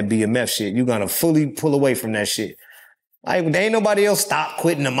Bleu in that BMF shit, you're going to fully pull away from that shit. Like, there ain't nobody else stopped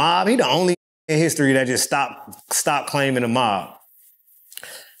quitting the mob. He the only in history that just stopped claiming the mob.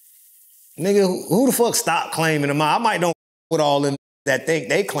 Nigga, who the fuck stopped claiming the mob? I might know with all them that think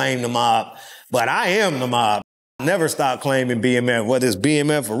they claim the mob, but I am the mob. I never stop claiming BMF, whether it's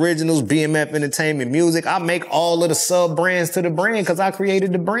BMF Originals, BMF Entertainment Music. I make all of the sub-brands to the brand because I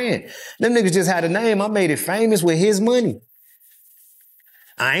created the brand. Them niggas just had a name. I made it famous with his money.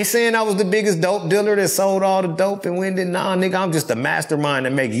 I ain't saying I was the biggest dope dealer that sold all the dope and went in. Nah, nigga, I'm just the mastermind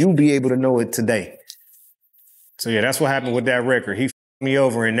that make you be able to know it today. So yeah, that's what happened with that record. He me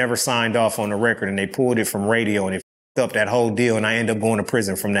over and never signed off on the record, and they pulled it from radio and it up that whole deal, and I ended up going to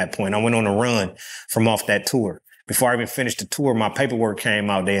prison from that point. I went on a run from off that tour. Before I even finished the tour, my paperwork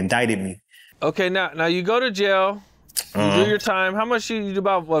came out. They indicted me. Okay, now you go to jail. You do your time. How much you do?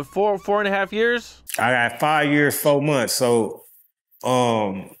 About what, 4.5 years? I got 5 years, 4 months. So,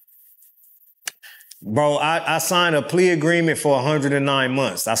 bro, I signed a plea agreement for 109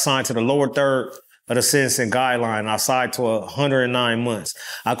 months. I signed to the lower third of the sentencing guideline. I signed to 109 months.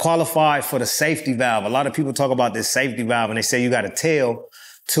 I qualified for the safety valve. A lot of people talk about this safety valve and they say you got to tell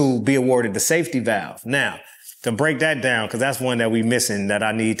to be awarded the safety valve. Now, to break that down, because that's one that we missing that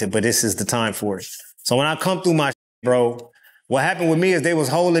I need to, but this is the time for it. So when I come through my shit, bro, what happened with me is they was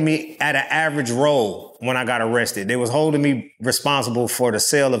holding me at an average roll when I got arrested. They was holding me responsible for the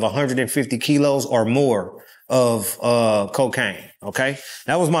sale of 150 kilos or more of cocaine, okay?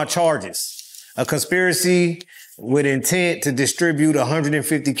 That was my charges. a conspiracy with intent to distribute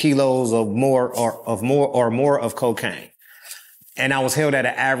 150 kilos of more of cocaine. And I was held at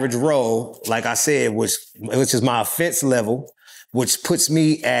an average row, like I said, which is my offense level, which puts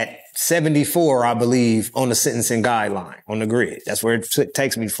me at 74, I believe, on the sentencing guideline, on the grid. That's where it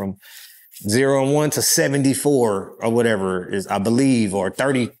takes me from 0 and 1 to 74 or whatever it is, I believe, or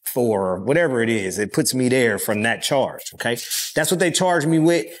 34 or whatever it is. It puts me there from that charge, okay? That's what they charged me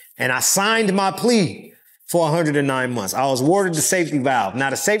with, and I signed my plea for 109 months. I was awarded the safety valve. Now,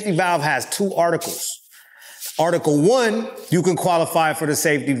 the safety valve has 2 articles. Article 1, you can qualify for the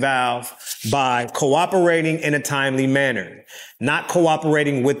safety valve by cooperating in a timely manner, not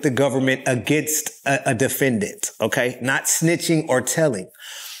cooperating with the government against a defendant, okay? Not snitching or telling.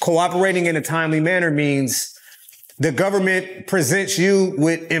 Cooperating in a timely manner means the government presents you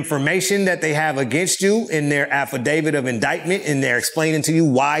with information that they have against you in their affidavit of indictment, and they're explaining to you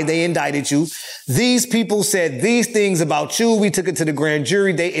why they indicted you. These people said these things about you. We took it to the grand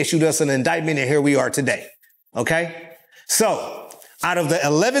jury. They issued us an indictment, and here we are today. Okay? So, out of the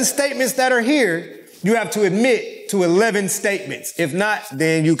 11 statements that are here, you have to admit to 11 statements. If not,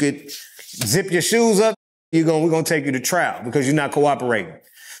 then you could zip your shoes up. We're going to take you to trial because you're not cooperating.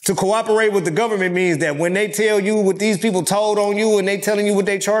 To cooperate with the government means that when they tell you what these people told on you and they telling you what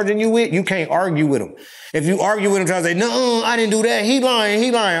they charging you with, you can't argue with them. If you argue with them, try to say, no, I didn't do that. He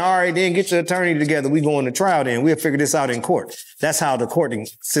lying. All right, then get your attorney together. We going to trial then. We'll figure this out in court. That's how the courting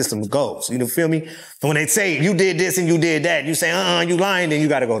system goes. You know, feel me? And when they say you did this and you did that, you say, you lying, then you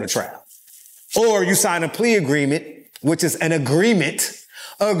got to go to trial. Or you sign a plea agreement, which is an agreement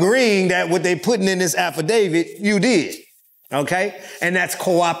agreeing that what they putting in this affidavit, you did. Okay? And that's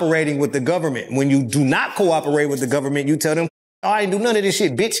cooperating with the government. When you do not cooperate with the government, you tell them, I ain't do none of this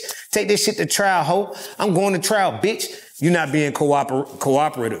shit, bitch. Take this shit to trial, ho. I'm going to trial, bitch. You're not being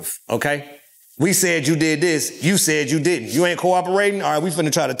cooperative, okay? We said you did this. You said you didn't. You ain't cooperating? All right, we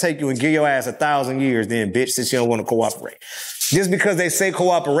finna try to take you and give your ass 1,000 years then, bitch, since you don't want to cooperate. Just because they say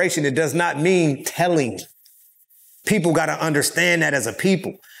cooperation, it does not mean telling. People got to understand that as a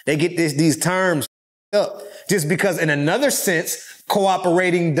people. They get these terms up. Just because in another sense,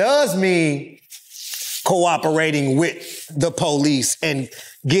 cooperating does mean cooperating with the police and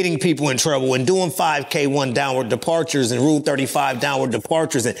getting people in trouble and doing 5K1 downward departures and Rule 35 downward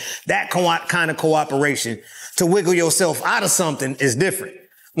departures. And that kind of cooperation to wiggle yourself out of something is different.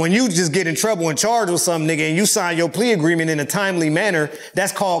 When you just get in trouble and charged with something, nigga, and you sign your plea agreement in a timely manner,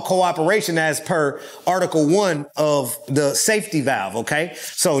 that's called cooperation as per Article 1 of the safety valve, okay?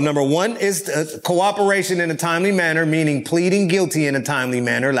 So number 1 is cooperation in a timely manner, meaning pleading guilty in a timely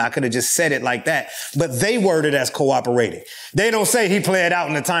manner. I could have just said it like that, but they word it as cooperating. They don't say he pled out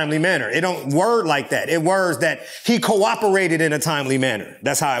in a timely manner. It don't word like that. It words that he cooperated in a timely manner.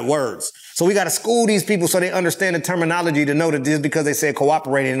 That's how it words. So we got to school these people so they understand the terminology to know that just because they said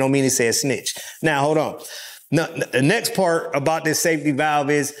cooperating, it don't mean they said snitch. Now, hold on. Now, the next part about this safety valve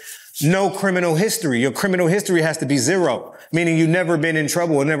is no criminal history. Your criminal history has to be 0, meaning you've never been in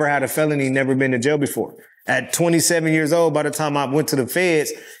trouble or never had a felony, never been to jail before. At 27 years old, by the time I went to the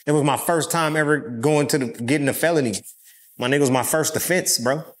feds, it was my first time ever going to getting a felony. My nigga was my first offense,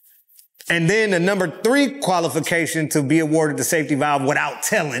 bro. And then the number 3 qualification to be awarded the safety valve without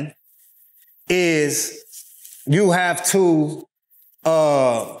telling is you have to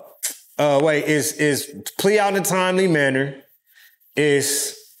is plea out in a timely manner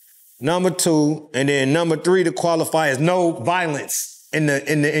is number 2, and then number 3 to qualify is no violence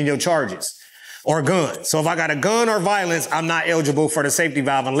in your charges or gun. So if I got a gun or violence, I'm not eligible for the safety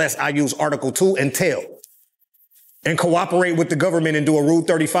valve unless I use Article 2 and tell and cooperate with the government and do a Rule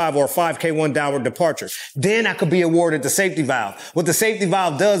 35 or a 5K1 downward departure. Then I could be awarded the safety valve. What the safety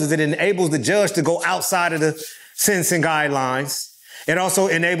valve does is it enables the judge to go outside of the sentencing guidelines. It also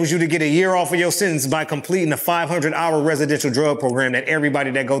enables you to get a year off of your sentence by completing a 500-hour residential drug program that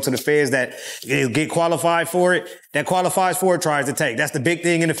everybody that go to the feds that get qualified for it, that qualifies for it, tries to take. That's the big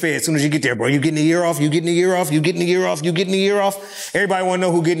thing in the feds. As soon as you get there, bro, you getting a year off, you getting a year off, you getting a year off, you getting a year off. Everybody want to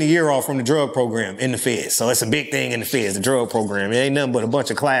know who getting a year off from the drug program in the feds. So it's a big thing in the feds, the drug program. It ain't nothing but a bunch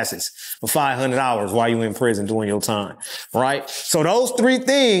of classes for 500 hours while you in prison doing your time, right? So those 3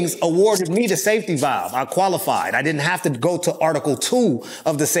 things awarded me the safety valve. I qualified. I didn't have to go to Article 2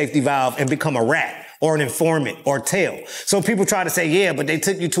 of the safety valve and become a rat or an informant or tell. So people try to say, yeah, but they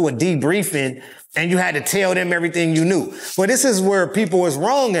took you to a debriefing and you had to tell them everything you knew. Well, this is where people is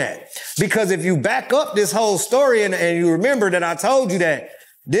wrong at. Because if you back up this whole story and you remember that I told you that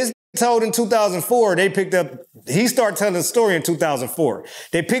this told in 2004, he started telling the story in 2004.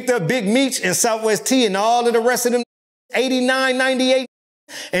 They picked up Big Meech and Southwest T and all of the rest of them 89, 98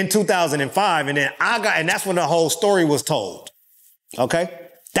 in 2005, and then and that's when the whole story was told. Okay?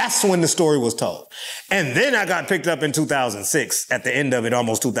 That's when the story was told. And then I got picked up in 2006, at the end of it,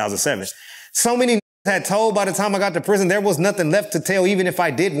 almost 2007. So many had told by the time I got to prison, there was nothing left to tell, even if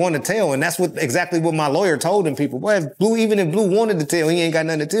I did want to tell. And that's exactly what my lawyer told them people. Boy, even if Bleu wanted to tell, he ain't got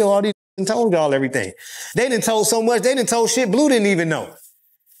nothing to tell. All these told y'all everything. They done told so much, they done told shit Bleu didn't even know.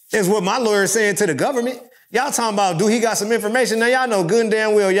 Is what my lawyer is saying to the government. Y'all talking about, do he got some information? Now y'all know good and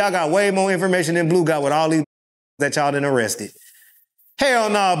damn well y'all got way more information than Bleu got with all these that y'all done arrested. Hell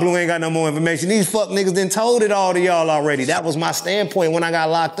nah, Bleu ain't got no more information. These fuck niggas done told it all to y'all already. That was my standpoint when I got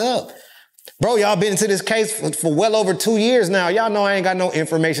locked up. Bro, y'all been into this case for well over 2 years now. Y'all know I ain't got no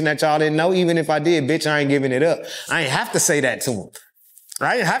information that y'all didn't know. Even if I did, bitch, I ain't giving it up. I ain't have to say that to them.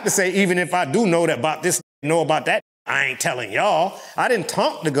 I ain't have to say, even if I do know that about this, know about that, I ain't telling y'all. I didn't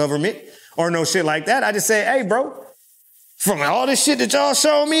taunt the government or no shit like that. I just say, hey, bro, from all this shit that y'all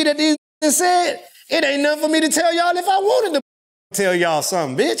showed me that these said, it ain't nothing for me to tell y'all if I wanted to tell y'all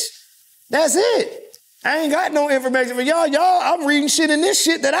something, bitch. That's it. I ain't got no information for y'all. I'm reading shit in this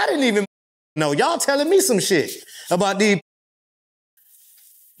shit that I didn't even know. Y'all telling me some shit about these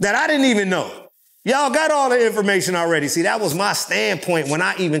that I didn't even know. Y'all got all the information already. See, that was my standpoint when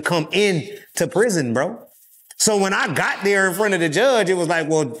I even come into prison, bro. So when I got there in front of the judge, it was like,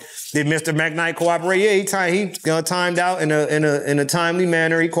 well, did Mr. McKnight cooperate? Yeah, he timed out in a timely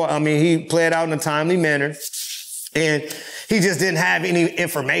manner. He played out in a timely manner. And he just didn't have any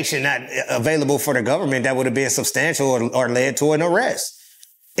information that available for the government that would have been substantial or led to an arrest.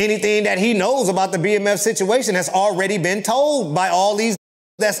 Anything that he knows about the BMF situation has already been told by all these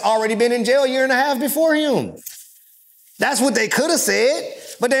that's already been in jail a year and a half before him. That's what they could have said,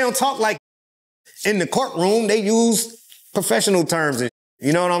 but they don't talk like in the courtroom. They use professional terms.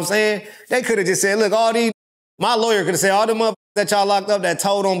 You know what I'm saying? They could have just said, look, my lawyer could have said, all the motherfuckers that y'all locked up that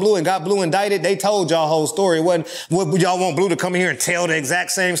told on Bleu and got Bleu indicted, they told y'all whole story. It wasn't, what y'all want Bleu to come in here and tell the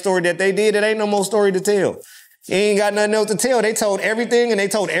exact same story that they did? It ain't no more story to tell. He ain't got nothing else to tell. They told everything, and they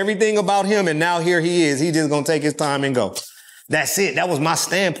told everything about him, and now here he is. He just gonna take his time and go. That's it. That was my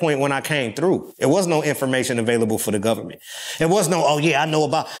standpoint when I came through. There was no information available for the government. There was no, oh yeah, I know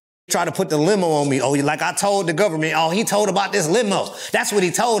about, try to put the limo on me. Oh, like I told the government, oh, he told about this limo. That's what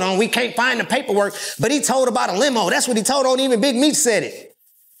he told on. We can't find the paperwork, but he told about a limo. That's what he told on. Even Big Meech said it.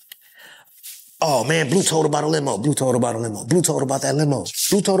 Oh man, Bleu told about a limo. Bleu told about a limo. Bleu told about that limo.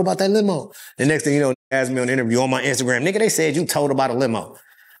 Bleu told about that limo. The next thing you know, they asked me on the interview on my Instagram, nigga, they said you told about a limo.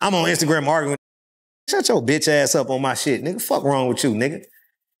 I'm on Instagram arguing. Shut your bitch ass up on my shit, nigga. Fuck wrong with you, nigga.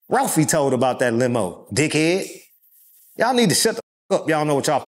 Ralphie told about that limo, dickhead. Y'all need to shut the fuck up. Y'all know what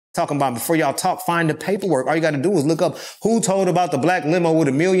y'all talking about. Before y'all talk, find the paperwork. All you got to do is look up who told about the black limo with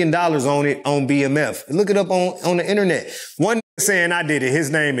 $1 million on it on BMF. Look it up on the internet. One saying I did it. His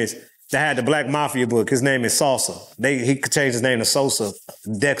name is, that had the Black Mafia book. His name is Salsa. He changed his name to Sosa,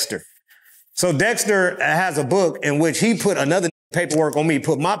 Dexter. So Dexter has a book in which he put another paperwork on me,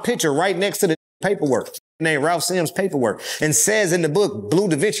 put my picture right next to the paperwork, named Ralph Sims paperwork, and says in the book, Bleu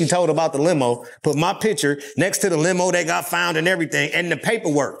Davinci told about the limo, put my picture next to the limo that got found and everything, and the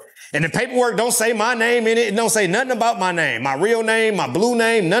paperwork. And the paperwork don't say my name in it. It don't say nothing about my name, my real name, my Bleu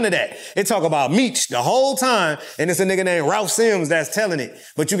name, none of that. It talk about Meech the whole time, and it's a nigga named Ralph Sims that's telling it.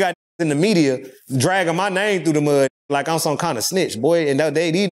 But you got in the media dragging my name through the mud like I'm some kind of snitch, boy. And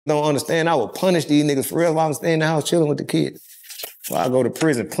these don't understand. I will punish these niggas for real if I'm staying in the house chilling with the kids. So I go to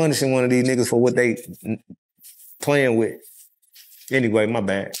prison punishing one of these niggas for what they playing with. Anyway, my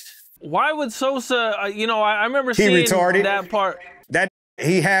bad. Why would Sosa, I remember seeing retarded. that part.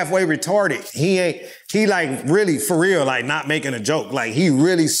 He halfway retarded. He like really for real, like not making a joke. Like he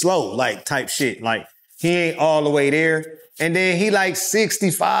really slow, like type shit. Like he ain't all the way there. And then he like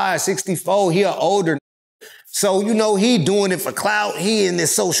 65, 64, he an older. So, he doing it for clout. He in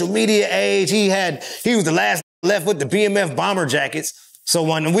this social media age. He was the last left with the BMF bomber jackets. So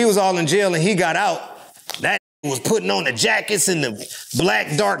when we was all in jail and he got out, that was putting on the jackets and the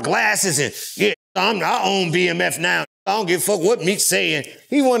black dark glasses and yeah, I own BMF now. I don't give a fuck what Meech saying.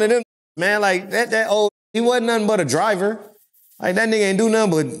 He one of them, man, like that old, he wasn't nothing but a driver. Like that nigga ain't do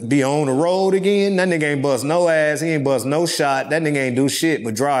nothing but be on the road again. That nigga ain't bust no ass. He ain't bust no shot. That nigga ain't do shit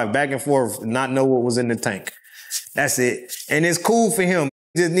but drive back and forth and not know what was in the tank. That's it. And it's cool for him.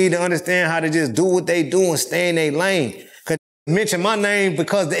 You just need to understand how to just do what they do and stay in their lane. Cause mention my name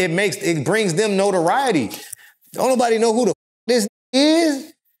because it brings them notoriety. Don't nobody know who the this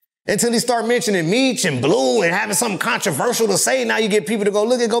is until he start mentioning Meech and Bleu and having something controversial to say. Now you get people to go,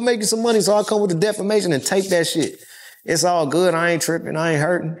 look, go make you some money. So I come with the defamation and take that shit. It's all good. I ain't tripping. I ain't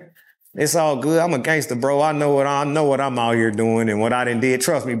hurting. It's all good. I'm a gangster, bro. I know what I'm out here doing and what I done did.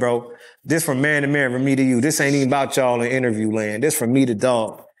 Trust me, bro. This from man to man, from me to you. This ain't even about y'all in interview land. This from me to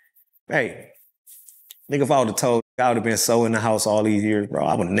dog. Hey, nigga, if I would have told you, I would have been so in the house all these years, bro.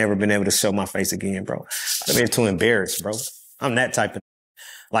 I would have never been able to show my face again, bro. I'd have been too embarrassed, bro. I'm that type of,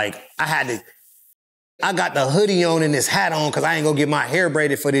 like, I got the hoodie on and this hat on because I ain't gonna get my hair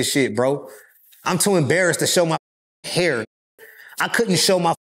braided for this shit, bro. I'm too embarrassed to show my hair. I couldn't show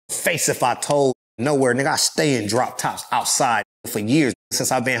my face if I told nowhere, nigga. I stay in drop tops outside for years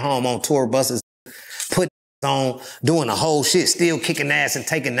since I've been home on tour buses, put on, doing the whole shit, still kicking ass and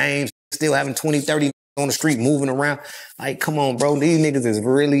taking names, still having 20, 30 on the street moving around. Like, come on, bro. These niggas is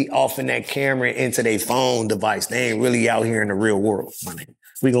really off in that camera into their phone device. They ain't really out here in the real world, my nigga.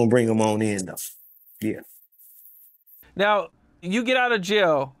 We gonna bring them on in, though. Yeah. Now, you get out of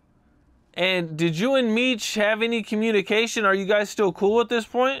jail, and did you and Meech have any communication? Are you guys still cool at this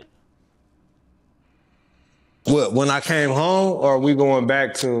point? What, when I came home, or are we going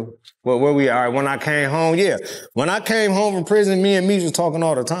back to where we are? When I came home, yeah. When I came home from prison, me and Meech was talking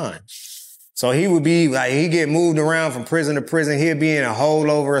all the time. So he would be like, he'd get moved around from prison to prison. He'd be in a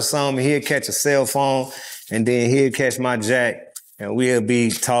holdover or something. He'd catch a cell phone, and then he'd catch my jack, and we'd be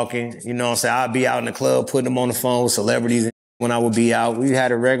talking. You know what I'm saying? I'd be out in the club putting him on the phone with celebrities when I would be out. We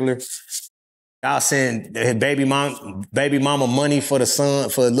had a regular. I'll send baby mama money for the son,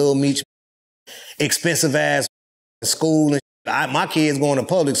 for little Meech, expensive ass school. My kids going to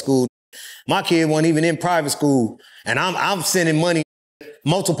public school. My kid wasn't even in private school. And I'm sending money,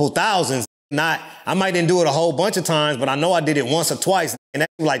 multiple thousands. I might didn't do it a whole bunch of times, but I know I did it once or twice. And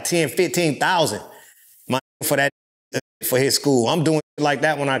that's like 10, 15,000 for his school. I'm doing it like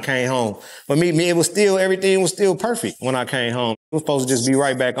that when I came home. But me, it was still, everything was still perfect when I came home. It was supposed to just be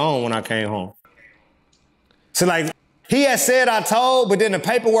right back on when I came home. So like, he had said I told, but then the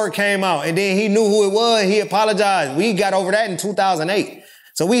paperwork came out, and then he knew who it was. He apologized. We got over that in 2008.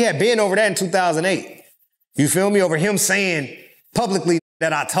 So we had been over that in 2008. You feel me? Over him saying publicly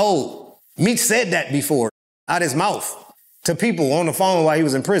that I told. Meech said that before, out his mouth, to people on the phone while he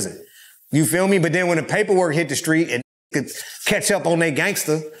was in prison. You feel me? But then when the paperwork hit the street and could catch up on their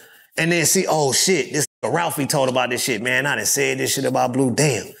gangster, and then see, oh shit, this Ralphie told about this shit, man. I done said this shit about Blue.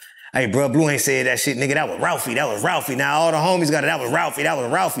 Damn. Hey, bro, Blue ain't said that shit, nigga. That was Ralphie. That was Ralphie. Now all the homies got it. That was Ralphie. That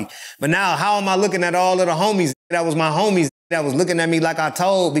was Ralphie. But now how am I looking at all of the homies? That was my homies that was looking at me like I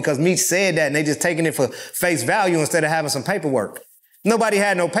told, because Meech said that, and they just taking it for face value instead of having some paperwork. Nobody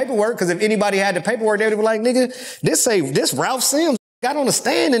had no paperwork, because if anybody had the paperwork, they would be like, nigga, this Ralph Sims got on the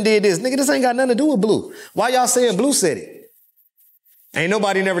stand and did this. Nigga, this ain't got nothing to do with Blue. Why y'all saying Blue said it? Ain't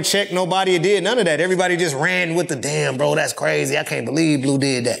nobody never checked nobody or did none of that. Everybody just ran with the, damn, bro, that's crazy. I can't believe Blue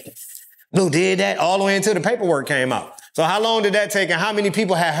did that. Blue did that all the way until the paperwork came out. So how long did that take, and how many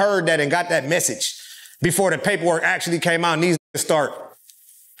people had heard that and got that message before the paperwork actually came out and these to start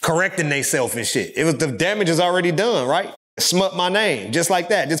correcting themselves and shit? It was, the damage is already done, right? Smut my name, just like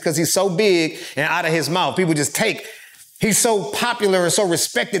that. Just because he's so big and out of his mouth, people just take, he's so popular and so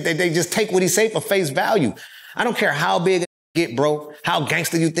respected that they just take what he say for face value. I don't care how big get, bro, how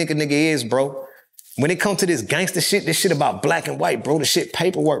gangster you think a nigga is, bro. When it comes to this gangster shit, this shit about black and white, bro, the shit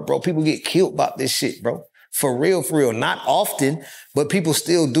paperwork, bro. People get killed about this shit, bro. For real, for real. Not often, but people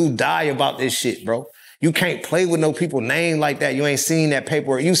still do die about this shit, bro. You can't play with no people's name like that. You ain't seen that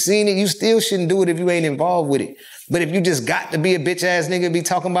paperwork. You seen it, you still shouldn't do it if you ain't involved with it. But if you just got to be a bitch ass nigga, be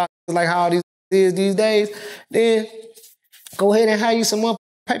talking about like how these is these days, then go ahead and hire you some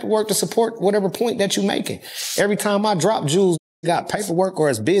paperwork to support whatever point that you making. Every time I drop jewels, got paperwork or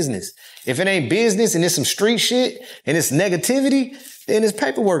it's business. If it ain't business and it's some street shit and it's negativity, then it's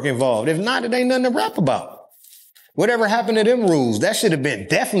paperwork involved. If not, it ain't nothing to rap about. Whatever happened to them rules, that should have been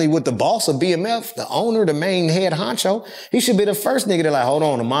definitely with the boss of BMF, the owner, the main head honcho. He should be the first nigga to like, hold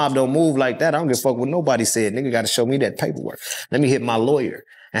on, the mob don't move like that. I don't give a fuck what nobody said. Nigga got to show me that paperwork. Let me hit my lawyer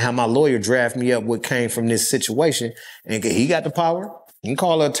and have my lawyer draft me up what came from this situation. And he got the power. You can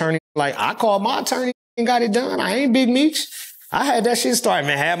call an attorney. Like I called my attorney and got it done. I ain't Big Meech. I had that shit started,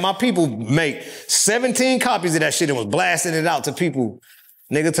 man. Had my people make 17 copies of that shit and was blasting it out to people,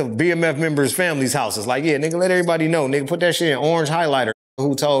 nigga, to BMF members' families' houses. Like, yeah, nigga, let everybody know. Nigga, put that shit in orange highlighter.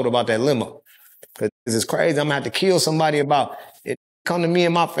 Who told about that limo? Because it's crazy. I'm gonna have to kill somebody about it. Come to me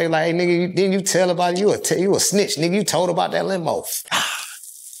in my face like, hey, nigga, didn't you tell about it? You a snitch, nigga. You told about that limo.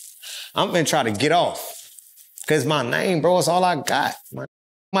 I'm gonna try to get off. Because my name, bro, it's all I got.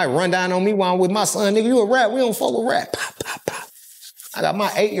 Might run down on me while I'm with my son. Nigga, you a rap. We don't fuck with rap. Pop, pop, pop. I got my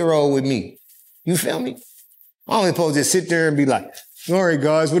 8-year-old with me. You feel me? I'm only supposed to just sit there and be like, all right,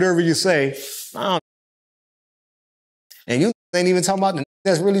 guys, whatever you say. And you ain't even talking about the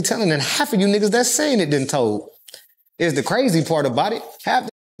that's really telling, and half of you niggas that's saying it done told. Is the crazy part about it. Half the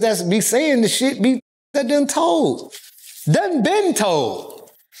that's be saying the shit be that done told. Done been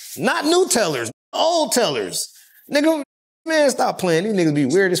told. Not new tellers, old tellers. Nigga, man, stop playing. These niggas be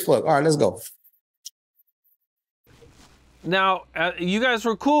weird as fuck. All right, let's go. Now, you guys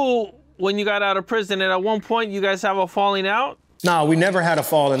were cool when you got out of prison, and at one point you guys have a falling out? Nah, we never had a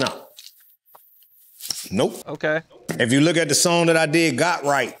falling out. Nope. Okay. If you look at the song that I did, Got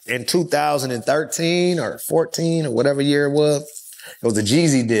Right, in 2013 or 14 or whatever year it was a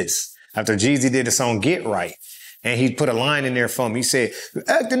Jeezy diss. After Jeezy did the song Get Right. And he put a line in there for me. He said,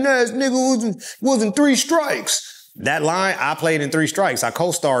 acting ass nigga was in 3 strikes. That line, I played in 3 strikes. I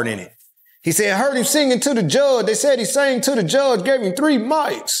co-starred in it. He said, I heard him singing to the judge. They said he sang to the judge, gave him 3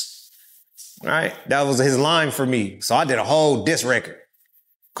 mics. All right? That was his line for me. So I did a whole diss record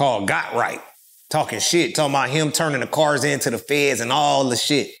called Got Right. Talking shit, talking about him turning the cars into the feds and all the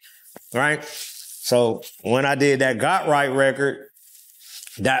shit, right? So when I did that Got Right record,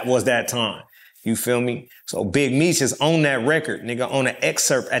 that was that time. You feel me? So Big Meech is on that record, nigga, on an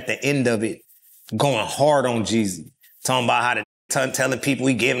excerpt at the end of it, going hard on Jeezy. Talking about how to telling people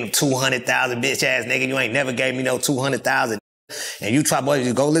we giving them 200,000, bitch ass nigga, you ain't never gave me no 200,000. And you try, boy,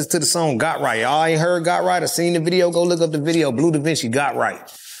 you go listen to the song Got Right. Y'all ain't heard Got Right or seen the video, go look up the video, Bleu, Davinci, Got Right.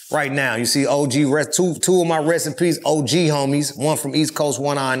 Right now, you see OG, two of my rest in peace OG homies, one from East Coast,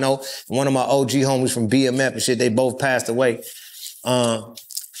 one I know, one of my OG homies from BMF and shit, they both passed away. 2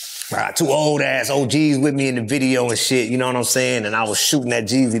 old ass OGs with me in the video and shit, you know what I'm saying? And I was shooting at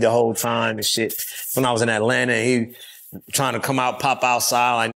Jeezy the whole time and shit. When I was in Atlanta, he trying to come out, pop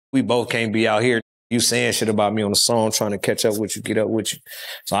outside, like, we both can't be out here. You saying shit about me on the song, trying to catch up with you, get up with you.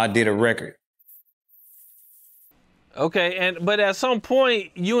 So I did a record. Okay, but at some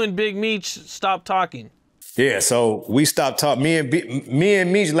point, you and Big Meech stopped talking. Yeah, so we stopped talking. Me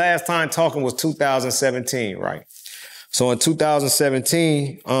and Meech last time talking was 2017, right? So in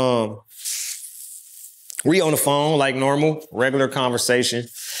 2017, we on the phone like normal, regular conversation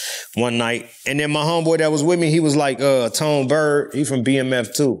one night. And then my homeboy that was with me, he was like, Tone Bird, he from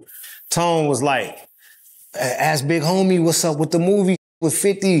BMF too. Tone was like, ask Big Homie, what's up with the movie? With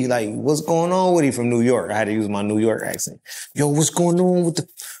 50, like, what's going on with him from New York? I had to use my New York accent. Yo, what's going on with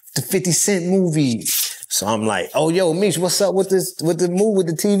the 50 Cent movie? So I'm like, oh, yo, Meech, what's up with the movie, with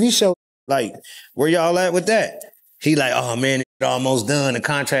the TV show? Like, where y'all at with that? He like, oh, man, it's almost done. The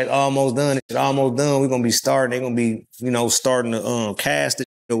contract almost done. It's almost done. We're going to be starting. They're going to be, starting to cast it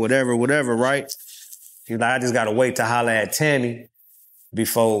or whatever, right? He's like, I just got to wait to holler at Tammy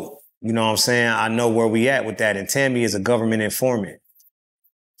before, you know what I'm saying, I know where we at with that. And Tammy is a government informant.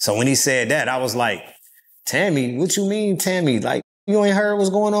 So when he said that, I was like, Tammy, what you mean, Tammy? Like, you ain't heard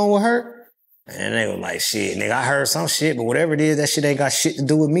what's going on with her? And they were like, shit, nigga, I heard some shit, but whatever it is, that shit ain't got shit to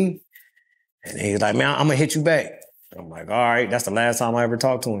do with me. And he was like, man, I'm gonna hit you back. I'm like, all right, that's the last time I ever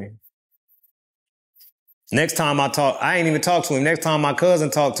talked to him. Next time I ain't even talked to him. Next time my cousin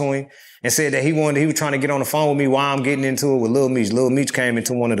talked to him and said that he was trying to get on the phone with me while I'm getting into it with Lil Meech. Lil Meech came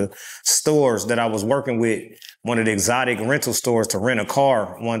into one of the stores that I was working with, one of the exotic rental stores, to rent a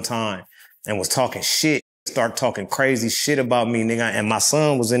car one time and was talking shit, start talking crazy shit about me, nigga. And my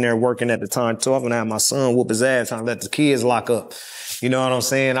son was in there working at the time too. I'm gonna have my son whoop his ass trying to let the kids lock up. You know what I'm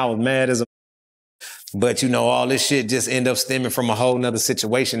saying? I was mad as a... But, all this shit just ended up stemming from a whole nother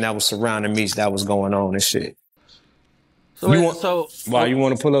situation that was surrounding Meech that was going on and shit. So, you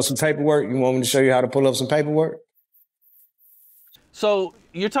want to pull up some paperwork? You want me to show you how to pull up some paperwork? So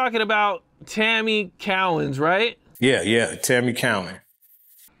you're talking about Tammy Cowens, right? Yeah, Tammy Cowan.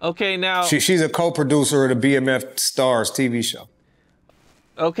 Okay, now... She's a co-producer of the BMF Stars TV show.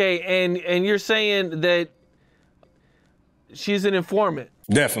 Okay, and you're saying that she's an informant?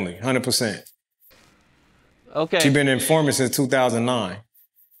 Definitely, 100%. Okay. She's been an informant since 2009.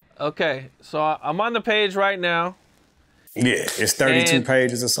 Okay, so I'm on the page right now. Yeah, it's 32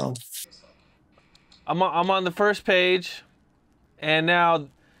 pages or something. I'm on the first page, and now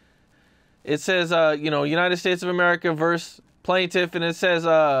it says, United States of America versus plaintiff, and it says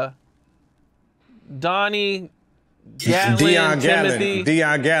Donnie Gatlin, Timothy.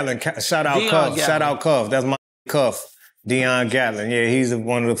 Dion Gatlin. Shout out Cuff. Shout out Cuff. That's my Cuff. Dion Gatlin. Yeah, he's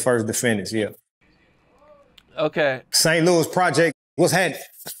one of the first defendants. Yeah. Okay. St. Louis Project. What's happening?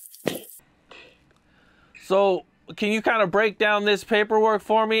 So, can you kind of break down this paperwork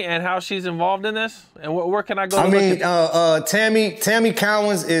for me and how she's involved in this? And where can I go? Tammy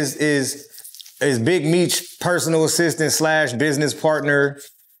Cowens is Big Meech personal assistant / business partner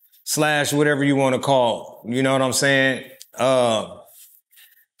 / whatever you want to call. You know what I'm saying?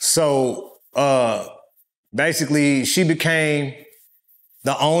 So basically she became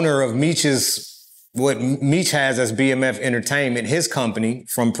the owner of what Meech has as BMF Entertainment, his company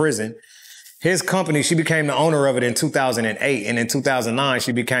from prison. His company, she became the owner of it in 2008. And in 2009,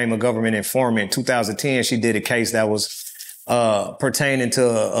 she became a government informant. In 2010, she did a case that was pertaining to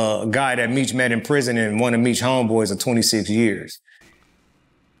a guy that Meech met in prison and one of Meech's homeboys of 26 years.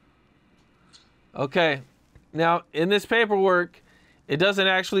 Okay. Now, in this paperwork, it doesn't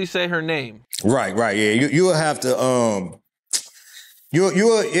actually say her name. Right, yeah. You will have to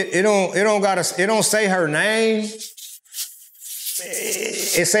it don't say her name.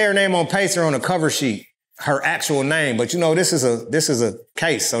 It say her name on paper on the cover sheet, her actual name. But this is a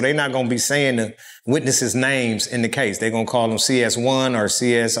case, so they're not gonna be saying the witnesses' names in the case. They're gonna call them CS1 or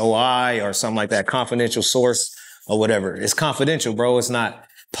CSOI or something like that, confidential source or whatever. It's confidential, bro. It's not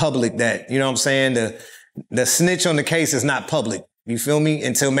public. That, you know what I'm saying? The snitch on the case is not public. You feel me?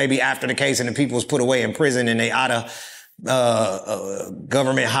 Until maybe after the case and the people was put away in prison and they out of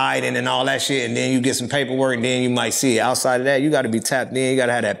government hiding and all that shit, and then you get some paperwork and then you might see it. Outside of that, you got to be tapped in. You got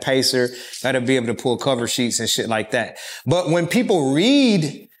to have that pacer. Got to be able to pull cover sheets and shit like that. But when people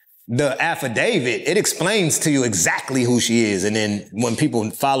read the affidavit, it explains to you exactly who she is. And then when people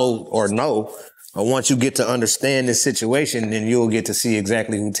follow or know, or once you get to understand this situation, then you'll get to see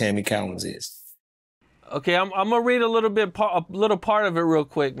exactly who Tammy Cowens is. Okay, I'm gonna read a little part of it real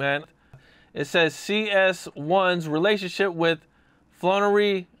quick, man. It says CS1's relationship with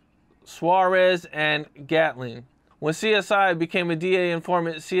Flannery, Suarez, and Gatling. When CSI became a DA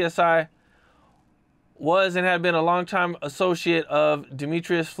informant, CSI was and had been a longtime associate of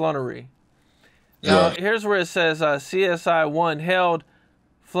Demetrius Flannery. Now, here's where it says CSI1 held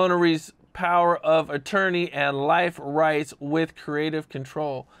Flannery's power of attorney and life rights with creative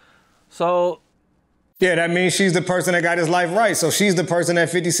control. So... yeah, that means she's the person that got his life right. So she's the person that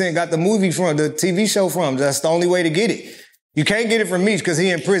 50 Cent got the movie from, the TV show from. That's the only way to get it. You can't get it from Meech because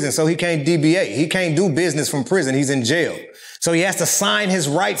he in prison, so he can't DBA. He can't do business from prison. He's in jail. So he has to sign his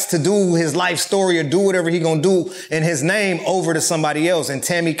rights to do his life story or do whatever he gonna do in his name over to somebody else. And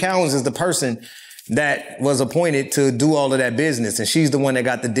Tammy Cowens is the person that was appointed to do all of that business. And she's the one that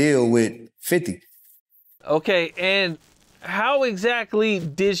got the deal with 50. Okay, and how exactly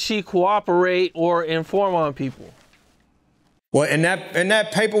did she cooperate or inform on people? Well, in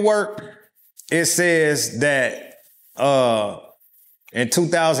that paperwork, it says that in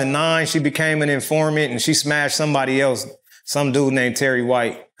 2009, she became an informant and she smashed somebody else, some dude named Terry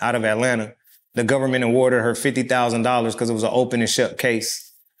White out of Atlanta. The government awarded her $50,000 because it was an open and shut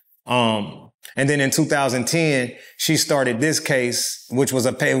case. And then in 2010, she started this case, which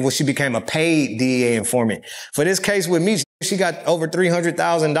she became a paid DEA informant. For this case with Meech, she got over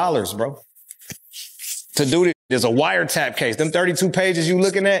 $300,000, bro. To do this, there's a wiretap case. Them 32 pages you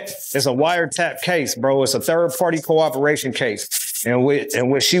looking at, it's a wiretap case, bro. It's a third-party cooperation case. And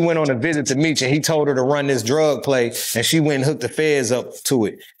when she went on a visit to Meech and he told her to run this drug play, and she went and hooked the feds up to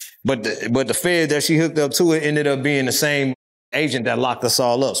it. But the feds that she hooked up to it ended up being the same agent that locked us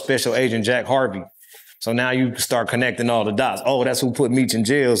all up, Special Agent Jack Harvey. So now you start connecting all the dots. Oh, that's who put Meech in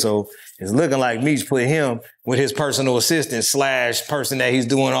jail. So it's looking like Meech put him with his personal assistant / person that he's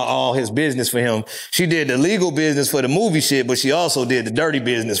doing all his business for him. She did the legal business for the movie shit, but she also did the dirty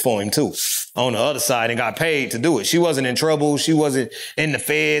business for him too on the other side and got paid to do it. She wasn't in trouble. She wasn't in the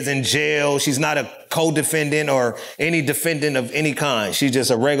feds, in jail. She's not a co-defendant or any defendant of any kind. She's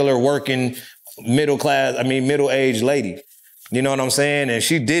just a regular working middle-aged lady. You know what I'm saying? And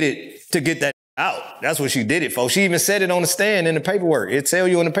she did it to get that out. That's what she did it for. She even said it on the stand in the paperwork. It tell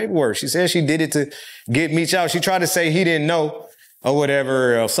you in the paperwork. She said she did it to get Meech out. She tried to say he didn't know or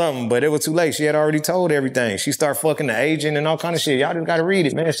whatever or something, but it was too late. She had already told everything. She started fucking the agent and all kind of shit. Y'all just got to read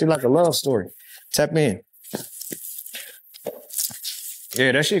it, man. She like a love story. Tap in.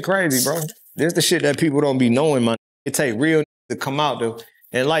 Yeah, that shit crazy, bro. This the shit that people don't be knowing, man. It take real to come out to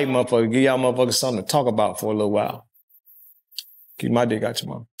enlighten motherfuckers, give y'all motherfuckers something to talk about for a little while. Keep my dick out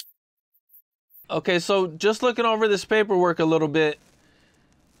your mouth. Okay, so just looking over this paperwork a little bit,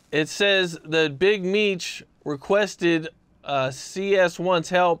 it says that Big Meech requested CS1's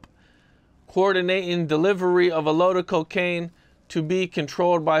help coordinating delivery of a load of cocaine to be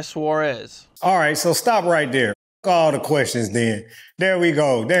controlled by Suarez. All right, so stop right there. All the questions then. There we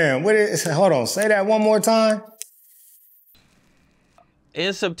go. Damn, hold on, say that one more time.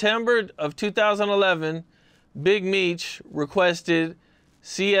 In September of 2011, Big Meech requested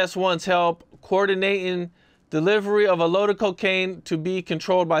CS1's help coordinating delivery of a load of cocaine to be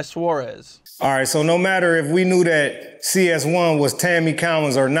controlled by Suarez. All right, so no matter if we knew that CS1 was Tammy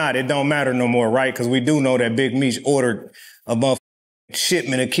Cowens or not, it don't matter no more, right? Because we do know that Big Meech ordered a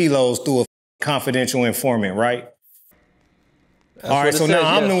shipment of kilos through a confidential informant, right? That's All right, so what it now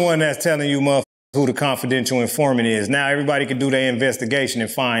says, I'm yes. the one that's telling you motherfuckers who the confidential informant is. Now everybody can do their investigation and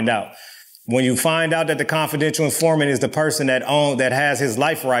find out. When you find out that the confidential informant is the person that has his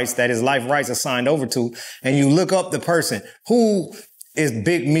life rights, that his life rights are signed over to, and you look up the person who is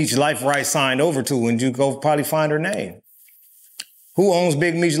Big Meech life rights signed over to, and you go probably find her name. Who owns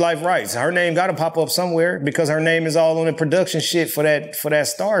Big Meech life rights? Her name got to pop up somewhere because her name is all on the production shit for that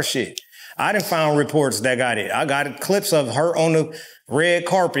star shit. I done found reports that got it. I got clips of her on the red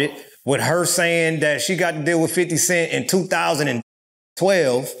carpet with her saying that she got to deal with 50 Cent in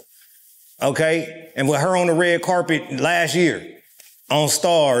 2012. Okay, and with her on the red carpet last year on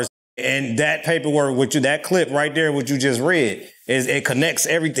Stars, and that paperwork with you, that clip right there, what you just read, it connects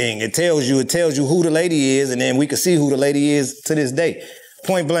everything. It tells you who the lady is, and then we can see who the lady is to this day.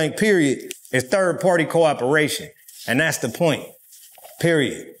 Point blank, period. It's third party cooperation, and that's the point.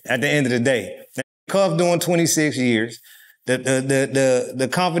 Period. At the end of the day, Cuff doing 26 years. The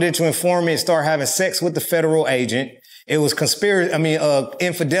confidential informant start having sex with the federal agent. It was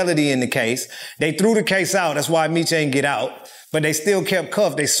infidelity in the case. They threw the case out. That's why Meech ain't get out. But they still kept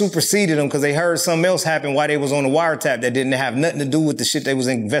Cuff. They superseded him because they heard something else happen while they was on the wiretap that didn't have nothing to do with the shit they was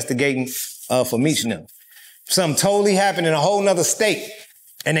investigating for Meech and them. Something totally happened in a whole nother state.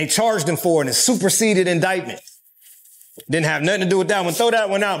 And they charged him for it and superseded indictment. Didn't have nothing to do with that one. Throw that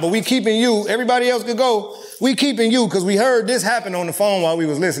one out. But we keeping you. Everybody else could go. We keeping you because we heard this happen on the phone while we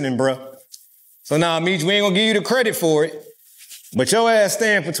was listening, bruh. So now, Meech, we ain't gonna give you the credit for it, but your ass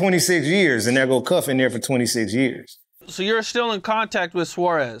stand for 26 years, and they'll go Cuff in there for 26 years. So you're still in contact with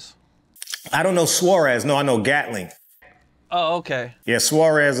Suarez? I don't know Suarez. No, I know Gatling. Oh, okay. Yeah,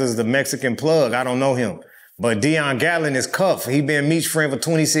 Suarez is the Mexican plug. I don't know him. But Dion Gatling is Cuff. He been Meech's friend for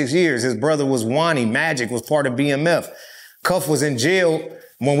 26 years. His brother was Wani. Magic was part of BMF. Cuff was in jail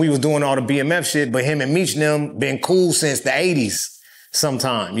when we was doing all the BMF shit, but him and Meech and them been cool since the 80s.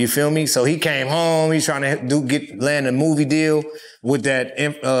 Sometime, you feel me? So he came home. He's trying to land a movie deal with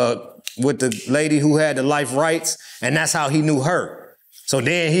with the lady who had the life rights, and that's how he knew her. So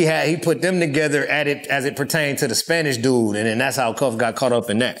then he put them together as it pertained to the Spanish dude, and then that's how Cuff got caught up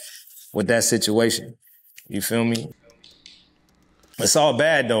in that with that situation. You feel me? It's all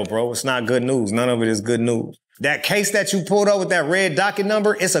bad though, bro. It's not good news. None of it is good news. That case that you pulled up with that red docket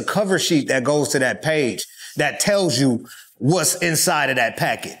number, it's a cover sheet that goes to that page that tells you what's inside of that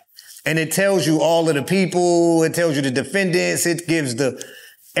packet. And it tells you all of the people, it tells you the defendants, it gives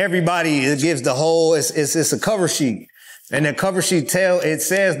everybody, it gives the whole, it's a cover sheet. And the cover sheet it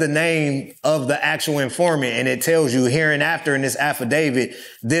says the name of the actual informant, and it tells you hereinafter in this affidavit,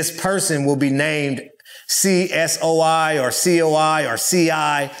 this person will be named CSOI or COI or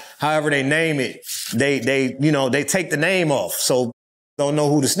CI, however they name it. They take the name off, so don't know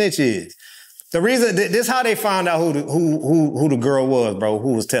who the snitch is. The reason, this how they found out who the girl was, bro,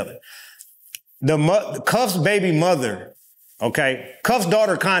 who was telling. Cuff's baby mother, okay? Cuff's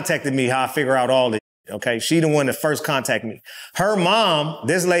daughter contacted me how I figure out all this, okay? She the one that first contacted me. Her mom,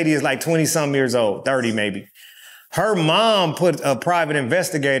 this lady is like 20-something years old, 30 maybe. Her mom put a private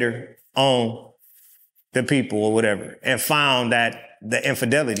investigator on the people or whatever and found that the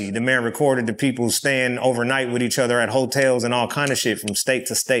infidelity, the man recorded the people staying overnight with each other at hotels and all kind of shit from state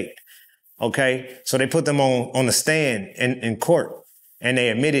to state. Okay, so they put them on the stand in court, and they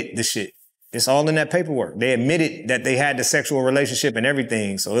admitted the shit. It's all in that paperwork. They admitted that they had the sexual relationship and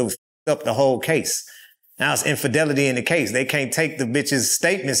everything, so it was up the whole case. Now it's infidelity in the case. They can't take the bitch's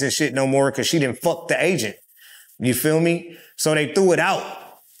statements and shit no more because she didn't fuck the agent. You feel me? So they threw it out.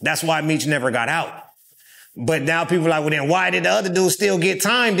 That's why Meech never got out. But now people are like, well, then why did the other dude still get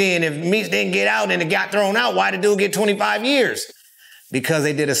time then? If Meech didn't get out and it got thrown out, why did the dude get 25 years? Because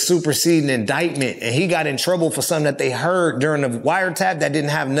they did a superseding indictment, and he got in trouble for something that they heard during the wiretap that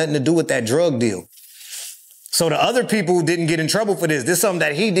didn't have nothing to do with that drug deal. So the other people didn't get in trouble for this. This is something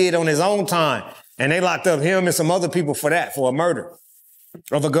that he did on his own time, and they locked up him and some other people for a murder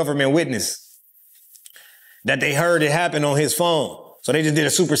of a government witness that they heard it happen on his phone. So they just did a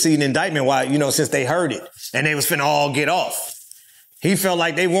superseding indictment since they heard it, and they was finna all get off. He felt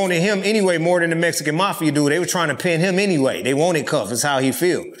like they wanted him anyway more than the Mexican mafia dude. They were trying to pin him anyway. They wanted Cuff. That's how he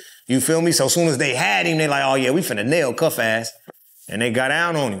feel. You feel me? So as soon as they had him, they like, oh yeah, we finna nail Cuff ass. And they got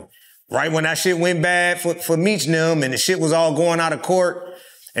down on him. Right when that shit went bad for Meech and them and the shit was all going out of court,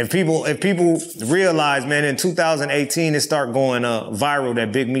 if people realize, man, in 2018, it started going viral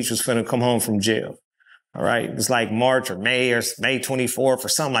that Big Meech was finna come home from jail. All right. It was like March or May 24th or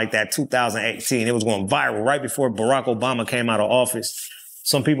something like that, 2018. It was going viral right before Barack Obama came out of office.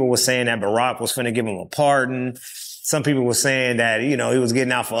 Some people were saying that Barack was finna give him a pardon. some people were saying that, you know, he was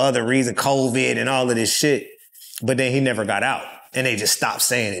getting out for other reasons, COVID and all of this shit. But then he never got out. And they just stopped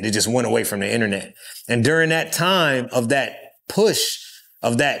saying it. It just went away from the internet. And during that time of that push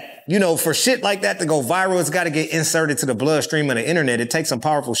of that, you know, for shit like that to go viral, it's got to get inserted to the bloodstream of the internet. It takes some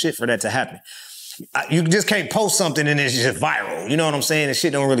powerful shit for that to happen. You just can't post something and it's just viral. You know what I'm saying? And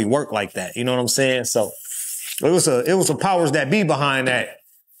shit don't really work like that. You know what I'm saying? So it was a powers that be behind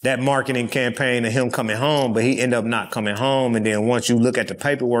that marketing campaign of him coming home, but he ended up not coming home. And then once you look at the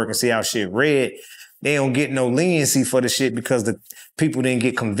paperwork and see how shit read, they don't get no leniency for the shit because the people didn't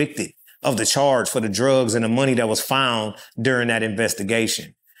get convicted of the charge for the drugs and the money that was found during that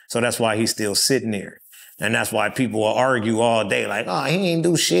investigation. So that's why he's still sitting there. And that's why people will argue all day like, oh, he ain't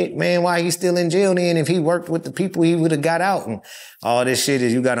do shit, man. Why he still in jail then? If he worked with the people, he would have got out. And all this shit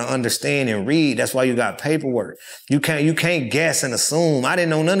is you got to understand and read. That's why you got paperwork. You can't guess and assume. I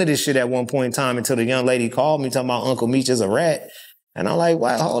didn't know none of this shit at one point in time until the young lady called me talking about Uncle Meech is a rat. And I'm like,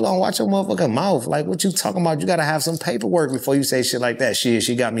 well, hold on, watch your motherfucking mouth. Like, what you talking about? You got to have some paperwork before you say shit like that. Shit,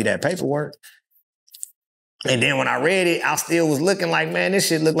 she got me that paperwork. And then when I read it, I still was looking like, man, this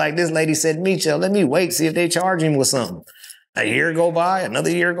shit look like this lady said, Meech, let me wait, see if they charge him with something. A year go by,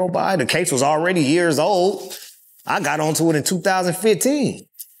 another year go by. The case was already years old. I got onto it in 2015.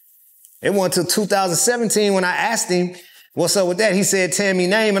 It wasn't until 2017 when I asked him, what's up with that? He said, Tammy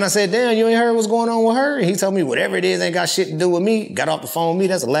name. And I said, damn, you ain't heard what's going on with her? And he told me whatever it is ain't got shit to do with me. Got off the phone with me.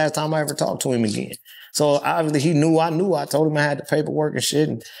 That's the last time I ever talked to him again. So obviously he knew I knew. I told him I had the paperwork and shit.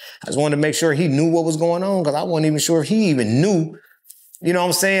 And I just wanted to make sure he knew what was going on because I wasn't even sure if he even knew, you know what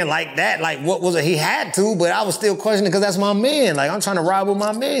I'm saying, like that. Like what was it? He had to, but I was still questioning because that's my man. Like I'm trying to ride with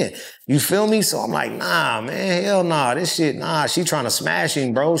my man. You feel me? So I'm like, nah, man, hell nah. This shit, nah. She trying to smash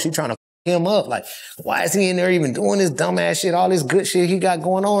him, bro. She trying to him up. Like, why is he in there even doing this dumbass shit, all this good shit he got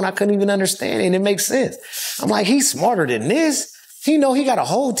going on? I couldn't even understand it, and it makes sense. I'm like, he's smarter than this. He know he got a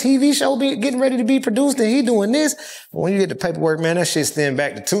whole TV show getting ready to be produced, and he doing this. But when you get the paperwork, man, that shit stemmed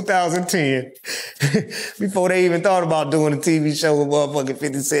back to 2010. Before they even thought about doing a TV show with motherfucking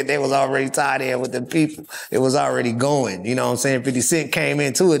 50 Cent, they was already tied in with the people. It was already going. You know what I'm saying? 50 Cent came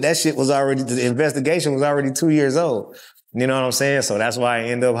into it. That shit was already, the investigation was already 2 years old. You know what I'm saying? So that's why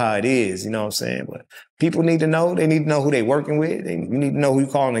it ended up how it is. You know what I'm saying? But people need to know. They need to know who they working with. You need to know who you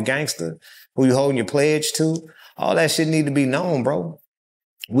calling a gangster, who you holding your pledge to. All that shit need to be known, bro.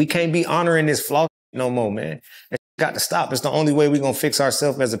 We can't be honoring this flaw no more, man. It's got to stop. It's the only way we're going to fix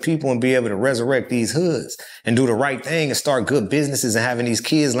ourselves as a people and be able to resurrect these hoods and do the right thing and start good businesses and having these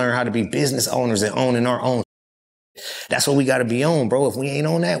kids learn how to be business owners and owning our own. That's what we got to be on, bro. If we ain't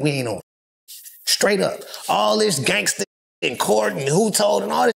on that, we ain't on. Straight up. All this gangster in court and who told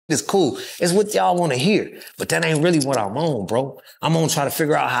and all this is cool. It's what y'all want to hear. But that ain't really what I'm on, bro. I'm on trying to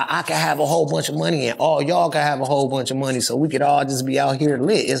figure out how I can have a whole bunch of money and all y'all can have a whole bunch of money so we could all just be out here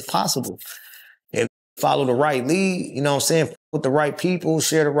lit. It's possible. If we follow the right lead, you know what I'm saying? With the right people,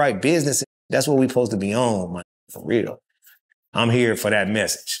 share the right business. That's what we supposed to be on, man. For real. I'm here for that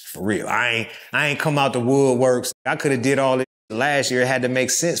message. For real. I ain't come out the woodworks. I could have did all this last year. It had to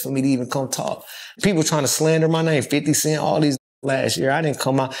make sense for me to even come talk. People trying to slander my name, 50 Cent, all these last year. I didn't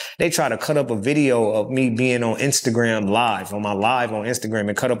come out. They tried to cut up a video of me being on Instagram live, on my live on Instagram,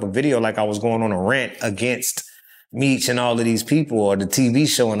 and cut up a video like I was going on a rant against Meech and all of these people or the TV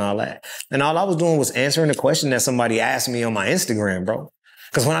show and all that. And all I was doing was answering the question that somebody asked me on my Instagram, bro.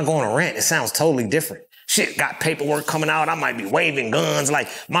 Because when I go on a rant, it sounds totally different. Shit, got paperwork coming out. I might be waving guns. Like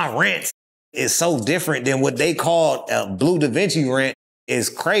my rants is so different than what they called a Bleu Davinci rant. Is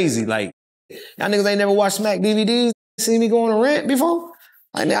crazy. Like, y'all niggas ain't never watched Smack DVDs. See me go on a rant before?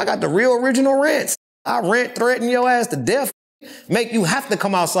 I got the real original rants. I rant, threaten your ass to death. Make you have to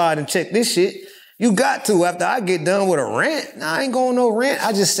come outside and check this shit. You got to after I get done with a rant. Nah, I ain't going no rant.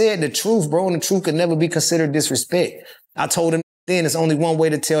 I just said the truth, bro, and the truth could never be considered disrespect. I told him then there's only one way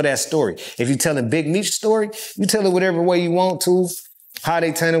to tell that story. If you're telling Big Meech's story, you tell it whatever way you want to. How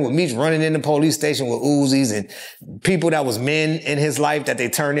they turned it with Meech running in the police station with Uzis and people that was men in his life that they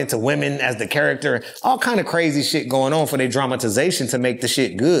turned into women as the character. All kind of crazy shit going on for their dramatization to make the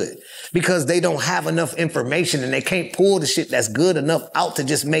shit good. Because they don't have enough information and they can't pull the shit that's good enough out to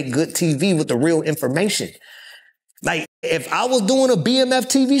just make good TV with the real information. Like, if I was doing a BMF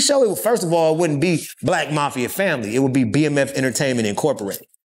TV show, first of all, it wouldn't be Black Mafia Family. It would be BMF Entertainment Incorporated.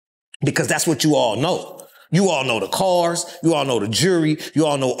 Because that's what you all know. You all know the cars, you all know the jury, you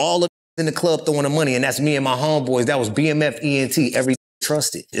all know all of in the club throwing the money, and that's me and my homeboys. That was BMF ENT, every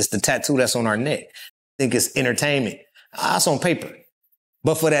trusted. It's the tattoo that's on our neck. I think it's entertainment. It's on paper.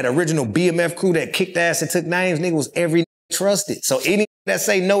 But for that original BMF crew that kicked ass and took names, nigga, was every trusted. So any that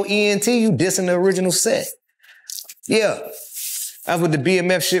say no ENT, you dissing the original set. Yeah. That's what the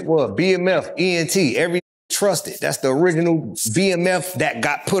BMF shit was. BMF, ENT, every trusted. That's the original BMF that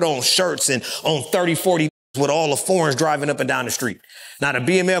got put on shirts and on 30, 40 with all the foreigners driving up and down the street. Now the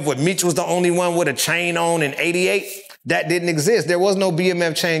BMF with Meech was the only one with a chain on in 88. That didn't exist. There was no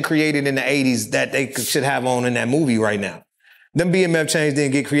BMF chain created in the 80s that they should have on in that movie right now. Them BMF chains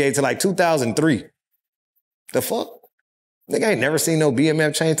didn't get created till like 2003. The fuck? Nigga, I ain't never seen no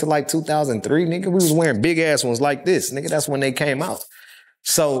BMF chain till like 2003. Nigga, we was wearing big ass ones like this. Nigga, that's when they came out.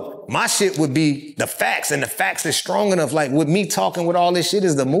 So my shit would be the facts, and the facts is strong enough. Like with me talking with all this shit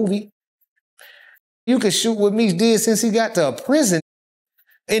is the movie. You could shoot what Meech did since he got to prison.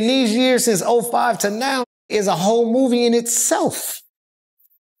 In these years since 05 to now is a whole movie in itself.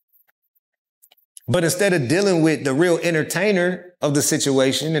 But instead of dealing with the real entertainer of the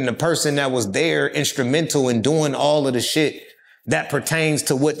situation and the person that was there instrumental in doing all of the shit that pertains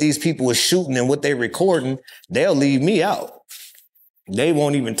to what these people are shooting and what they're recording, they'll leave me out. They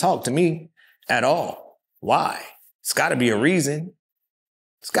won't even talk to me at all. Why? It's got to be a reason.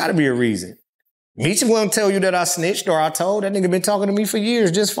 It's got to be a reason. Meech won't tell you that I snitched or I told. That nigga been talking to me for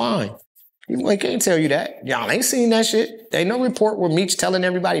years just fine. He can't tell you that. Y'all ain't seen that shit. Ain't no report where Meech telling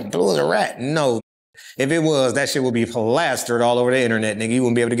everybody Bleu is a rat. No. If it was, that shit would be plastered all over the internet, nigga. You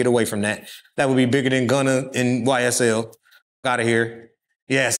wouldn't be able to get away from that. That would be bigger than Gunna and YSL. Out of here.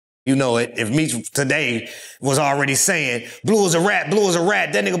 Yes, you know it. If Meech today was already saying, Bleu is a rat, Bleu is a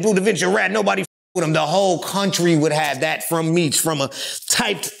rat, that nigga Bleu Davinci a rat, nobody with him, the whole country would have that from Meech, from a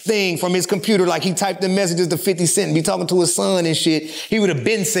typed thing from his computer, like he typed the messages to 50 Cent and be talking to his son and shit. He would have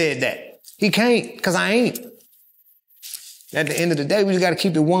been said that. He can't, because I ain't. At the end of the day, we just got to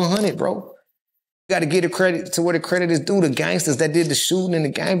keep it 100, bro. Got to give the credit to where the credit is due. The gangsters that did the shooting and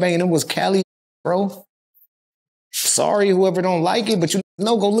the gangbanging, them was Cali, bro. Sorry, whoever don't like it, but you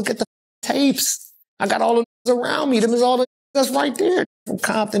know, go look at the tapes. I got all of them around me. Them is all that's right there. From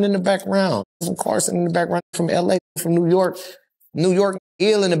Compton in the background, from Carson in the background, from LA, from New York,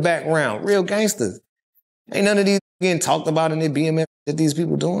 ill in the background. Real gangsters. Ain't none of these getting talked about in the BMF that these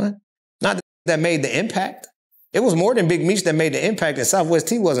people doing. Not that made the impact. It was more than Big Meech that made the impact, and Southwest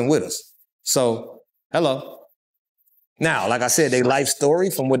T wasn't with us. So, hello. Now, like I said, their life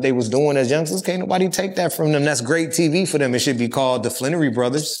story from what they was doing as youngsters, can't nobody take that from them. That's great TV for them. It should be called the Flannery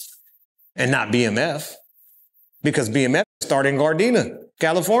Brothers and not BMF. Because BMF started in Gardena,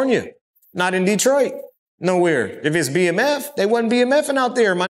 California, not in Detroit, nowhere. If it's BMF, they wasn't BMFing out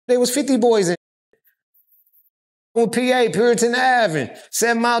there. They was 50 boys in PA, Puritan Ave, and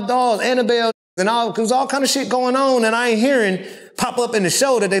 7 Mile Dogs, Annabelle, and all, there was all kind of shit going on that I ain't hearing pop up in the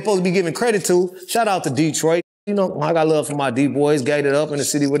show that they supposed to be giving credit to. Shout out to Detroit. You know, I got love for my D-boys, gated up in the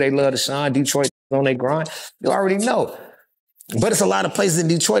city where they love to shine. Detroit on their grind. You already know. But it's a lot of places in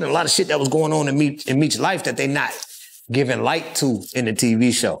Detroit and a lot of shit that was going on in Meech's life that they not giving light to in the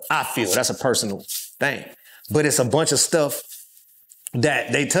TV show. I feel that's a personal thing. But it's a bunch of stuff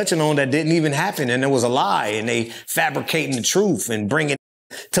that they touching on that didn't even happen, and it was a lie, and they fabricating the truth and bringing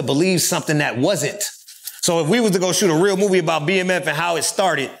to believe something that wasn't. So if we was to go shoot a real movie about BMF and how it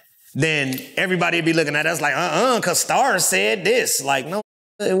started, then everybody would be looking at us like, because Stars said this. Like, no,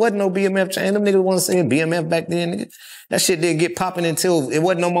 it wasn't no BMF chain. Them niggas wasn't saying BMF back then, nigga. That shit didn't get popping until it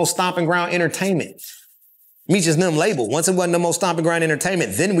wasn't no more Stomping Ground Entertainment. Meech is them label. Once it wasn't no more Stomping Ground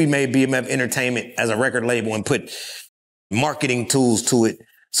Entertainment, then we made BMF Entertainment as a record label and put marketing tools to it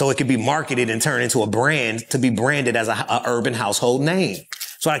so it could be marketed and turned into a brand to be branded as a urban household name.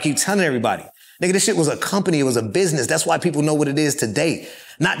 So I keep telling everybody, nigga, this shit was a company. It was a business. That's why people know what it is today.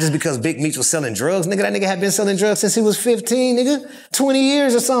 Not just because Big Meech was selling drugs. Nigga, that nigga had been selling drugs since he was 15, nigga. 20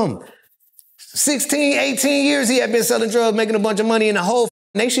 years or something. 16, 18 years he had been selling drugs, making a bunch of money, and the whole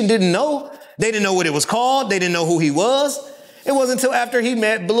nation didn't know. They didn't know what it was called. They didn't know who he was. It wasn't until after he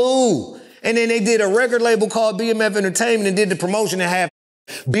met Bleu. And then they did a record label called BMF Entertainment and did the promotion and had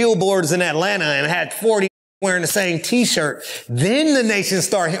billboards in Atlanta and had 40 wearing the same t-shirt. Then the nation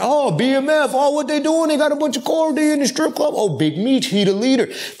started, oh, BMF, oh, what they doing? They got a bunch of core in the strip club. Oh, Big Meech, he the leader.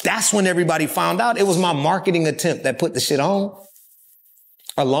 That's when everybody found out. It was my marketing attempt that put the shit on.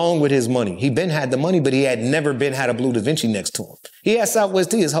 Along with his money. He been had the money, but he had never been had a Bleu Davinci next to him. He had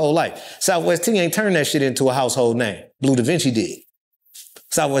Southwest T his whole life. Southwest T ain't turned that shit into a household name. Bleu Davinci did.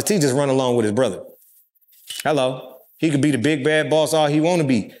 Southwest T just run along with his brother. Hello. He could be the big bad boss all he want to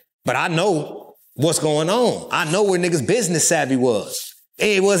be. But I know what's going on. I know where niggas' business savvy was.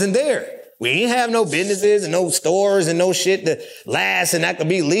 It wasn't there. We ain't have no businesses and no stores and no shit that lasts and that could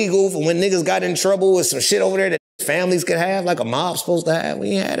be legal for when niggas got in trouble with some shit over there that families could have, like a mob supposed to have.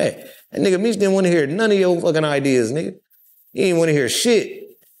 We ain't had that. And nigga Meech didn't want to hear none of your fucking ideas, nigga. He didn't want to hear shit.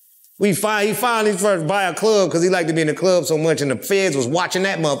 He finally first buy a club because he liked to be in the club so much, and the feds was watching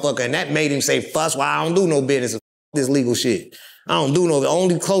that motherfucker, and that made him say, "Fuss, well, I don't do no business. This legal shit. I don't do no,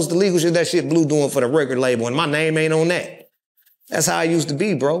 only close to legal shit, that shit Bleu doing for the record label, and my name ain't on that." That's how I used to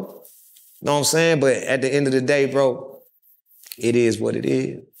be, bro. Know what I'm saying? But at the end of the day, bro, it is what it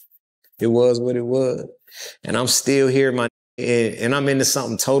is. It was what it was. And I'm still here, and I'm into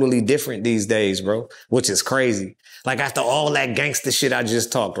something totally different these days, bro, which is crazy. Like after all that gangster shit I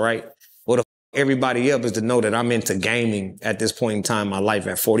just talked, right? Well, the everybody up is to know that I'm into gaming at this point in time in my life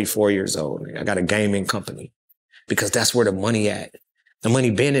at 44 years old. I got a gaming company because that's where the money at. The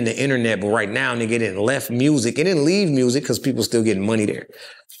money been in the internet, but right now, nigga, it didn't left music. It didn't leave music because people still getting money there.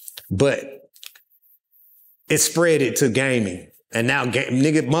 But it spread it to gaming. And now,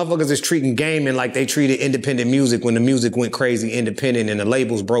 nigga, motherfuckers is treating gaming like they treated independent music when the music went crazy independent and the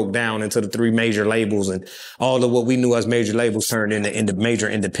labels broke down into the 3 major labels and all of what we knew as major labels turned into major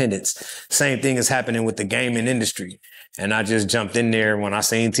independents. Same thing is happening with the gaming industry. And I just jumped in there when I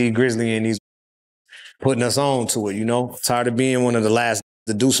seen T Grizzly and he's putting us on to it, you know? Tired of being one of the last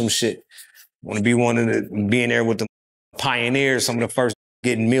to do some shit. Want to be one of the, being there with the pioneers, some of the first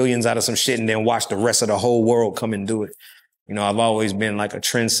getting millions out of some shit and then watch the rest of the whole world come and do it. You know, I've always been like a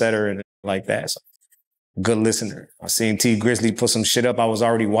trendsetter and like that. So, good listener. I seen T Grizzly put some shit up. I was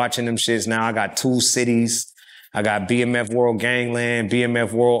already watching them shits. Now I got 2 cities. I got BMF World Gangland,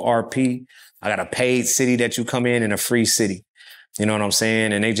 BMF World RP. I got a paid city that you come in and a free city. You know what I'm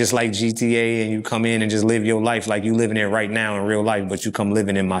saying? And they just like GTA and you come in and just live your life like you living it right now in real life, but you come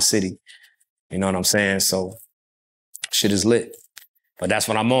living in my city. You know what I'm saying? So shit is lit. But that's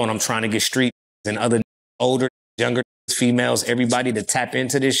what I'm on. I'm trying to get street and other older, younger females, everybody to tap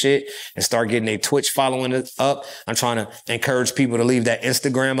into this shit and start getting their Twitch following up. I'm trying to encourage people to leave that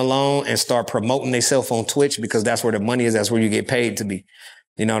Instagram alone and start promoting themselves on Twitch because that's where the money is. That's where you get paid to be.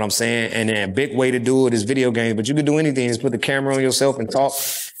 You know what I'm saying? And then a big way to do it is video games, but you can do anything. Just put the camera on yourself and talk,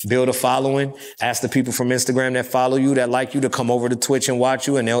 build a following, ask the people from Instagram that follow you, that like you to come over to Twitch and watch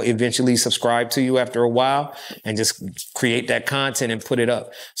you, and they'll eventually subscribe to you after a while and just create that content and put it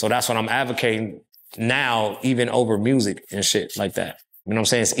up. So that's what I'm advocating now, even over music and shit like that. You know what I'm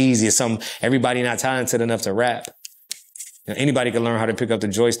saying? It's easy. It's everybody not talented enough to rap. You know, anybody can learn how to pick up the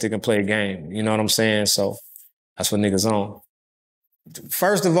joystick and play a game. You know what I'm saying? So that's what niggas on.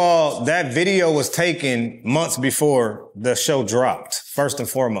 First of all, that video was taken months before the show dropped, first and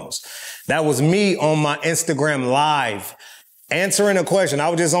foremost. That was me on my Instagram live answering a question. I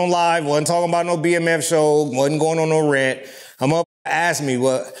was just on live, wasn't talking about no BMF show, wasn't going on no rant. I'm up, asked me,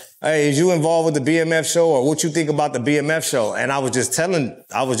 well, hey, is you involved with the BMF show or what you think about the BMF show? And I was just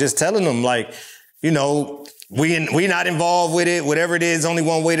telling them, like, you know, we not involved with it. Whatever it is, only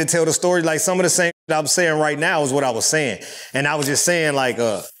one way to tell the story. Like some of the same that I'm saying right now is what I was saying. And I was just saying like,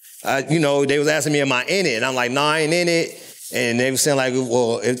 you know, they was asking me, am I in it? And I'm like, no, I ain't in it. And they were saying like,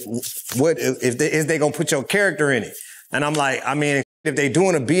 well, is they gonna put your character in it? And I'm like, I mean, if they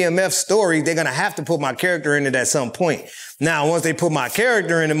doing a BMF story, they're gonna have to put my character in it at some point. Now, once they put my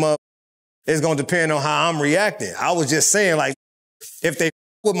character in the it's gonna depend on how I'm reacting. I was just saying like, if they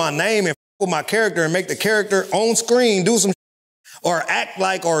with my name and with my character and make the character on screen do some or act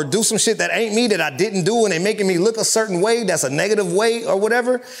like or do some shit that ain't me that I didn't do and they making me look a certain way that's a negative way or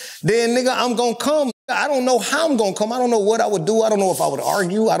whatever, then nigga, I'm gonna come. I don't know how I'm gonna come. I don't know what I would do. I don't know if I would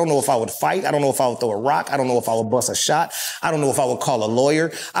argue. I don't know if I would fight. I don't know if I would throw a rock. I don't know if I would bust a shot. I don't know if I would call a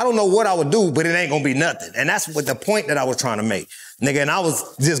lawyer. I don't know what I would do, but it ain't gonna be nothing. And that's what the point that I was trying to make. Nigga, and I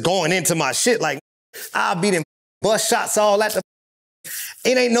was just going into my shit like, I'll be them bust shots all at the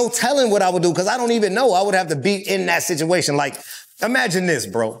it ain't no telling what I would do because I don't even know. I would have to be in that situation. Like, imagine this,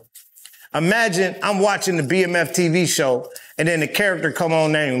 bro. Imagine I'm watching the BMF TV show and then the character come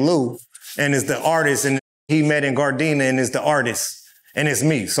on named Lou and is the artist and he met in Gardena and is the artist and it's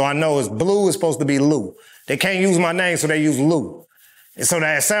me. So I know it's Bleu is supposed to be Lou. They can't use my name, so they use Lou. And so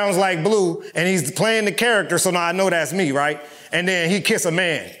that sounds like Bleu and he's playing the character, so now I know that's me, right? And then he kiss a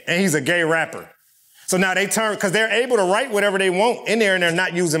man and he's a gay rapper. So now they turn, because they're able to write whatever they want in there and they're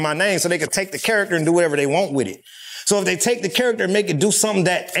not using my name, so they can take the character and do whatever they want with it. So if they take the character and make it do something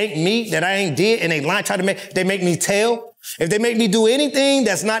that ain't me, that I ain't did, and they make me tell. If they make me do anything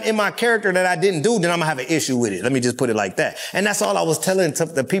that's not in my character that I didn't do, then I'm gonna have an issue with it. Let me just put it like that. And that's all I was telling to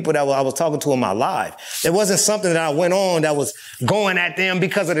the people that I was talking to in my live. It wasn't something that I went on that was going at them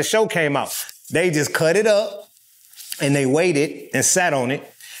because of the show came out. They just cut it up and they waited and sat on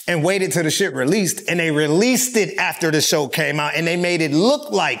it and waited till the shit released, and they released it after the show came out, and they made it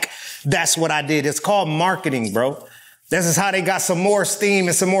look like that's what I did. It's called marketing, bro. This is how they got some more steam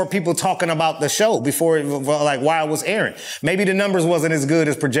and some more people talking about the show before, like, while it was airing. Maybe the numbers wasn't as good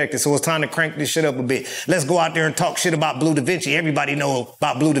as projected, so it's time to crank this shit up a bit. Let's go out there and talk shit about Bleu Davinci. Everybody know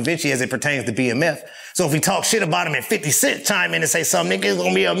about Bleu Davinci as it pertains to BMF. So if we talk shit about him and 50 Cent chime in and say something, nigga, there's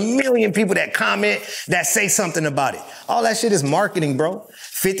gonna be a million people that comment, that say something about it. All that shit is marketing, bro.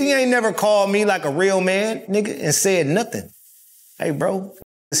 50 ain't never called me like a real man, nigga, and said nothing. Hey, bro.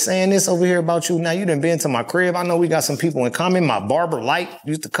 Saying this over here about you. Now you done been to my crib. I know we got some people in common. My barber Light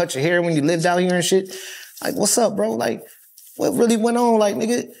used to cut your hair when you lived out here and shit. Like, what's up, bro? Like, what really went on? Like,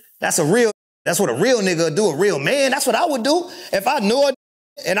 nigga, that's what a real nigga would do, a real man. That's what I would do. If I knew it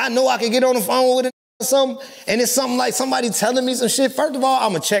and I know I could get on the phone with it or something, and it's something like somebody telling me some shit, first of all,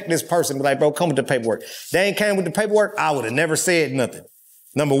 I'm gonna check this person. Be like, bro, come with the paperwork. They ain't came with the paperwork, I would have never said nothing.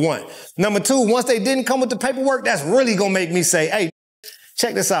 Number one. Number two, once they didn't come with the paperwork, that's really gonna make me say, hey,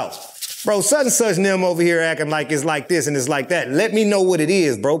 check this out. Bro, such and such and them over here acting like it's like this and it's like that. Let me know what it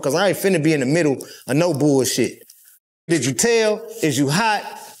is, bro, because I ain't finna be in the middle of no bullshit. Did you tell? Is you hot?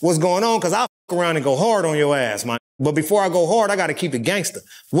 What's going on? Because I'll fuck around and go hard on your ass, man. But before I go hard, I got to keep it gangster.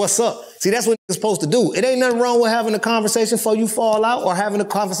 What's up? See, that's what you're supposed to do. It ain't nothing wrong with having a conversation before you fall out or having a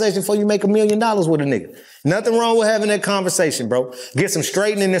conversation before you make $1 million with a nigga. Nothing wrong with having that conversation, bro. Get some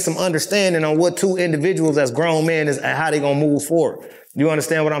straightening and some understanding on what two individuals as grown men is and how they gonna move forward. You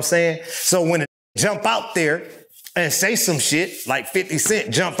understand what I'm saying? So when it jump out there and say some shit like 50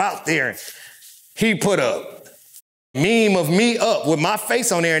 Cent jump out there and he put a meme of me up with my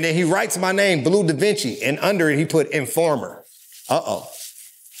face on there and then he writes my name, Bleu Davinci, and under it he put informer. Uh-oh.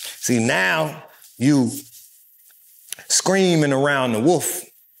 See, now you screaming around the wolf.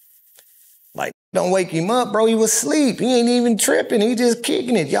 Like, don't wake him up, bro. He was asleep. He ain't even tripping. He just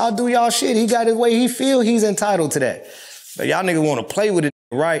kicking it. Y'all do y'all shit. He got his way he feel. He's entitled to that. But y'all niggas want to play with it,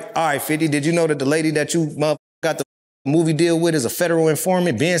 right? All right, 50, did you know that the lady that you got the movie deal with is a federal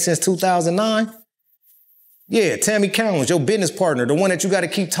informant, been since 2009? Yeah, Tammy Collins, your business partner, the one that you got to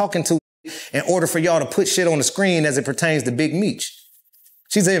keep talking to in order for y'all to put shit on the screen as it pertains to Big Meech.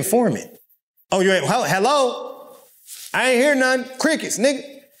 She's an informant. Oh, you ain't, hello? I ain't hear nothing. Crickets, nigga.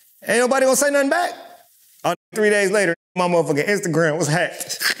 Ain't nobody gonna say nothing back? 3 days later, my motherfucking Instagram was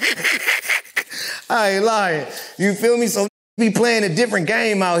hacked. I ain't lying. You feel me? So be playing a different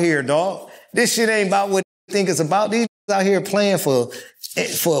game out here, dog. This shit ain't about what you think it's about. These out here playing for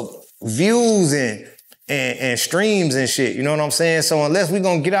views and streams and shit. You know what I'm saying? So unless we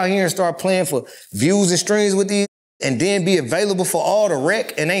gonna get out here and start playing for views and streams with these and then be available for all the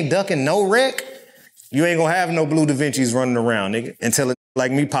rec and ain't ducking no rec, you ain't gonna have no Bleu Davincis running around, nigga, until it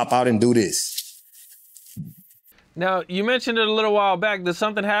like me pop out and do this. Now, you mentioned it a little while back. Did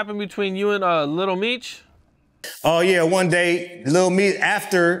something happen between you and Little Meech? Oh, yeah. One day, Lil Meech,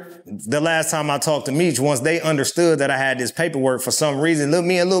 after the last time I talked to Meech, once they understood that I had this paperwork for some reason,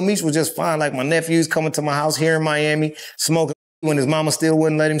 me and Lil Meech was just fine. Like, my nephew's coming to my house here in Miami, smoking when his mama still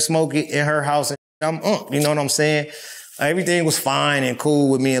wouldn't let him smoke it in her house. And you know what I'm saying? Everything was fine and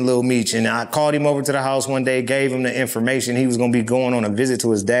cool with me and Lil Meech. And I called him over to the house one day, gave him the information. He was going to be going on a visit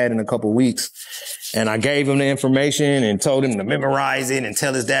to his dad in a couple weeks. And I gave him the information and told him to memorize it and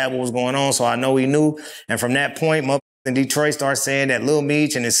tell his dad what was going on. So I know he knew. And from that point, motherfuckers in Detroit started saying that Lil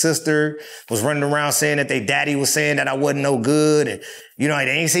Meech and his sister was running around saying that their daddy was saying that I wasn't no good. And, you know, he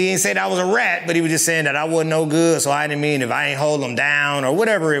didn't say that I was a rat, but he was just saying that I wasn't no good. So I didn't mean if I ain't hold him down or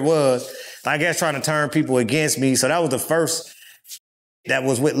whatever it was. I guess trying to turn people against me. So that was the first that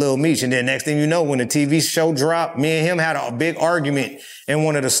was with Lil Meech. And then next thing you know, when the TV show dropped, me and him had a big argument in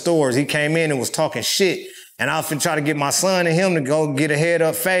one of the stores. He came in and was talking shit. And I was finna try to get my son and him to go get a head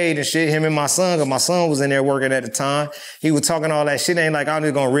up fade and shit, him and my son, because my son was in there working at the time. He was talking all that shit. Ain't like I'm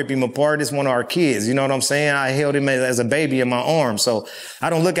just gonna rip him apart. It's one of our kids. You know what I'm saying? I held him as a baby in my arms. So I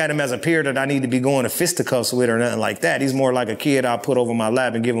don't look at him as a peer that I need to be going to fisticuffs with or nothing like that. He's more like a kid I put over my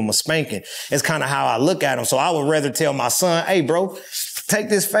lap and give him a spanking. It's kind of how I look at him. So I would rather tell my son, hey, bro, take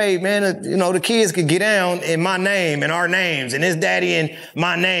this fade, man. You know, the kids could get down in my name and our names and his daddy and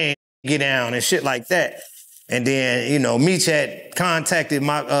my name get down and shit like that. And then, you know, Meech had contacted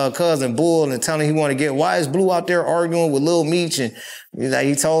my cousin Bull and telling him he wanted to get, why is Blue out there arguing with Lil Meech? And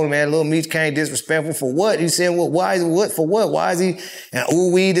he told him, man, Lil Meech can't disrespectful for what? He said, well, why is what for what? Why is he? And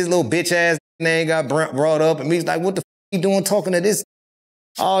this little bitch ass name got brought up. And Meech's like, what the f he doing talking to this?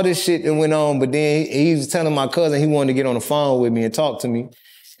 All this shit that went on. But then he was telling my cousin he wanted to get on the phone with me and talk to me.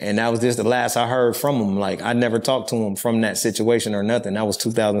 And that was just the last I heard from him. Like, I never talked to him from that situation or nothing. That was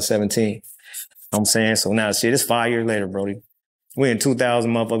 2017. I'm saying, so now shit, it's 5 years later, Brody. We in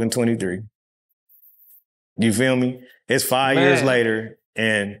 2023. You feel me? It's 5 years later,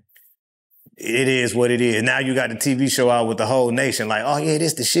 and it is what it is. Now you got the TV show out with the whole nation like, oh yeah,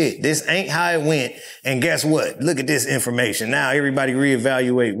 this the shit. This ain't how it went. And guess what? Look at this information. Now everybody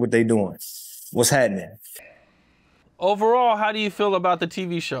reevaluate what they doing. What's happening? Overall, how do you feel about the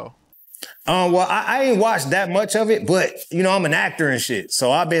TV show? Well, I ain't watched that much of it, but, you know, I'm an actor and shit.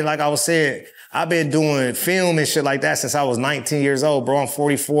 So I've been, like I was saying, I've been doing film and shit like that since I was 19 years old, bro. I'm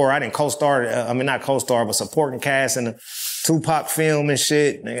 44. I didn't co-star, not co-star, but supporting cast in a Tupac film and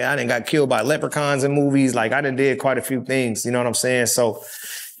shit. I done got killed by leprechauns in movies. Like, I done did quite a few things, you know what I'm saying? So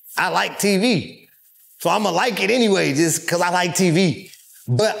I like TV. So I'm gonna like it anyway, just because I like TV.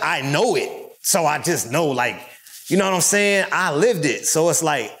 But I know it. So I just know, like, you know what I'm saying? I lived it. So it's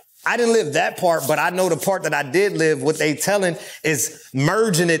like, I didn't live that part, but I know the part that I did live, what they telling is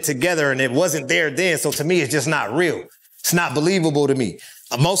merging it together, and it wasn't there then. So to me, it's just not real. It's not believable to me.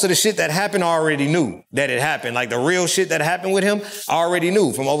 Most of the shit that happened, I already knew that it happened. Like the real shit that happened with him, I already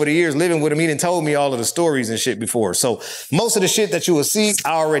knew from over the years living with him. He done told me all of the stories and shit before. So most of the shit that you will see,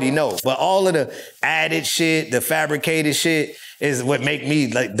 I already know. But all of the added shit, the fabricated shit, is what make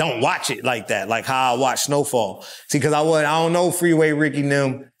me like don't watch it like that, like how I watch Snowfall. See, because I don't know Freeway Ricky and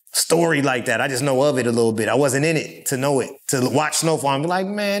them story like that. I just know of it a little bit. I wasn't in it to know it, to watch Snowfall and be like,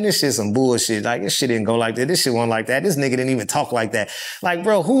 man, this shit's some bullshit. Like, this shit didn't go like that. This shit wasn't like that. This nigga didn't even talk like that. Like,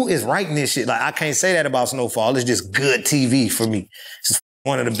 bro, who is writing this shit? Like, I can't say that about Snowfall. It's just good TV for me. It's just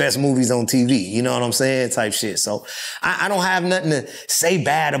one of the best movies on TV. You know what I'm saying? Type shit. So I don't have nothing to say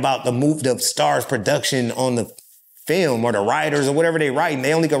bad about the Star's production on the film or the writers or whatever they writing.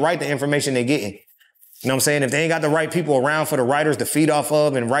 They only can write the information they're getting. You know what I'm saying? If they ain't got the right people around for the writers to feed off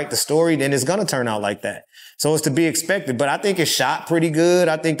of and write the story, then it's going to turn out like that. So it's to be expected. But I think it's shot pretty good.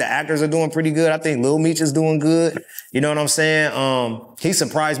 I think the actors are doing pretty good. I think Lil Meech is doing good. You know what I'm saying? He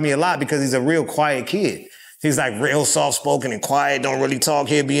surprised me a lot because he's a real quiet kid. He's like real soft-spoken and quiet, don't really talk.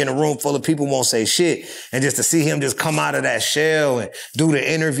 He'll be in a room full of people, won't say shit. And just to see him just come out of that shell and do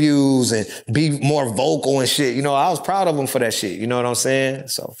the interviews and be more vocal and shit, you know, I was proud of him for that shit. You know what I'm saying?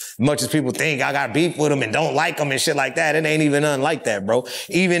 So much as people think I got beef with him and don't like him and shit like that, it ain't even nothing like that, bro.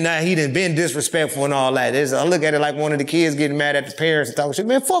 Even now he done been disrespectful and all that. I look at it like one of the kids getting mad at the parents and talking shit.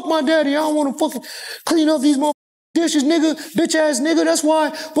 Man, fuck my daddy. I don't want to fucking clean up these motherfuckers. Dishes, nigga, bitch ass nigga, that's why,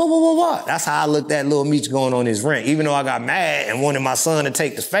 what. That's how I looked at Lil Meech going on his rant. Even though I got mad and wanted my son to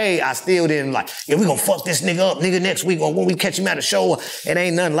take the fade, I still didn't like, yeah, we gonna fuck this nigga up, nigga, next week or when we catch him at a show. It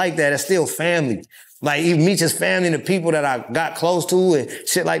ain't nothing like that. It's still family. Like, even Meech's family and the people that I got close to and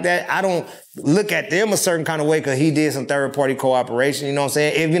shit like that, I don't look at them a certain kind of way because he did some third-party cooperation, you know what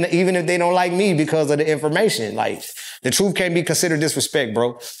I'm saying? Even if they don't like me because of the information. Like, the truth can't be considered disrespect,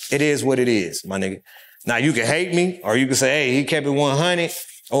 bro. It is what it is, my nigga. Now, you can hate me, or you can say, hey, he kept it 100,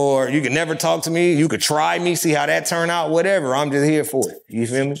 or you can never talk to me. You could try me, see how that turn out, whatever. I'm just here for it. You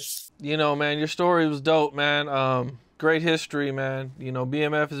feel me? You know, man, your story was dope, man. Great history, man. You know,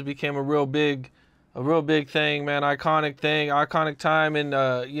 BMF has become a real big thing, man. Iconic time in,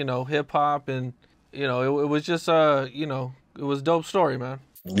 you know, hip hop. And, you know, it was just, you know, it was a dope story, man.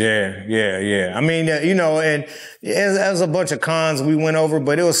 Yeah. I mean, you know, and it was a bunch of cons we went over,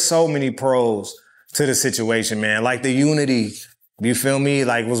 but it was so many pros to the situation, man. Like the unity, you feel me?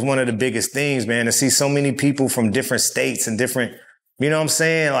 Like was one of the biggest things, man, to see so many people from different states and different, you know what I'm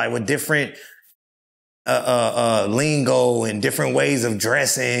saying? Like with different lingo and different ways of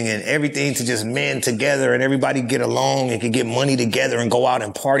dressing and everything to just mend together and everybody get along and can get money together and go out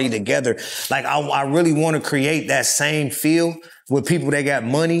and party together. Like I really want to create that same feel with people that got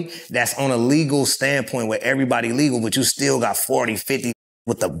money that's on a legal standpoint where everybody legal, but you still got 40, 50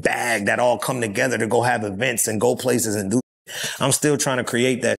 with the bag that all come together to go have events and go places and do. I'm still trying to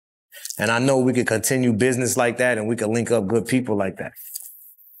create that. And I know we can continue business like that and we can link up good people like that.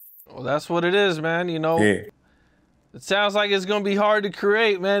 Well, that's what it is, man. You know, yeah. It sounds like it's going to be hard to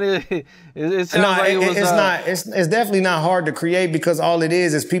create, man. It sounds like it's definitely not hard to create because all it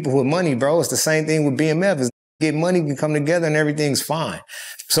is people with money, bro. It's the same thing with BMF. Is get money, can come together and everything's fine.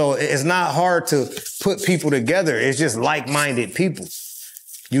 So it's not hard to put people together. It's just like-minded people.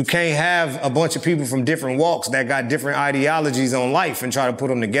 You can't have a bunch of people from different walks that got different ideologies on life and try to put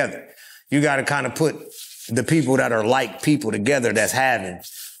them together. You got to kind of put the people that are like people together that's having.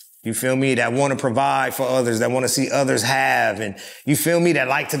 You feel me? That want to provide for others, that want to see others have. And you feel me? That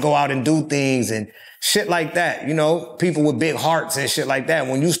like to go out and do things and shit like that. You know, people with big hearts and shit like that.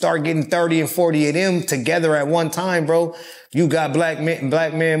 When you start getting 30 and 40 of them together at one time, bro, you got black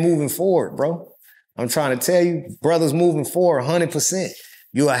men moving forward, bro. I'm trying to tell you, brothers moving forward 100%.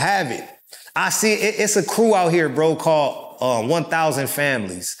 You'll have it. I see it. It's a crew out here, bro, called 1,000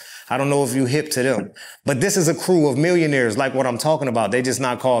 families. I don't know if you hip to them, but this is a crew of millionaires like what I'm talking about. They just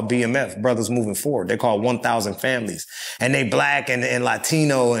not called BMF, Brothers Moving Forward. They're called 1,000 families. And they black and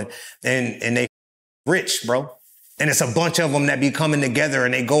Latino and they rich, bro. And it's a bunch of them that be coming together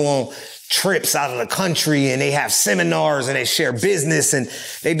and they go on trips out of the country and they have seminars and they share business and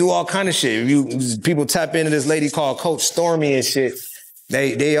they do all kind of shit. People tap into this lady called Coach Stormy and shit.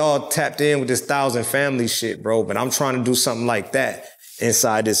 They all tapped in with this 1,000 family shit, bro. But I'm trying to do something like that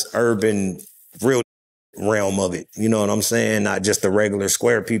inside this urban, real realm of it. You know what I'm saying? Not just the regular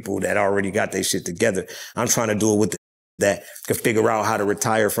square people that already got their shit together. I'm trying to do it with that can figure out how to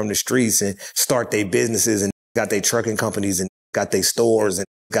retire from the streets and start their businesses and got their trucking companies and got their stores and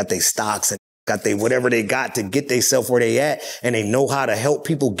got their stocks and got they whatever they got to get themselves where they at, and they know how to help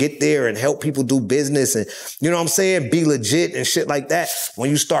people get there and help people do business and, you know what I'm saying, be legit and shit like that. When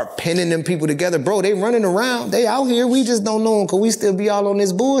you start pinning them people together, bro, they running around, they out here, we just don't know them because we still be all on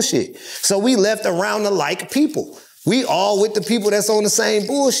this bullshit. So we left around the like people. We all with the people that's on the same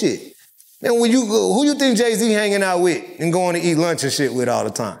bullshit. Then when you go, who you think Jay-Z hanging out with and going to eat lunch and shit with all the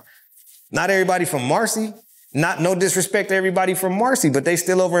time? Not everybody from Marcy. No disrespect to everybody from Marcy, but they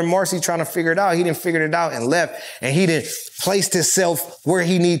still over in Marcy trying to figure it out. He didn't figure it out and left, and he didn't place himself where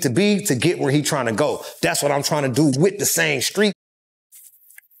he need to be to get where he trying to go. That's what I'm trying to do with the same street.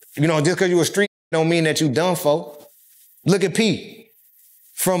 You know, just because you a street don't mean that you done for. Look at P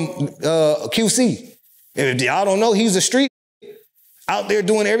from QC. If y'all don't know, he's a street out there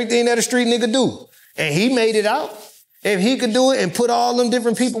doing everything that a street nigga do, and he made it out. If he could do it and put all them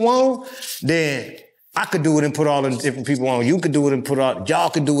different people on, then I could do it and put all them different people on. You could do it and y'all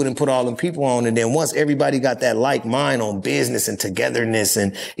could do it and put all them people on. And then once everybody got that like mind on business and togetherness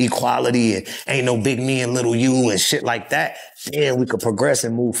and equality and ain't no big me and little you and shit like that, then we could progress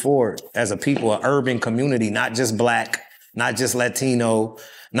and move forward as a people, an urban community, not just black, not just Latino,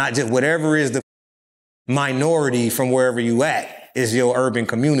 not just whatever is the minority from wherever you at is your urban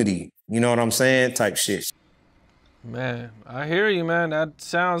community. You know what I'm saying? Type shit. Man, I hear you, man. That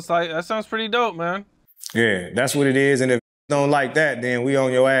sounds pretty dope, man. Yeah, that's what it is. And if you don't like that, then we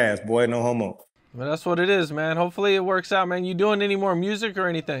on your ass, boy. No homo. Well, that's what it is, man. Hopefully it works out, man. You doing any more music or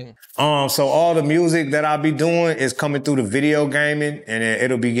anything? So all the music that I'll be doing is coming through the video gaming, and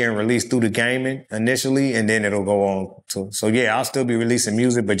it'll be getting released through the gaming initially, and then it'll go on to. So yeah, I'll still be releasing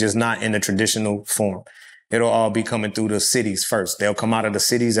music, but just not in the traditional form. It'll all be coming through the cities first. They'll come out of the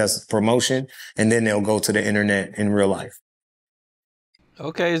cities as promotion, and then they'll go to the internet in real life.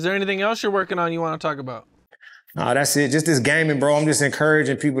 Okay, is there anything else you're working on you want to talk about? No, that's it. Just this gaming, bro. I'm just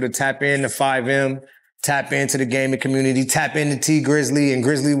encouraging people to tap into 5M, tap into the gaming community, tap into T Grizzly and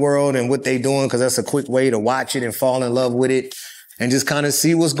Grizzly World and what they doing, because that's a quick way to watch it and fall in love with it and just kind of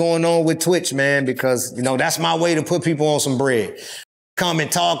see what's going on with Twitch, man, because, you know, that's my way to put people on some bread. Come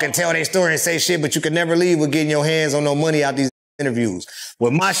and talk and tell their story and say shit, but you can never leave with getting your hands on no money out these interviews.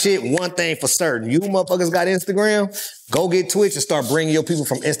 With my shit, one thing for certain, you motherfuckers got Instagram, go get Twitch and start bringing your people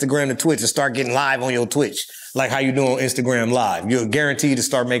from Instagram to Twitch and start getting live on your Twitch, like how you do on Instagram Live. You're guaranteed to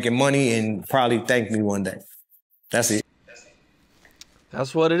start making money and probably thank me one day. That's it.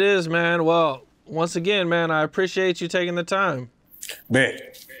 That's what it is, man. Well, once again, man, I appreciate you taking the time.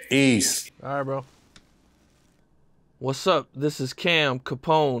 Bet. Ease. All right, bro. What's up? This is Cam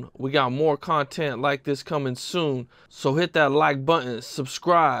Capone. We got more content like this coming soon, so hit that like button,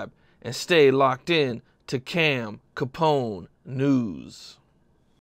 subscribe, and stay locked in to Cam Capone News.